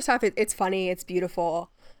the first half it's funny, it's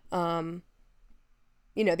beautiful. You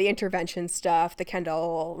know, the intervention stuff, the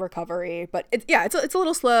Kendall recovery, but it's a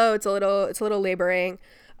little slow, it's a little laboring.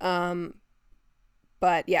 But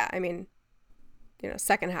yeah, I mean, you know,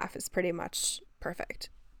 second half is pretty much perfect.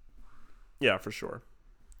 Yeah, for sure.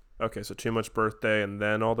 Okay, so Too Much Birthday and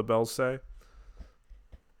then All the Bells Say.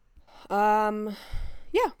 Yeah.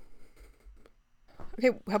 Okay,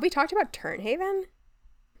 have we talked about Turnhaven?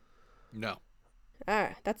 No.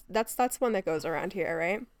 That's one that goes around here,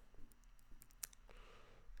 right?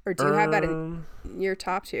 Or do you have that in your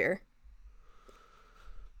top tier?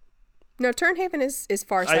 No, Turnhaven is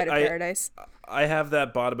Far Side of Paradise. I have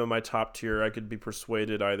that bottom of my top tier. I could be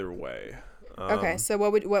persuaded either way. Okay, so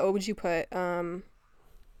what would you put?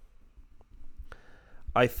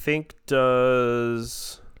 I think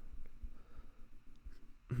does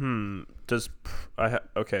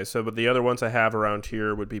okay, so but the other ones I have around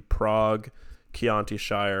here would be Prague, Chianti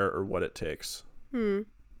Shire, or What It Takes.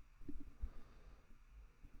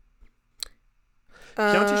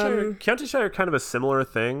 Chianti Shire kind of a similar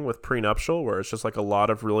thing with Prenuptial, where it's just like a lot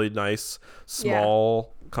of really nice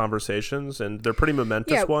small conversations, and they're pretty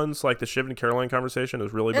momentous ones. Like the Shiv and Caroline conversation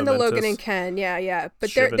is really and momentous. The Logan and Ken,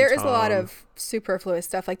 but there is a lot of superfluous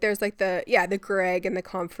stuff. Like there's like the Greg and the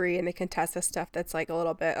Comfrey and the Contessa stuff that's like a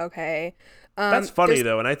little bit okay. That's funny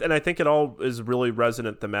though, and I think it all is really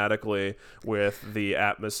resonant thematically with the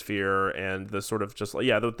atmosphere and the sort of just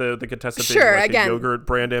the Contessa being like again, a yogurt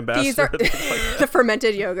brand ambassador. These are the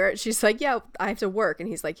fermented yogurt. She's like, yeah, I have to work, and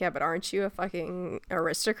he's like, yeah, but aren't you a fucking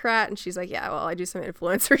aristocrat? And she's like, yeah, well, I do some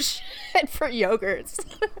influencer shit for yogurts.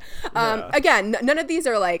 Again, none of these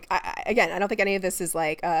are like, I don't think any of this is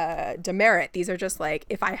like demerit. These are just like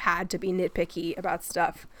if I had to be nitpicky about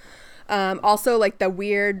stuff. Also, like the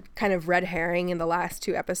weird kind of red herring in the last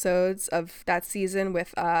 2 episodes of that season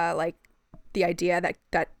with like the idea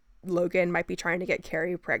that Logan might be trying to get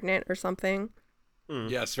Carrie pregnant or something.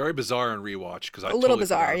 Yes, very bizarre in rewatch because a little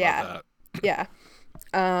bizarre, yeah.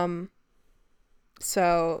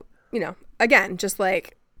 So again, just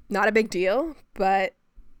like not a big deal, but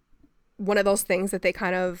one of those things that they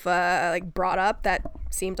kind of like brought up that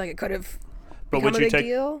seemed like it could have. But would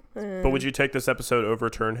you take this episode over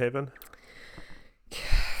Turnhaven?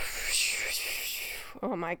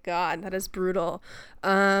 Oh my god, that is brutal.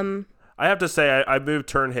 I have to say, I moved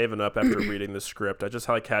Turnhaven up after reading the script. I just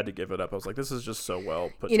had to give it up. I was like, this is just so well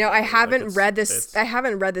put together. I haven't read this. I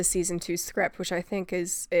haven't read the season 2 script, which I think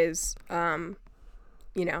is it's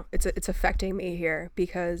affecting me here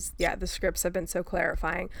because the scripts have been so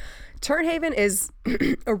clarifying. Turnhaven is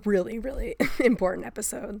a really, really important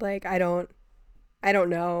episode. Like I don't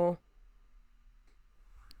know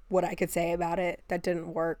what I could say about it that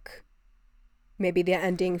didn't work. Maybe the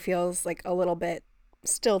ending feels like a little bit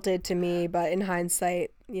stilted to me, but in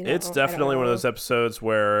hindsight, it's definitely one of those episodes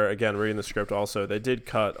where, again, reading the script also, they did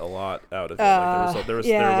cut a lot out of it. There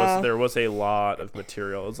was a lot of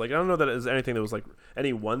material. It's like, I don't know that it was anything that was like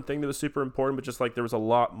any one thing that was super important, but just like there was a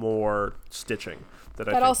lot more stitching that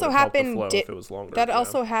I think also would help the flow if it was longer. That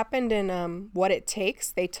also happened in What It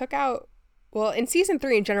Takes. They took out, well, in season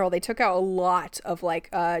 3 in general, they took out a lot of like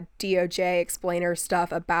DOJ explainer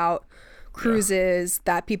stuff about cruises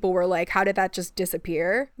that people were like, how did that just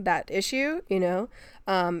disappear, that issue,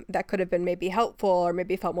 that could have been maybe helpful or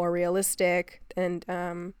maybe felt more realistic. And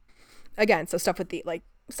again, so stuff with the like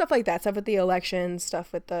stuff like that, stuff with the election,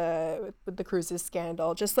 stuff with the cruises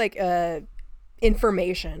scandal, just like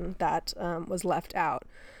information that was left out.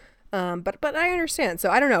 But I understand. So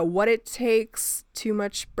I don't know. What It Takes, Too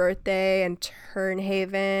Much Birthday, and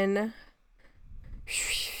Turnhaven,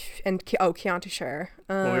 and Chianti Shire.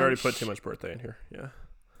 Well, we already put Too Much Birthday in here. Yeah.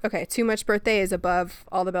 Okay, Too Much Birthday is above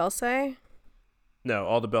All the Bells Say? No,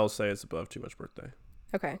 All the Bells Say is above Too Much Birthday.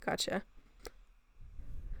 Okay, gotcha.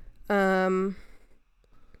 I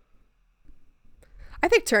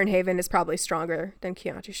think Turnhaven is probably stronger than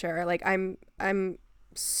Chianti Shire. Like I'm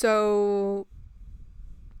so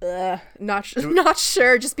not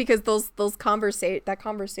sure, just because that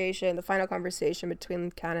conversation, the final conversation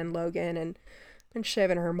between Ken and Logan and Shiv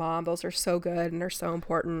and her mom, those are so good and they're so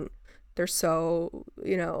important. They're so,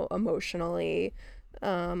 emotionally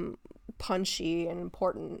punchy and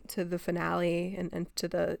important to the finale and to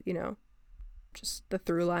the, just the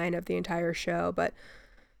through line of the entire show. But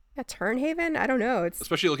Turnhaven, I don't know. It's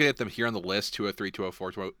especially looking at them here on the list, 203,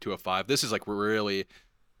 204, 205. This is like really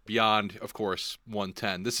beyond, of course,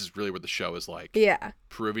 110. This is really where the show is like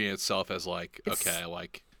proving itself as like, okay,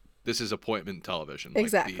 like this is appointment television.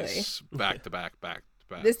 Exactly. Like these back to back.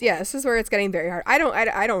 This is where it's getting very hard. I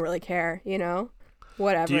don't really care,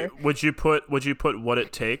 whatever. Would you put What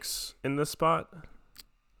It Takes in this spot?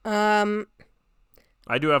 I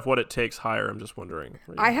do have What It Takes higher. I'm just wondering.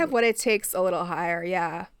 I have What It Takes a little higher.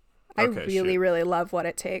 Yeah. I really love What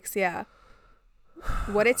It Takes. Yeah.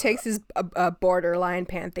 What It Takes is a borderline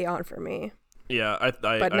pantheon for me. Yeah,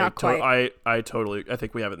 but not quite. I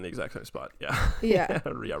think we have it in the exact same spot. Yeah. Yeah.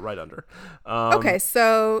 Yeah, right under. Okay,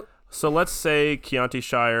 so let's say Chianti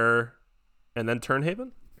Shire and then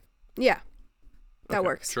Turnhaven? Yeah. That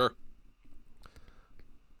works. Sure.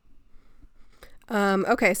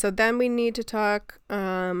 Okay, so then we need to talk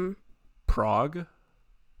Prague.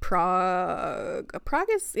 Prague. Prague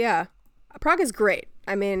is great.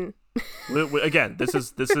 I mean, again, this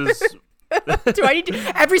is do I need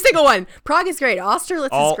to, every single one? Prague is great.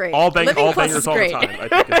 Austerlitz is great. All Living Plus bangers is all great. the time. I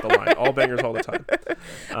think is the line. All bangers all the time.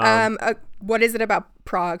 What is it about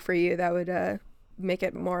Prague for you that would make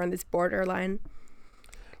it more on this borderline?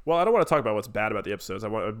 Well, I don't want to talk about what's bad about the episodes. I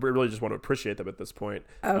really just want to appreciate them at this point.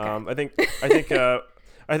 Okay.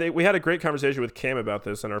 I think we had a great conversation with Cam about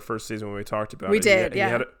this in our first season when we talked about it. We did,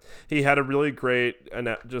 yeah. He had a really great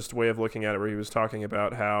just way of looking at it, where he was talking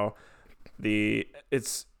about how it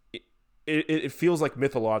feels like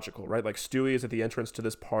mythological, right? Like Stewie is at the entrance to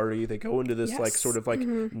this party. They go into this like sort of like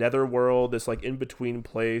netherworld, this like in between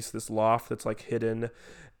place, this loft that's like hidden,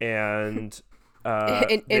 and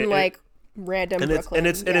random and Brooklyn.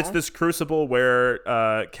 it's this crucible where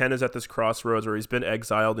Ken is at this crossroads where he's been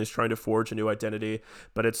exiled and he's trying to forge a new identity.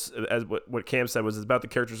 But it's, as what Cam said, was it's about the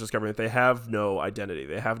characters discovering that they have no identity,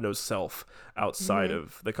 they have no self outside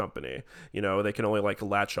of the company. You know, they can only like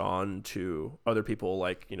latch on to other people,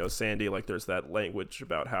 like, you know, Sandy. Like there's that language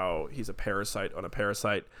about how he's a parasite on a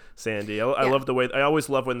parasite. Sandy, I love the way, I always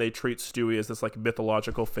love when they treat Stewie as this like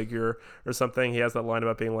mythological figure or something. He has that line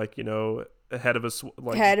about being like, you know, head of a swan,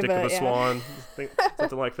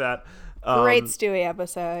 something like that. Great Stewie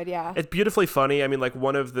episode, yeah. It's beautifully funny. I mean, like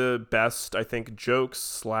one of the best, I think,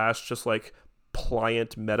 jokes / just like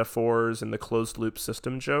pliant metaphors in the closed loop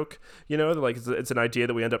system joke. You know, like it's an idea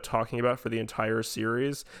that we end up talking about for the entire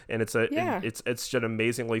series, and it's just an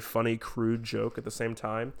amazingly funny, crude joke at the same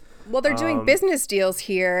time. Well, they're doing business deals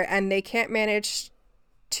here, and they can't manage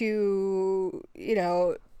to, you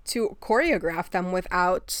know, to choreograph them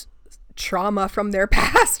without trauma from their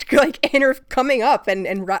past like coming up and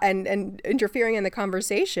interfering in the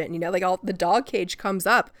conversation. You know, like all the dog cage comes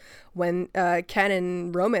up when Ken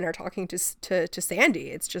and Roman are talking to Sandy.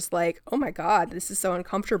 It's just like, oh my god, this is so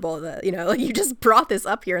uncomfortable that, you know, like you just brought this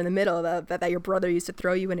up here in the middle of that your brother used to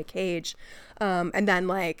throw you in a cage, and then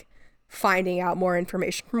like finding out more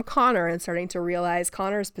information from Connor and starting to realize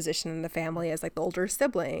Connor's position in the family as like the older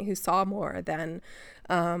sibling who saw more than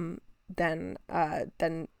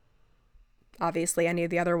obviously any of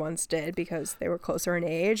the other ones did, because they were closer in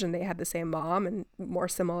age and they had the same mom and more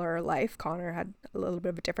similar life. Connor had a little bit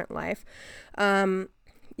of a different life. Tom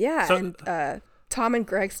and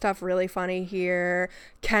Greg stuff really funny here.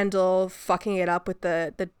 Kendall fucking it up with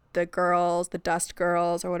the girls, the Dust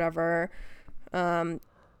Girls or whatever.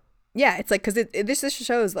 It's like, because this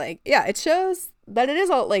shows like, it shows that it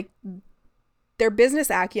is all like their business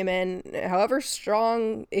acumen, however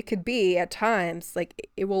strong it could be at times, like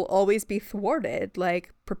it will always be thwarted,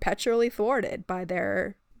 like perpetually thwarted by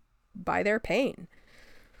their pain.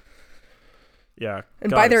 Yeah,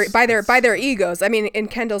 and by their egos. I mean, in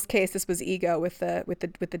Kendall's case, this was ego with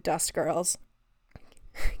the Dust Girls.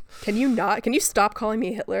 Can you stop calling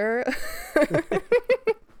me Hitler?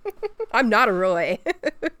 I'm not a Roy.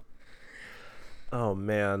 Oh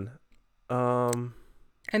man.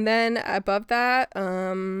 And then above that,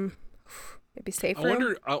 maybe safe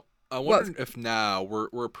room. I wonder if now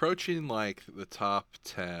we're approaching like the top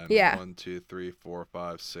 10. Yeah. 1, 2, 3, 4,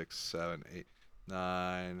 5, 6, 7, 8,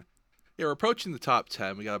 9. Yeah, we're approaching the top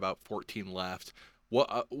 10. We got about 14 left.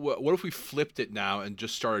 What if we flipped it now and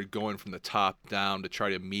just started going from the top down to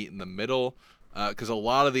try to meet in the middle? Because a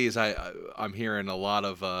lot of these, I'm hearing a lot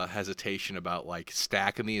of hesitation about like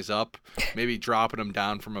stacking these up. Maybe dropping them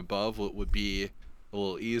down from above would be a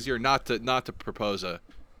little easier. Not to propose a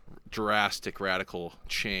drastic radical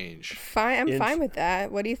change. I'm fine with that.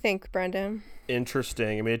 What do you think, Brendan?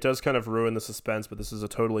 Interesting. I mean, it does kind of ruin the suspense, but this is a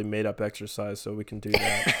totally made up exercise, so we can do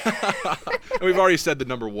that. We've already said the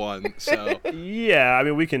number one, so yeah. I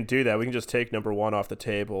mean, we can do that. We can just take number one off the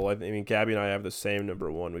table. I mean, Gabi and I have the same number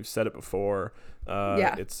one. We've said it before.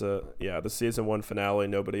 It's the season 1 finale.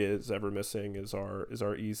 Nobody is ever missing is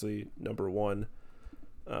our easy number one.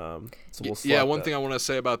 So we'll one thing I want to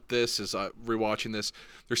say about this is rewatching this.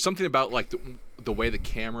 There's something about like the way the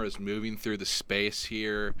camera is moving through the space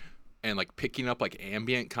here, and like picking up like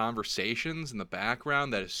ambient conversations in the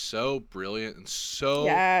background that is so brilliant and so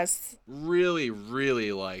really,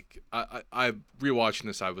 really like I rewatching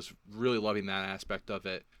this. I was really loving that aspect of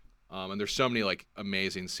it. And there's so many like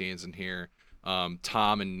amazing scenes in here.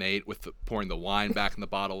 Tom and Nate with pouring the wine back in the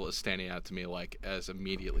bottle is standing out to me like as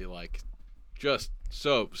immediately like just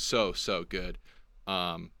so good.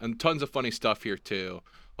 And tons of funny stuff here too.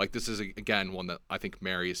 Like this is again one that I think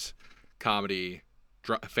marries comedy,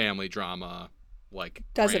 family drama, like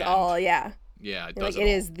does brand. It all, yeah. Yeah, it does like it all.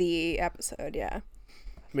 Is the episode, yeah.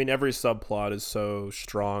 I mean, every subplot is so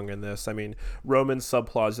strong in this. I mean, Roman's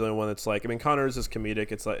subplot is the only one that's like, I mean, Connor's is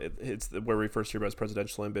comedic. It's like, it's where we first hear about his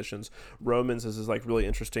presidential ambitions. Roman's is like really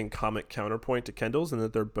interesting comic counterpoint to Kendall's, and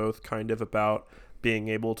that they're both kind of about being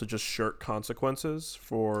able to just shirk consequences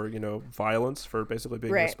for, you know, violence, for basically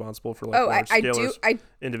being responsible for like large scale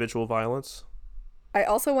individual violence. I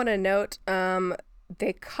also want to note,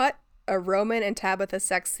 they cut a Roman and Tabitha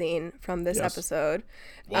sex scene from this episode.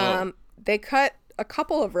 They cut a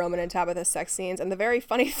couple of Roman and Tabitha sex scenes, and the very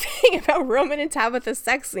funny thing about Roman and Tabitha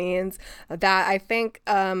sex scenes that I think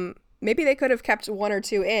maybe they could have kept one or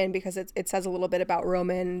two in, because it says a little bit about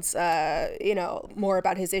Roman's, you know, more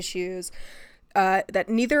about his issues, that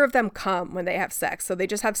neither of them come when they have sex. So they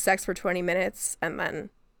just have sex for 20 minutes and then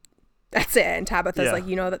that's it. And Tabitha's like,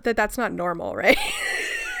 you know, that's not normal, right?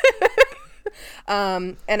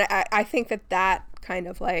 And I think that kind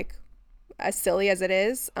of like, as silly as it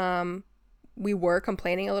is, we were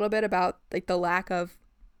complaining a little bit about like the lack of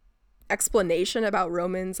explanation about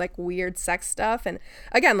Roman's like weird sex stuff. And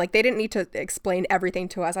again, like they didn't need to explain everything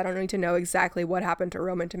to us. I don't need to know exactly what happened to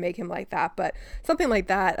Roman to make him like that, but something like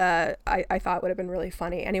that I thought would have been really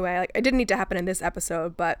funny. Anyway, like it didn't need to happen in this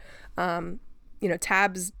episode, but you know,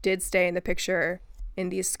 Tabs did stay in the picture in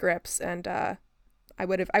these scripts, and I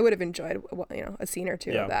would have enjoyed, you know, a scene or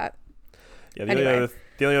two of that. Yeah,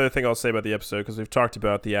 the only other thing I'll say about the episode, because we've talked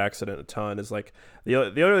about the accident a ton, is like the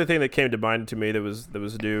other thing that came to mind to me that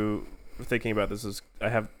was new thinking about this is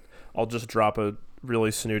I'll just drop a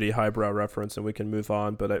really snooty highbrow reference and we can move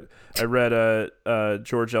on. But I read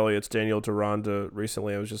George Eliot's Daniel Deronda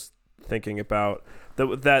recently. I was just thinking about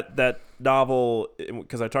that novel,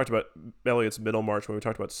 because I talked about Eliot's Middlemarch when we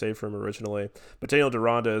talked about Save Room originally. But Daniel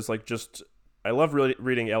Deronda is like just, I love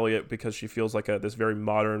reading Eliot because she feels like this very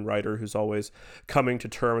modern writer who's always coming to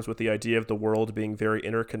terms with the idea of the world being very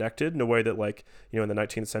interconnected in a way that, like, you know, in the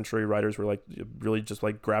 19th century writers were like really just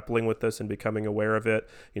like grappling with this and becoming aware of it,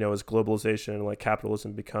 you know, as globalization and like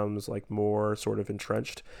capitalism becomes like more sort of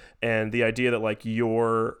entrenched. And the idea that like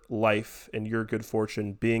your life and your good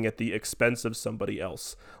fortune being at the expense of somebody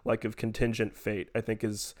else, like of contingent fate, I think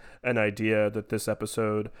is an idea that this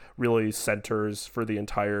episode really centers for the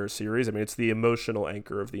entire series. I mean, it's the emotional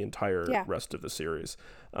anchor of the entire rest of the series.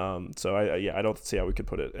 So I don't see how we could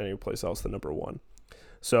put it anyplace else than number one.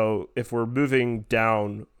 So if we're moving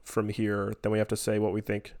down from here, then we have to say what we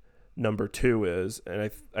think number two is.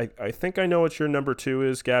 And I think I know what your number two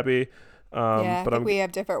is, Gabi. I think we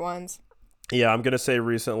have different ones. Yeah, I'm gonna say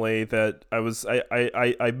recently that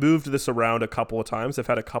I moved this around a couple of times. I've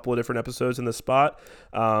had a couple of different episodes in this spot,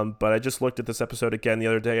 but I just looked at this episode again the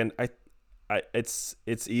other day, and it's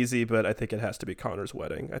easy, but I think it has to be Connor's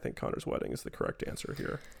wedding. I think Connor's wedding is the correct answer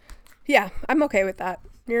here. Yeah, I'm okay with that.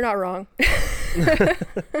 You're not wrong.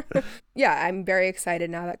 Yeah, I'm very excited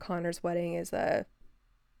now that Connor's wedding is a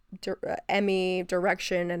Emmy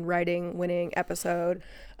direction and writing winning episode.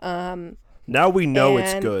 Now we know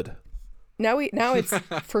it's good. Now it's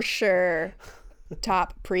for sure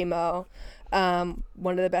top primo. One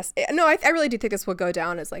of the best. No, I really do think this will go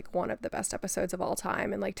down as like one of the best episodes of all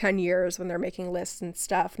time in like 10 years when they're making lists and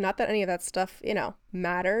stuff. Not that any of that stuff, you know,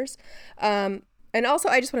 matters. And also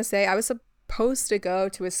I just want to say I was supposed to go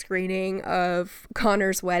to a screening of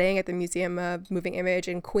Connor's wedding at the Museum of Moving Image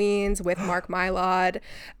in Queens with Mark Mylod.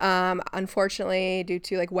 Unfortunately, due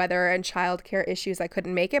to like weather and childcare issues, I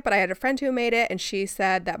couldn't make it, but I had a friend who made it, and she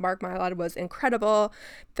said that Mark Mylod was incredible,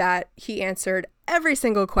 that he answered every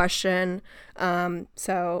single question.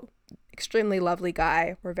 So extremely lovely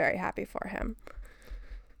guy. We're very happy for him.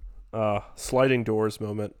 Sliding doors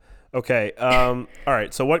moment. Okay. All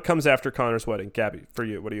right. So what comes after Connor's wedding? Gabi, for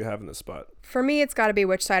you, what do you have in this spot? For me, it's got to be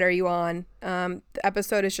Which Side Are You On? The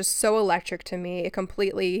episode is just so electric to me. It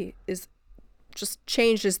completely just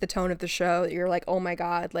changes the tone of the show. You're like, oh my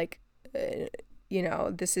God, like, you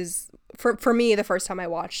know, this is for me, the first time I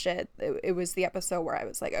watched it, it was the episode where I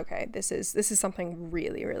was like, okay, this is something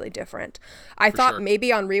really, really different. I thought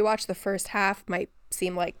maybe on rewatch the first half might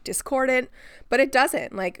seem like discordant, but it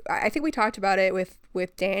doesn't. Like, I think we talked about it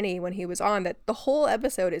with Danny when he was on, that the whole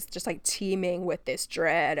episode is just like teeming with this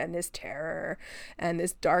dread and this terror and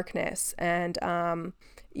this darkness. And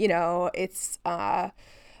you know, it's I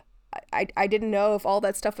didn't know if all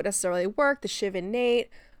that stuff would necessarily work, the Shiv and Nate,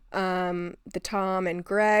 the Tom and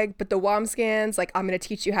Greg, but the Wamsgans, like, I'm gonna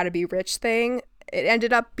teach you how to be rich thing, it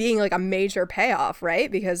ended up being like a major payoff,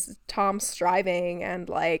 right? Because Tom's striving and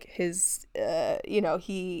like his you know,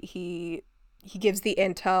 he gives the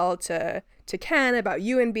intel to Ken about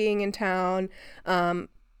Ewan being in town.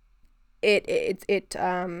 It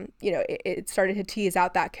you know, it started to tease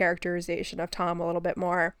out that characterization of Tom a little bit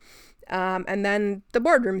more. And then the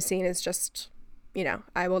boardroom scene is just,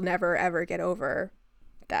 I will never, ever get over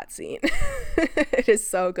that scene. It is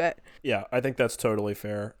so good. Yeah, I think that's totally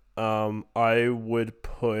fair. I would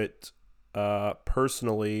put,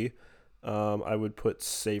 personally, I would put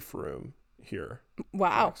Safe Room here.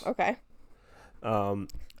 Wow. Next. Okay.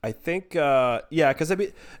 I think, because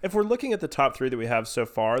if we're looking at the top 3 that we have so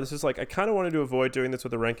far, this is like, I kind of wanted to avoid doing this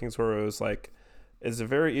with the rankings where it was like, there's a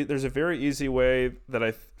very easy way that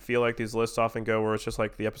I feel like these lists often go where it's just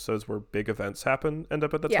like the episodes where big events happen end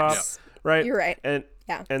up at the top, right? You're right.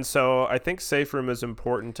 And so I think Safe Room is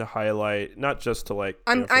important to highlight, not just to like.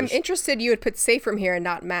 I'm interested you would put Safe Room here and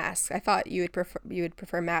not Mask. I thought you would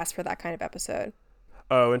prefer Mask for that kind of episode.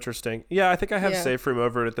 Oh, interesting. Yeah, I think I have Safe Room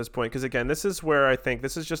over it at this point because again, this is where I think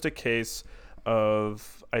this is just a case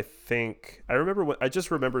of I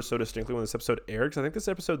just remember so distinctly when this episode aired because I think this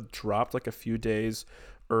episode dropped like a few days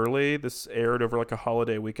early. This aired over like a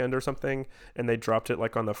holiday weekend or something, and they dropped it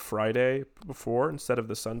like on the Friday before instead of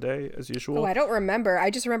the Sunday as usual. Oh, I don't remember.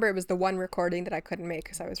 I just remember it was the one recording that I couldn't make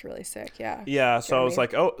because I was really sick. Yeah. Yeah. So I was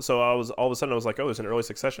like, all of a sudden I was like, oh, there's an early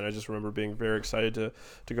succession. I just remember being very excited to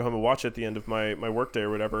go home and watch it at the end of my work day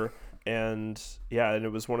or whatever. And yeah, and it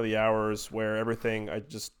was one of the hours where everything I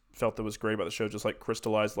just felt that was great about the show just like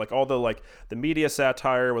crystallized, like all the like the media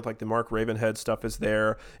satire with like the Mark Ravenhead stuff is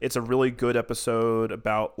there. It's a really good episode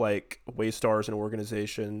about like Waystar as an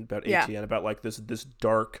organization, about ATN, about like this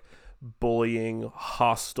dark bullying,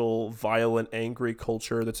 hostile, violent, angry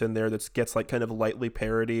culture that's in there that gets like kind of lightly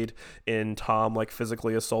parodied in Tom like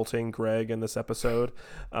physically assaulting Greg in this episode.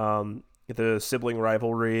 The sibling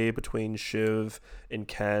rivalry between Shiv and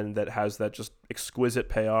Ken that has that just exquisite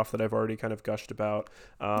payoff that I've already kind of gushed about.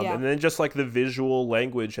 And then just like the visual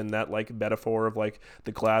language and that like metaphor of like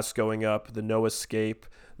the glass going up, the no escape,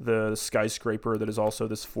 the skyscraper that is also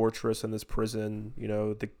this fortress and this prison,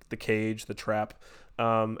 the cage, the trap.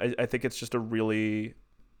 I think it's just a really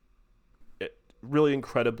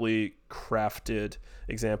incredibly crafted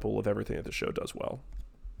example of everything that the show does well.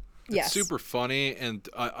 It's super funny, and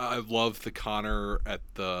I love the Connor at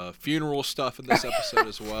the funeral stuff in this episode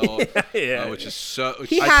as well. Which is so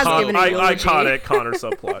iconic Connor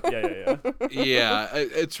subplot. Yeah,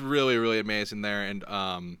 it's really, really amazing there, and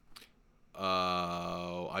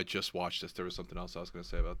I just watched this. There was something else I was going to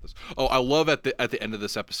say about this. Oh, I love at the end of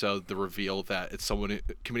this episode the reveal that it's someone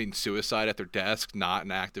committing suicide at their desk, not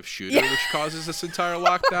an active shooter, which causes this entire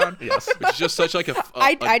lockdown. Which is just such like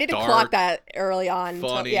I didn't clock that early on.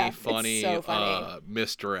 Funny, so funny.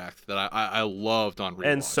 Misdirect that I loved on rewatch.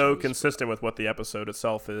 And so consistent with what the episode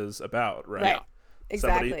itself is about, right? Yeah.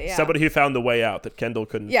 Exactly. Somebody who found the way out that Kendall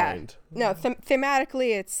couldn't find. No,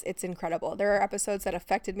 thematically, it's incredible. There are episodes that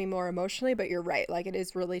affected me more emotionally, but you're right. Like, it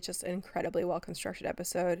is really just an incredibly well constructed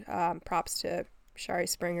episode. Props to Shari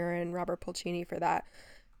Springer and Robert Pulcini for that.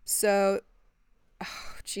 So,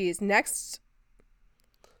 next.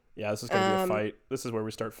 Yeah, this is gonna be a fight. This is where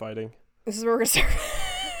we start fighting. This is where we're gonna start.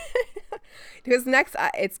 Because next,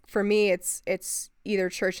 it's for me, it's either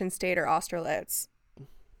Church and State or Austerlitz.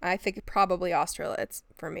 I think probably Austerlitz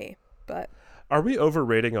for me, but are we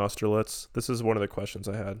overrating Austerlitz? This is one of the questions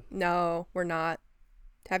I had. No, we're not.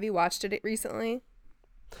 Have you watched it recently?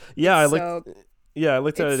 Yeah, I looked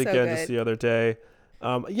at it again just the other day.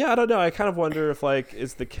 I don't know. I kind of wonder if like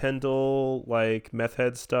is the Kendall like meth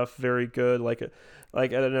head stuff very good? Like I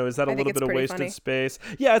don't know. Is that a little bit of wasted space?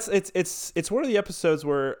 Yeah, it's one of the episodes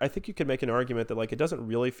where I think you could make an argument that like it doesn't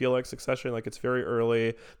really feel like Succession. Like it's very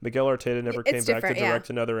early. Miguel Arteta never came back to direct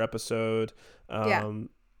another episode.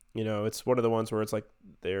 It's one of the ones where it's like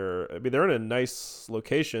they're in a nice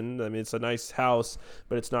location. I mean, it's a nice house,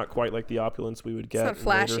 but it's not quite like the opulence we would get in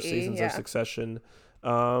later seasons of Succession.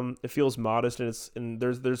 It feels modest, and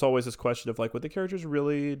there's always this question of like, would the characters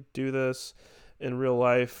really do this in real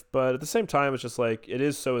life? But at the same time, it's just like it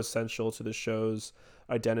is so essential to the show's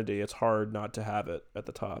identity. It's hard not to have it at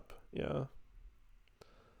the top.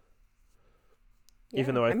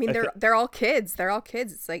 Even though they're all kids. They're all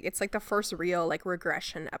kids. It's like the first real like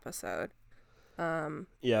regression episode.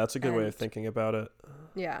 That's a good way of thinking about it.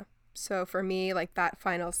 Yeah. So for me, like that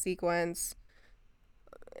final sequence,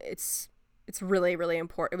 it's really, really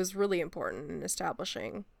important. It was really important in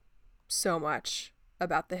establishing so much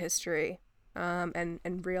about the history, and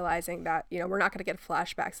realizing that, we're not going to get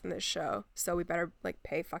flashbacks in this show. So we better like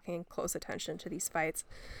pay fucking close attention to these fights.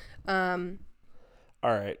 All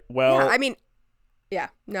right. Well,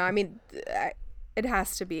 it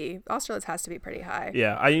has to be, Austerlitz has to be pretty high.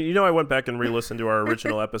 Yeah. I went back and re-listened to our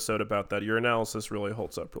original episode about that. Your analysis really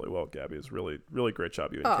holds up really well, Gabi. It's really, really great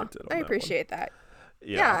job you and Kit did on that. I appreciate that.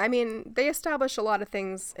 Yeah, I mean, they establish a lot of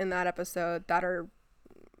things in that episode that are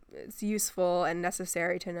it's useful and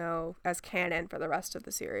necessary to know as canon for the rest of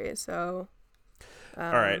the series. So,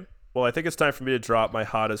 all right. Well, I think it's time for me to drop my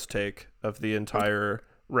hottest take of the entire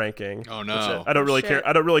ranking. Oh no! I don't really care.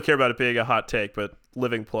 I don't really care about it being a hot take, but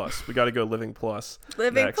Living Plus. We got to go Living Plus.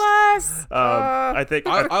 Living next. Plus. I think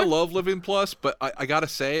I love Living Plus, but I gotta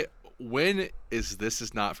say, when is This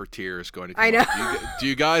Is Not for Tears going to come I know. up? Do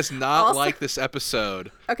you guys not Also, like this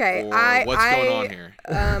episode? Okay, or what's going on here?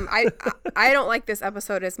 I don't like this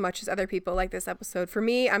episode as much as other people like this episode. For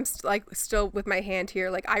me, I'm still with my hand here.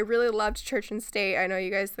 Like, I really loved Church and State. I know you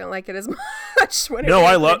guys don't like it as much.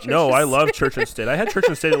 I love Church and State. I had Church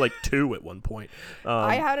and State at like 2 at one point.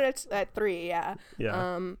 I had it at 3. Yeah.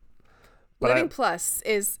 Yeah. Living Plus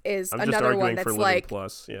is I'm another one that's for like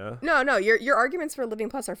Plus, yeah. No, your arguments for Living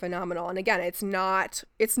Plus are phenomenal. And again, it's not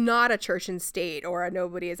a Church and State or a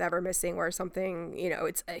Nobody Is Ever Missing or something,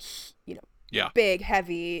 it's a big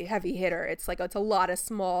heavy hitter. It's like it's a lot of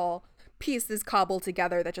small pieces cobbled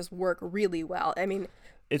together that just work really well. I mean,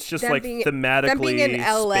 it's just like thematically in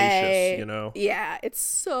LA, spacious, Yeah, it's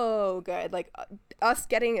so good. Like us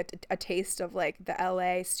getting a taste of like the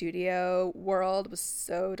LA studio world was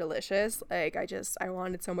so delicious. Like I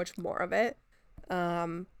wanted so much more of it.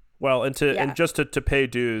 Well, and just to pay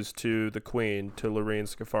dues to the Queen, to Lorene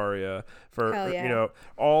Scafaria, for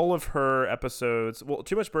all of her episodes. Well,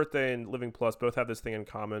 Too Much Birthday and Living Plus both have this thing in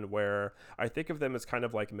common where I think of them as kind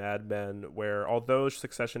of like Mad Men, where although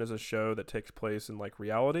Succession is a show that takes place in like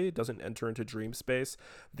reality, it doesn't enter into dream space.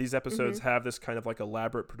 These episodes have this kind of like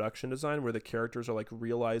elaborate production design where the characters are like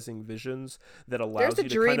realizing visions that allows you to kind of like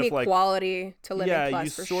There's a dreamy quality to Living Plus,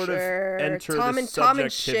 you for sort sure. of enter Tom the and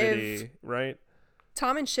subjectivity, Shiv, right?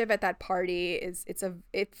 Tom and Shiv at that party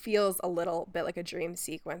it feels a little bit like a dream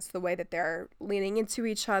sequence. The way that they're leaning into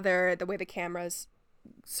each other, the way the camera's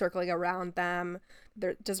circling around them,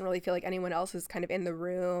 there doesn't really feel like anyone else is kind of in the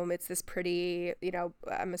room. It's this pretty,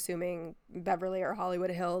 I'm assuming Beverly or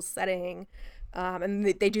Hollywood Hills setting, and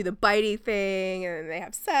they do the bitey thing, and they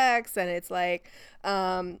have sex, and it's like,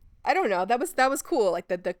 I don't know, that was cool, like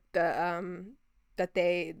the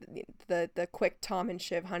quick Tom and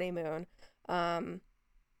Shiv honeymoon.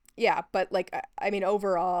 But like, I mean,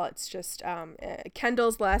 overall, it's just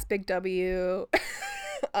Kendall's last big W.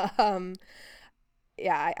 I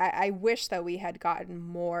wish that we had gotten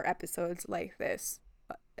more episodes like this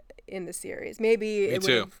in the series. Maybe it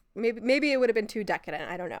would have been too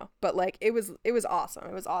decadent. I don't know, but like it was awesome.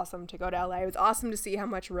 It was awesome to go to LA. It was awesome to see how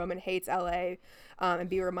much Roman hates LA, and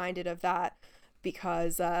be reminded of that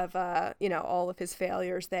because of all of his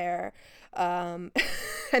failures there, and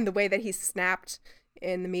the way that he snapped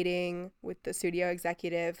in the meeting with the studio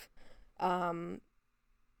executive,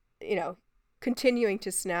 continuing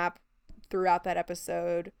to snap throughout that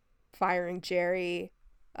episode, firing Jerry,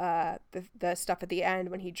 the stuff at the end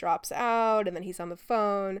when he drops out and then he's on the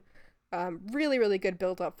phone. Really, really good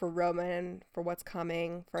build up for Roman, for what's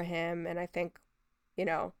coming for him. And I think,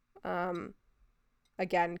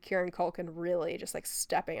 again, Kieran Culkin really just like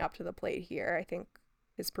stepping up to the plate here. I think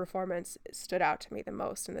his performance stood out to me the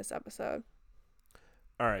most in this episode.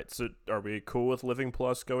 All right, so are we cool with Living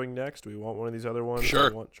Plus going next? Do we want one of these other ones? Sure.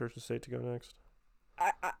 Do we want Church and State to go next?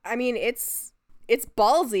 I mean, it's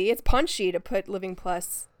ballsy, it's punchy to put Living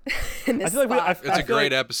Plus in this spot. It's a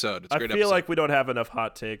great episode. I feel like we don't have enough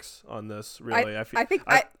hot takes on this, really. Let's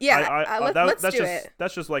do it.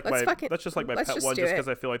 That's just like my pet one, just because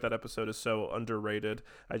I feel like that episode is so underrated.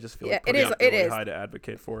 I just feel like putting it really high to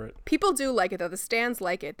advocate for it. People do like it though. The stands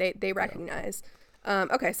like it. They recognize.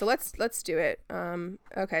 Okay, so let's do it.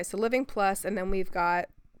 Okay, so Living Plus, and then we've got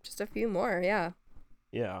just a few more. Yeah.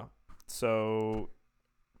 So,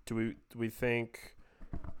 do we think?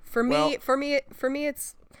 For me,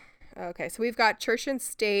 it's okay. So we've got Church and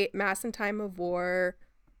State, Mass and Time of War,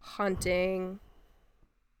 Hunting,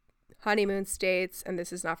 Honeymoon States, and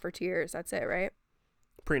This Is Not for Tears. That's it, right?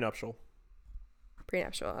 Prenuptial.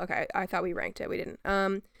 Okay, I thought we ranked it. We didn't.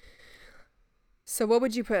 So what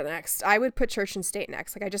would you put next? I would put Church and State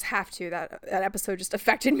next. Like, I just have to. That episode just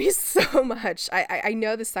affected me so much. I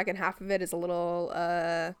know the second half of it is a little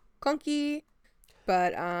clunky,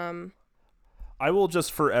 but I will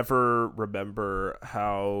just forever remember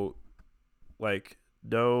how, like,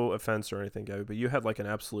 no offense or anything, Gabi, but you had like an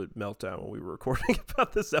absolute meltdown when we were recording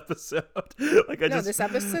about this episode. This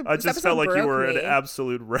episode felt like you were me. an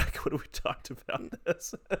absolute wreck when we talked about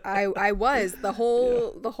this. I was the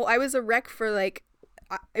whole I was a wreck for like,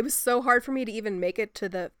 it was so hard for me to even make it to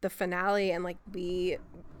the finale and like be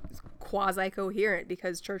quasi-coherent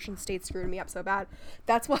because church and state screwed me up so bad.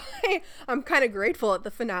 That's why I'm kind of grateful that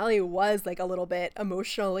the finale was like a little bit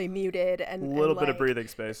emotionally muted and a little bit like, of breathing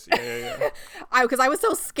space. Yeah. because I was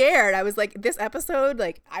so scared. I was like, this episode,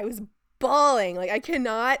 like I was bawling. Like I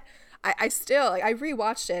cannot. I still like I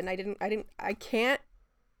rewatched it and I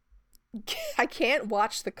can't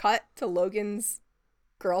watch the cut to Logan's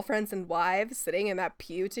girlfriends and wives sitting in that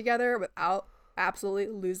pew together without absolutely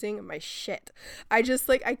losing my shit. I just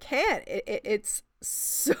like I can't. It's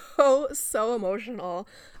so emotional.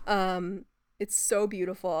 It's so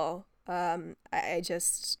beautiful. I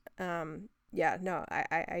just yeah, no,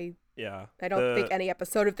 I don't think any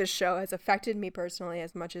episode of this show has affected me personally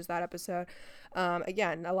as much as that episode.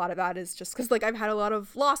 Again, a lot of that is just because like I've had a lot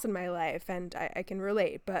of loss in my life and I can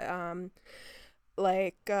relate. But I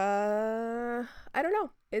don't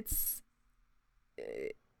know. It's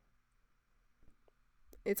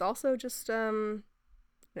also just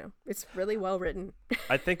it's really well written.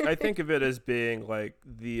 I think of it as being like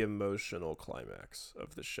the emotional climax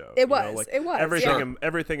of the show. It was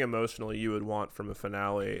everything emotional you would want from a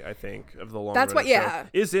finale. I think of the long. That's what show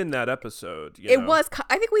is in that episode.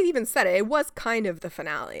 I think we even said it. It was kind of the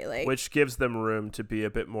finale, like which gives them room to be a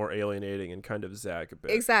bit more alienating and kind of zag a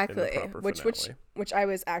bit. Exactly, which I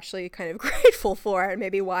was actually kind of grateful for, and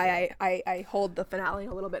maybe why I hold the finale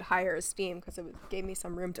a little bit higher esteem because it gave me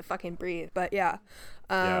some room to fucking breathe. But yeah.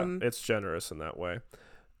 It's generous in that way.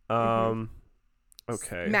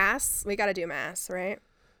 Okay. Mass. We got to do mass, right?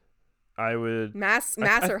 I would mass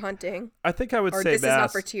or hunting. I think I would say this mass. Is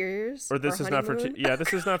not for tears. Or this is not for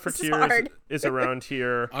this is not for tears. Hard. Is around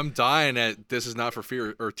here. I'm dying at this is not for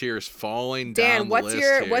fear or tears falling Dan, down the list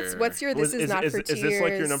here. what's your this is not for tears? Is this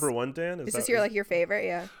like your number one, Dan? Is this your favorite?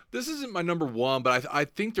 Yeah. This isn't my number one, but I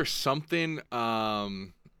think there's something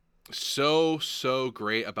so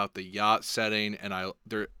great about the yacht setting, and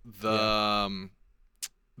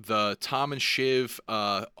the Tom and Shiv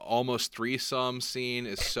almost threesome scene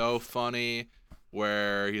is so funny,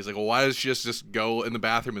 where he's like, well, why does she just go in the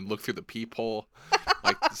bathroom and look through the peephole?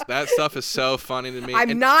 Like that stuff is so funny to me.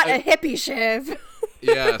 I'm not a hippie, Shiv.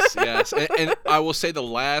 Yes, and I will say the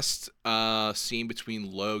last scene between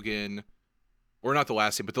Logan. Or not the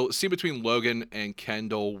last scene, but the scene between Logan and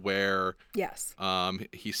Kendall where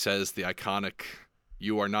he says the iconic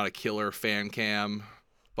 "You are not a killer" fan cam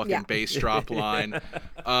fucking bass drop line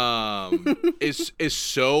is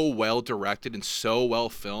so well directed and so well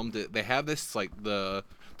filmed. They have this like the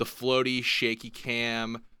floaty shaky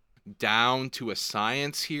cam down to a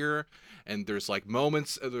science here, and there's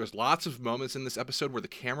lots of moments in this episode where the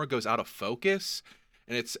camera goes out of focus.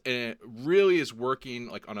 And it really is working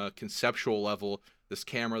like on a conceptual level. This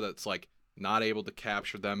camera that's like not able to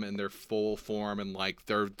capture them in their full form, and like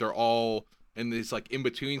they're all in these like in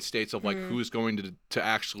between states of like who's going to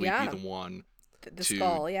actually be the one to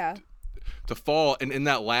fall, to fall. And in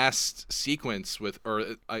that last sequence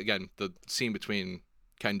the scene between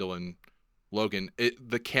Kendall and Logan,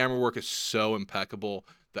 the camera work is so impeccable.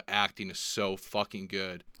 The acting is so fucking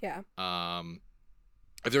good. Yeah.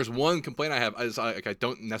 If there's one complaint I have, is I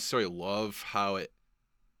don't necessarily love how it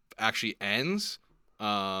actually ends.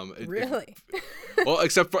 Really? Well,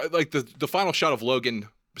 except for like the final shot of Logan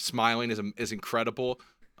smiling is incredible.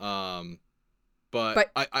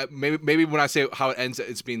 But I maybe when I say how it ends,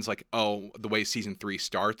 it means like, oh, the way season 3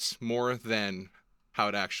 starts more than how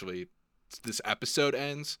it actually this episode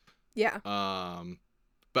ends. Yeah.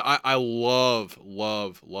 But I love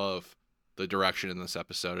the direction in this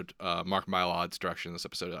episode. Mark Mylod's direction in this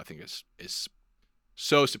episode, I think is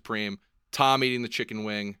so supreme. Tom eating the chicken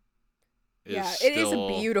wing. It is a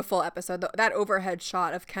beautiful episode. That overhead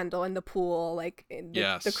shot of Kendall in the pool, like in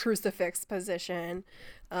the crucifix position.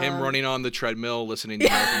 Him running on the treadmill, listening to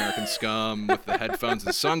North American Scum with the headphones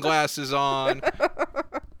and sunglasses on.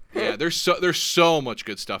 Yeah, there's so much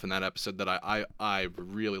good stuff in that episode that I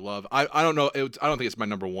really love. I don't know. I don't think it's my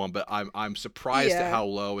number one, but I'm surprised at how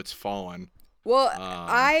low it's fallen. Well,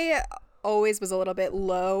 I always was a little bit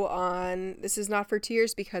low on This Is Not for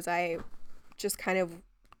Tears because I just kind of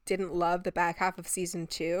didn't love the back half of season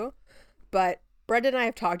 2. But Brendan and I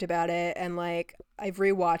have talked about it, and like I've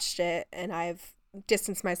rewatched it, and I've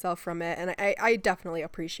distanced myself from it, and I definitely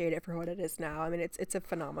appreciate it for what it is now. I mean, it's a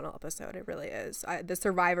phenomenal episode. It really is. The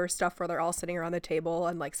Survivor stuff where they're all sitting around the table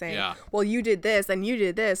and like saying, well, you did this and you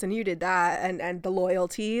did this and you did that, and the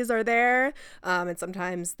loyalties are there, and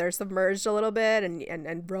sometimes they're submerged a little bit,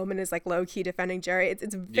 and Roman is like low-key defending Jerry.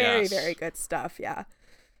 It's very very good stuff.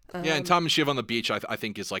 Yeah, and Tom and Shiv on the beach, I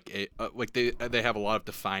think is like like they have a lot of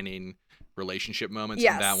defining relationship moments,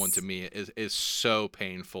 and that one to me is so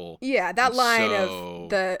painful. Yeah, that line of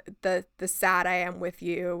the sad I am with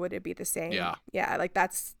you, would it be the same? Yeah, like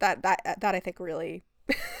that I think really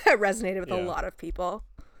resonated with a lot of people.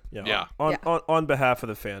 Yeah. On behalf of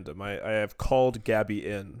the fandom, I have called Gabi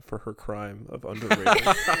in for her crime of underrating.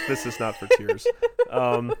 This is not for tears.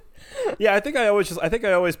 I think I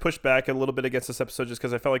always pushed back a little bit against this episode just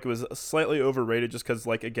because I felt like it was slightly overrated. Just because,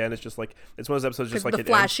 like, again, it's just like it's one of those episodes just like the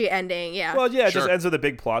flashy ending. Yeah. Well, yeah, it just ends with a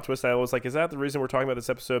big plot twist. I was like, is that the reason we're talking about this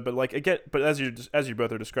episode? But like again, but as you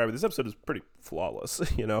both are describing, this episode is pretty flawless.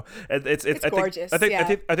 You know, it's gorgeous. I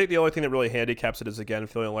think the only thing that really handicaps it is again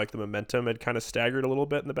feeling like the momentum had kind of staggered a little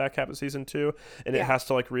bit in the back half of season 2, and it has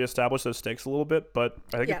to like reestablish those stakes a little bit. But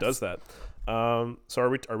I think it does that. So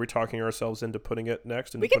are we talking ourselves into putting it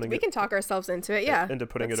next? We can talk ourselves into it. Yeah. Into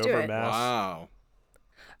putting it over Mass. Wow.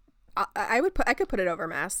 I could put it over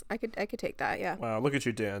Mass. I could take that. Yeah. Wow. Look at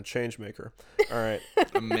you, Dan, change maker. All right.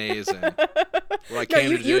 Amazing.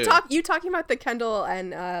 You talking about the Kendall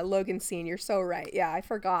and Logan scene. You're so right. Yeah. I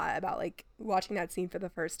forgot about like watching that scene for the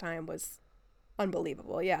first time was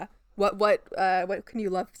unbelievable. Yeah. What can you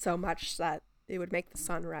love so much that it would make the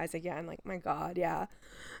sun rise again? Like, my God. Yeah.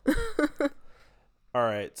 All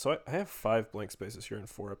right, so I have 5 blank spaces here in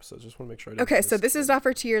 4 episodes. Just want to make sure. Okay, so this is not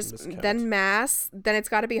for tears. Then Mass. Then it's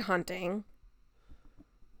got to be hunting.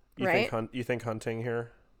 Right? You think hunting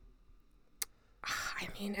here? I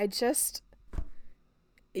mean,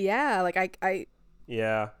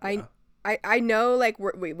 I know, like,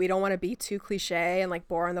 we don't want to be too cliche and like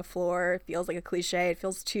bore on the floor. It feels like a cliche. It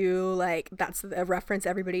feels too like that's a reference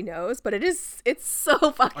everybody knows, but it's so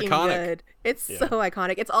fucking iconic. Good. It's so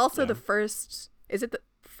iconic. It's also the first. Is it the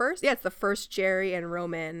first? Yeah, it's the first Jerry and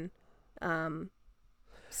Roman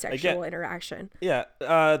sexual interaction. Yeah.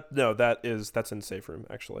 No, that's in Safe Room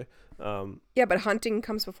actually. Yeah, but hunting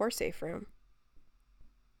comes before Safe Room.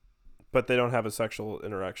 But they don't have a sexual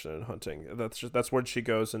interaction in hunting. That's when she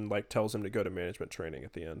goes and like tells him to go to management training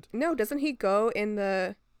at the end. No, doesn't he go in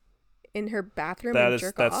her bathroom and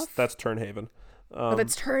jerk off? That's Turnhaven.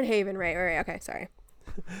 That's Turnhaven, right? Okay, sorry.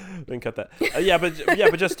 Didn't cut that.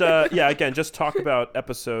 But just again, just talk about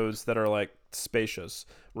episodes that are like spacious,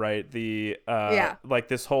 right? Like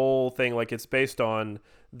this whole thing, like it's based on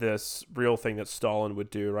this real thing that Stalin would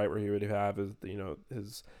do, right? Where he would have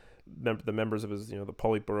the members of his, the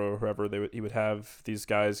Politburo or whoever, he would have these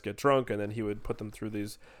guys get drunk, and then he would put them through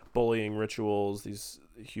these bullying rituals, these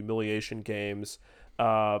humiliation games.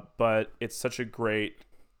 But it's such a great,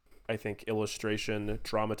 I think, illustration,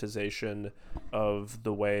 dramatization of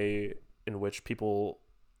the way in which people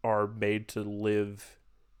are made to live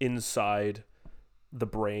inside the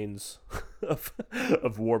brains of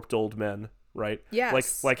warped old men, right?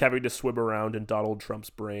 Yes. Like having to swim around in Donald Trump's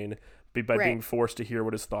brain by being forced to hear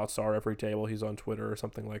what his thoughts are every day while he's on Twitter or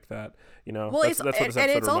something like that. Well, that's what this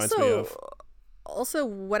episode reminds me of. Also,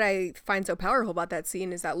 what I find so powerful about that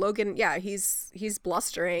scene is that Logan, he's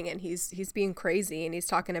blustering and he's being crazy and he's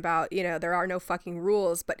talking about, there are no fucking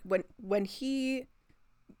rules. But when he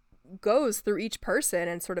goes through each person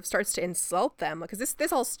and sort of starts to insult them, because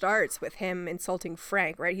this all starts with him insulting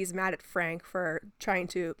Frank, right? He's mad at Frank for trying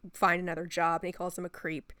to find another job, and he calls him a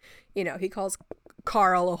creep. He calls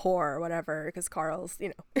Carl a whore or whatever, because Carl's,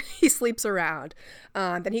 he sleeps around.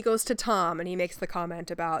 Then he goes to Tom and he makes the comment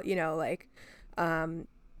about,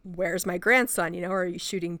 where's my grandson, or are you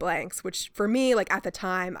shooting blanks? Which for me, like at the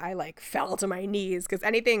time, I like fell to my knees, because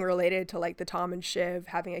anything related to like the Tom and Shiv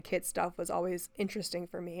having a kid stuff was always interesting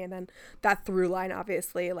for me. And then that through line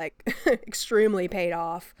obviously like extremely paid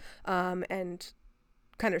off, and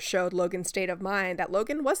kind of showed Logan's state of mind, that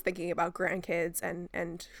Logan was thinking about grandkids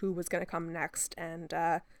and who was going to come next, and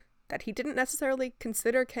that he didn't necessarily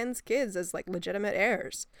consider Ken's kids as like legitimate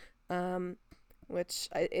heirs, which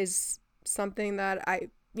is something that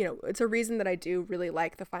it's a reason that I do really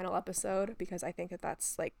like the final episode, because I think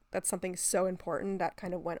that's something so important that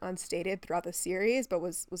kind of went unstated throughout the series, but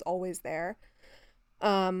was always there.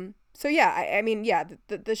 So yeah,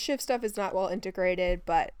 the Shiv stuff is not well integrated,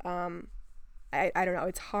 but I don't know,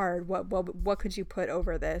 it's hard. What could you put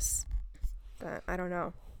over this? I don't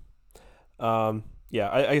know. I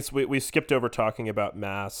guess we skipped over talking about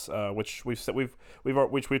Mass, which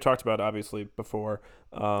we've talked about obviously before.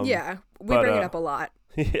 We bring it up a lot.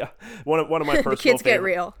 Yeah, one of my personal the kids get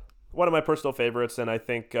real. One of my personal favorites, and I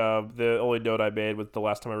think the only note I made with the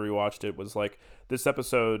last time I rewatched it was like, this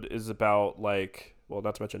episode is about like, well,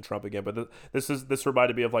 not to mention Trump again, but this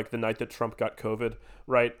reminded me of like the night that Trump got COVID,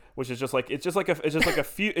 right? Which is just like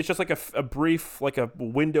a brief, like a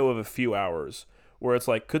window of a few hours where it's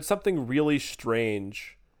like, could something really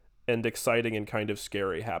strange and exciting and kind of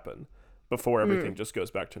scary happen before everything just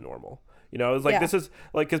goes back to normal? You know, it's like, this is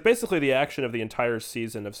like, because basically the action of the entire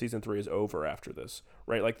season of season 3 is over after this,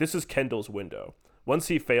 right? Like, this is Kendall's window. Once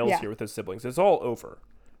he fails here with his siblings, it's all over,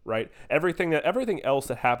 right? Everything else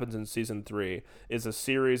that happens in season 3 is a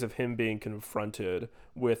series of him being confronted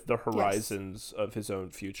with the horizons of his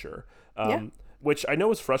own future. Which I know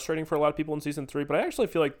is frustrating for a lot of people in season 3, but I actually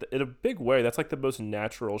feel like in a big way, that's like the most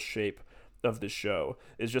natural shape of the show,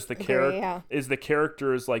 is just the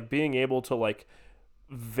characters like being able to like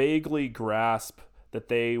vaguely grasp that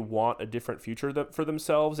they want a different future for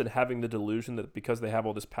themselves, and having the delusion that because they have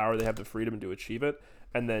all this power, they have the freedom to achieve it,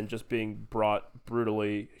 and then just being brought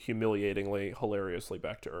brutally, humiliatingly, hilariously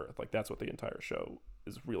back to Earth. Like, that's what the entire show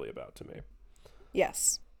is really about to me.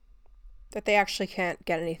 Yes. That they actually can't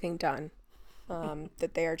get anything done.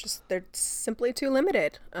 That they're simply too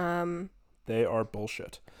limited. They are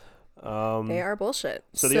bullshit. They are bullshit.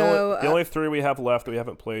 So the only 3 we have left that we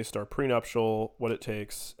haven't placed are Prenuptial, What It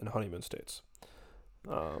Takes, and Honeymoon States.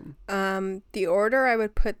 The order I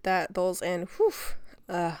would put those in,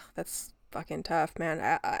 that's fucking tough,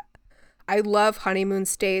 man. I love Honeymoon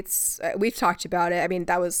States. We've talked about it. I mean,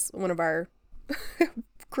 that was one of our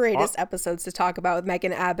greatest episodes to talk about with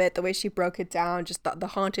Megan Abbott, the way she broke it down, just the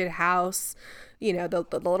haunted house, you know, the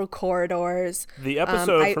little corridors. The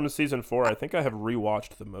episode from season 4, I think I have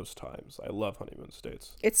rewatched the most times. I love Honeymoon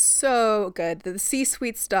States. It's so good. The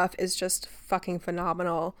C-suite stuff is just fucking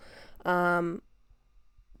phenomenal.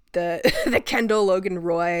 The Kendall Logan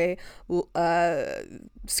Roy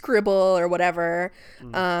scribble or whatever.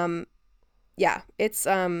 It's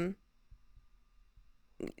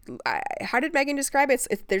how did Megan describe it?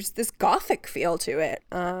 It's there's this gothic feel to it.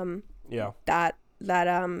 That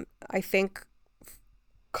I think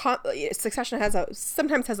Succession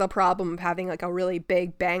sometimes has a problem of having like a really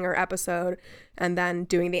big banger episode and then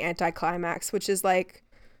doing the anticlimax, which is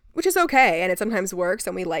okay, and it sometimes works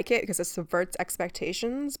and we like it because it subverts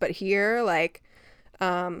expectations. But here, like,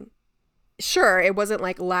 sure, it wasn't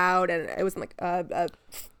like loud and it wasn't like a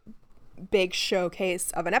big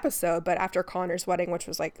showcase of an episode, but after Connor's wedding, which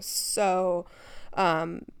was like so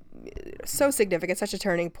significant, such a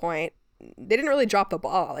turning point, they didn't really drop the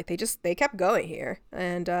ball. Like, they kept going here.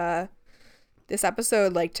 And this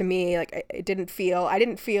episode, like, to me, like, I didn't feel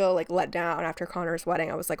like let down after Connor's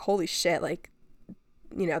wedding. I was like, holy shit, like,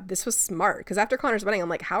 you know, this was smart. Because after Connor's wedding, I'm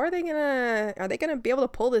like, are they gonna be able to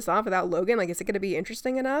pull this off without Logan? Like, is it gonna be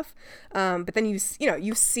interesting enough? But then you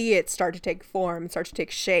see it start to take form, start to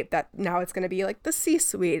take shape, that now it's gonna be like the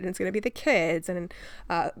C-suite and it's gonna be the kids and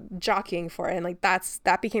jockeying for it, and like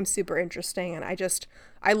that became super interesting. And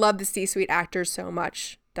I love the C-suite actors so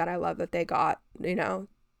much that I love that they got, you know,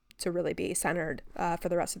 to really be centered for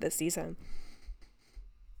the rest of this season.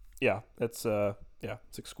 Yeah, it's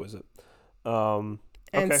exquisite.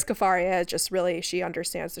 And Scafaria just really, she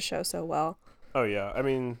understands the show so well. Oh, yeah. I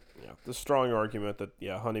mean, the strong argument that,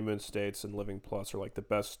 Honeymoon States and Living Plus are like the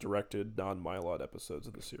best directed non-Mylod episodes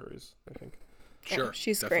of the series, I think. Sure. Yeah,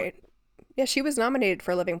 she's definitely. great. Yeah, she was nominated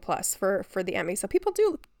for Living Plus for the Emmy, so people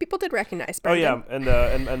did recognize Brendan. Oh,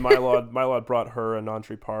 yeah. And Mylod brought her and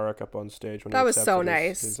Nantri Parak up on stage when that he was so accepted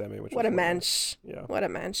nice. his Emmy. What a mensch. Yeah. What a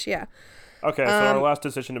mensch, yeah. Okay, so our last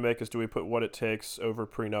decision to make is, do we put What It Takes over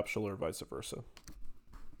Prenuptial or vice versa?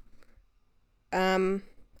 I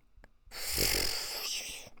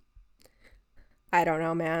don't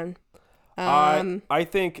know, man. I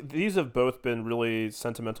think these have both been really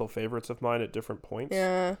sentimental favorites of mine at different points.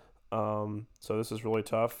 Yeah. So this is really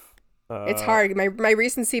tough. It's hard. My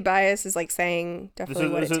recency bias is like saying definitely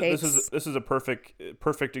What It Takes. This is a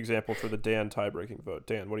perfect example for the Dan tie-breaking vote.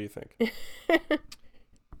 Dan, what do you think?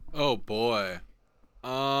 Oh boy.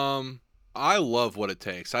 I love What It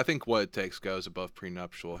Takes. I think What It Takes goes above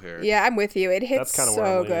Prenuptial here. Yeah, I'm with you. It hits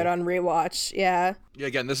so good on rewatch. Yeah. Yeah,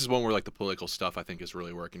 again, this is one where like the political stuff I think is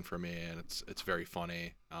really working for me, and it's very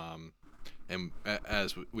funny. And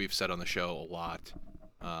as we've said on the show a lot,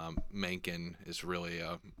 Mencken is really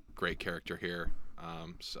a great character here.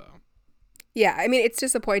 So. Yeah, I mean, it's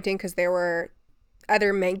disappointing because there were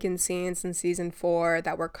other Mencken scenes in season 4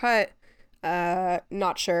 that were cut.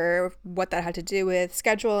 Not sure what that had to do with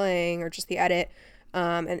scheduling or just the edit.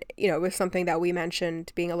 And you know, it was something that we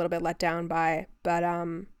mentioned being a little bit let down by, but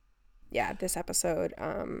this episode,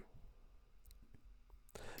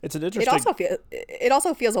 it's an interesting. It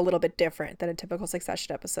also feels a little bit different than a typical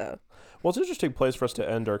Succession episode. Well, it's an interesting place for us to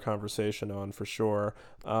end our conversation on, for sure.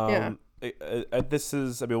 this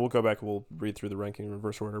is, I mean, we'll go back and we'll read through the ranking in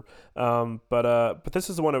reverse order. But this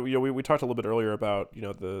is the one, we talked a little bit earlier about,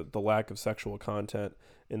 the lack of sexual content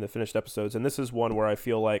in the finished episodes. And this is one where I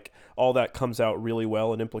feel like all that comes out really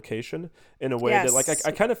well in implication in a way that, like,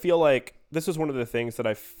 I kind of feel like this is one of the things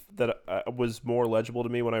that was more legible to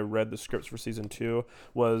me when I read the scripts for season 2,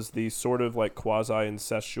 was the sort of like quasi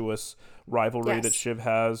incestuous rivalry that Shiv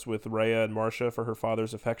has with Rhea and Marcia for her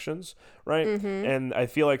father's affections, right? And I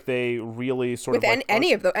feel like they really sort of like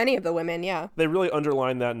any of the women, they really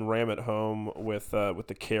underline that and ram it home with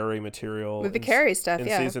the Carrie material, with the Carrie stuff in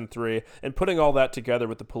season 3, and putting all that together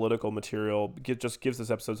with the political material just gives this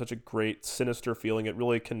episode such a great sinister feeling. It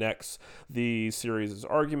really connects the series'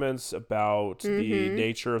 arguments about the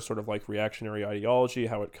nature of sort of like reactionary ideology,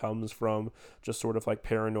 how it comes from just sort of like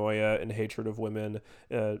paranoia and hatred of women,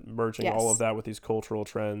 merging all of that with these cultural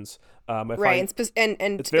trends. And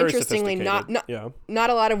interestingly, not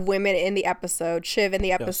a lot of women in the episode. Shiv in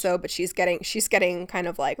the episode, but she's getting kind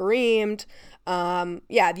of like reamed.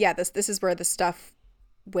 This is where the stuff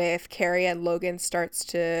with Carrie and Logan starts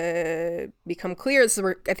to become clear. This is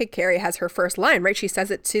where I think Carrie has her first line, right? She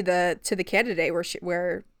says it to the candidate where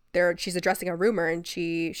she's addressing a rumor, and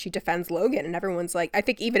she defends Logan, and everyone's like, I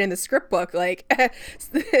think even in the script book, like the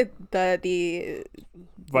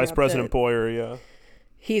Vice President Boyer,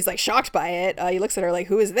 he's like shocked by it. He looks at her like,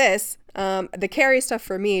 who is this? The Carrie stuff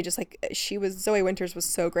for me, just like Zoe Winters was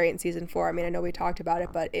so great in season 4. I mean, I know we talked about it,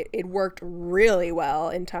 but it worked really well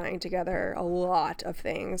in tying together a lot of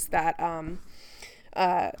things that,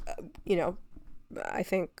 I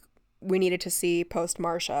think we needed to see post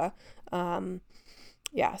Marcia.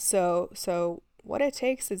 So what it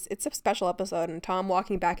takes is, it's a special episode, and Tom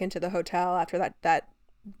walking back into the hotel after that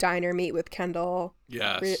diner meet with Kendall.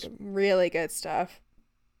 Yes. Really good stuff.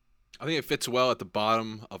 I think it fits well at the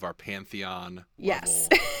bottom of our Pantheon level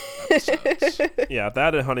episodes. Yeah,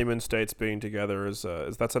 that and Honeymoon States being together is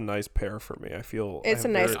that's a nice pair for me. I feel it's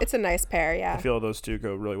a nice pair. Yeah, I feel those two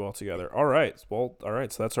go really well together. All right, so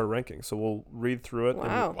that's our ranking. So we'll read through it.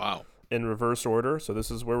 Wow. In reverse order. So this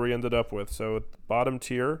is where we ended up with. So bottom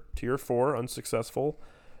tier 4, unsuccessful.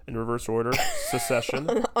 In reverse order,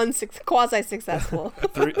 Secession. Quasi-successful.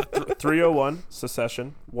 301,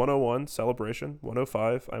 Secession. 101, Celebration.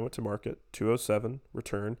 105, I Went to Market. 207,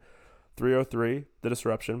 Return. 303, The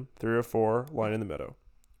Disruption. 304, Line in the Meadow.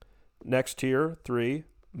 Next tier 3,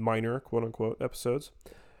 minor, quote-unquote, episodes.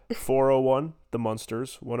 401, The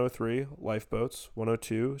Munsters. 103, Lifeboats.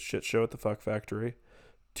 102, Shit Show at the Fuck Factory.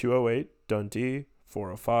 208, Dundee.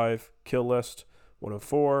 405, Kill List.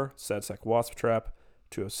 104, Sad Sack Wasp Trap.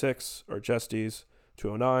 206, Argestes.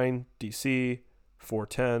 209, DC.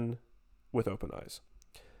 410, With Open Eyes.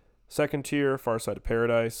 Second tier, Far Side of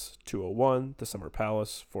Paradise. 201, The Summer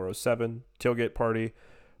Palace. 407, Tailgate Party.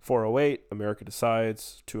 408, America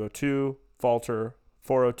Decides. 202, Falter.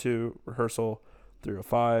 402, Rehearsal.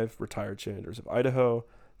 305, Retired Cheerleaders of Idaho.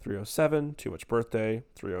 307, Too Much Birthday.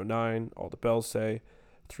 309, All the Bells Say.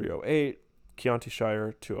 308, Chianti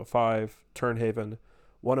Shire. 205, Turnhaven.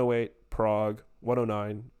 108, Prague.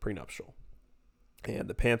 109, Prenuptial. And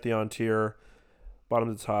the Pantheon tier,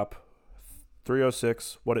 bottom to top,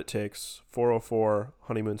 306, What It Takes. 404,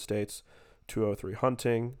 Honeymoon States. 203,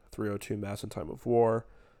 Hunting. 302, Mass and Time of War.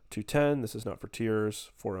 210, This Is Not for Tears.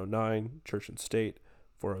 409, Church and State.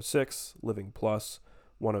 406, Living Plus.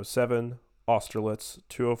 107, Austerlitz.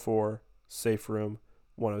 204, Safe Room.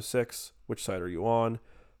 106, Which Side Are You On?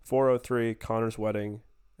 403, Connor's Wedding.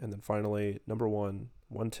 And then finally, number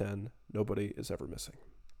 110, Nobody Is Ever Missing.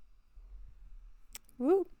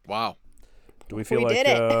 Woo. Wow. Do we feel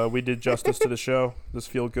like we did justice to the show? Does this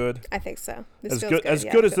feel good? I think so. As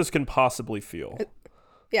good as this can possibly feel.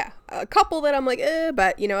 Yeah. A couple that I'm like,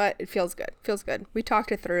 but you know what? It feels good. Feels good. We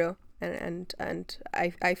talked it through, and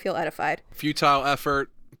I feel edified. Futile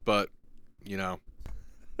effort, but,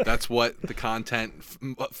 that's what the content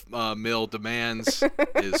mill demands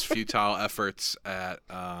is futile efforts at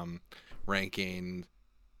ranking.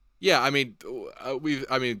 Yeah, I mean, you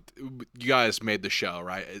guys made the show,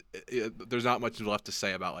 right? There's not much left to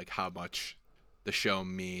say about like how much the show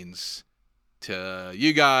means to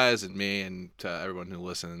you guys and me and to everyone who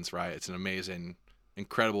listens, right? It's an amazing,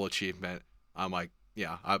 incredible achievement. I'm like,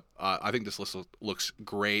 yeah, I think this list looks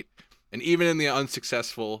great, and even in the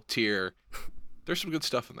unsuccessful tier, there's some good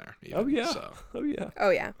stuff in there. Even, Oh yeah. So. Oh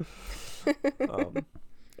yeah.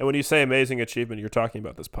 And when you say amazing achievement, you're talking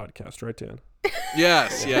about this podcast, right, Dan?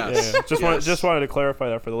 Yes. Yeah. Just wanted to clarify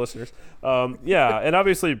that for the listeners. And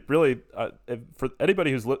obviously, really, for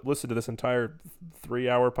anybody who's listened to this entire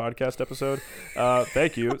 3-hour podcast episode,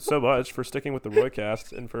 thank you so much for sticking with the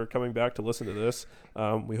Roycast and for coming back to listen to this.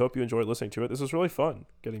 We hope you enjoyed listening to it. This was really fun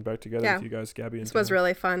getting back together with you guys, Gabi and This was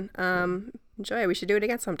really fun. Enjoy. We should do it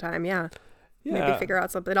again sometime. Yeah. Maybe figure out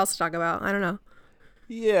something else to talk about. I don't know.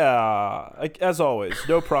 Yeah. As always,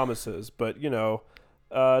 no promises, but don't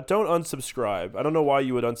unsubscribe. I don't know why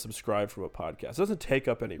you would unsubscribe from a podcast. It doesn't take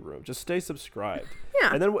up any room. Just stay subscribed.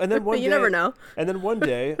 Yeah. And then one day, you never know. And then one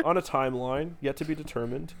day on a timeline yet to be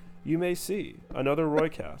determined, you may see another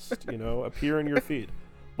Roycast, appear in your feed.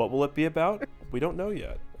 What will it be about? We don't know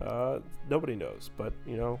yet. Nobody knows, but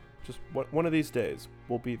just one of these days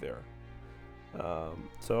we'll be there.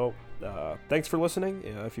 So thanks for listening.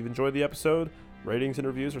 If you've enjoyed the episode, ratings and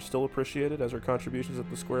reviews are still appreciated, as are contributions at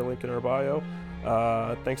the Square link in our bio.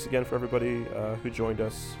 Thanks again for everybody who joined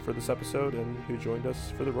us for this episode and who joined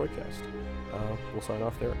us for the Roycast. We'll sign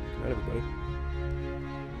off there. Good night, everybody.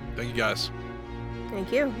 Thank you, guys.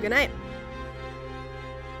 Thank you. Good night.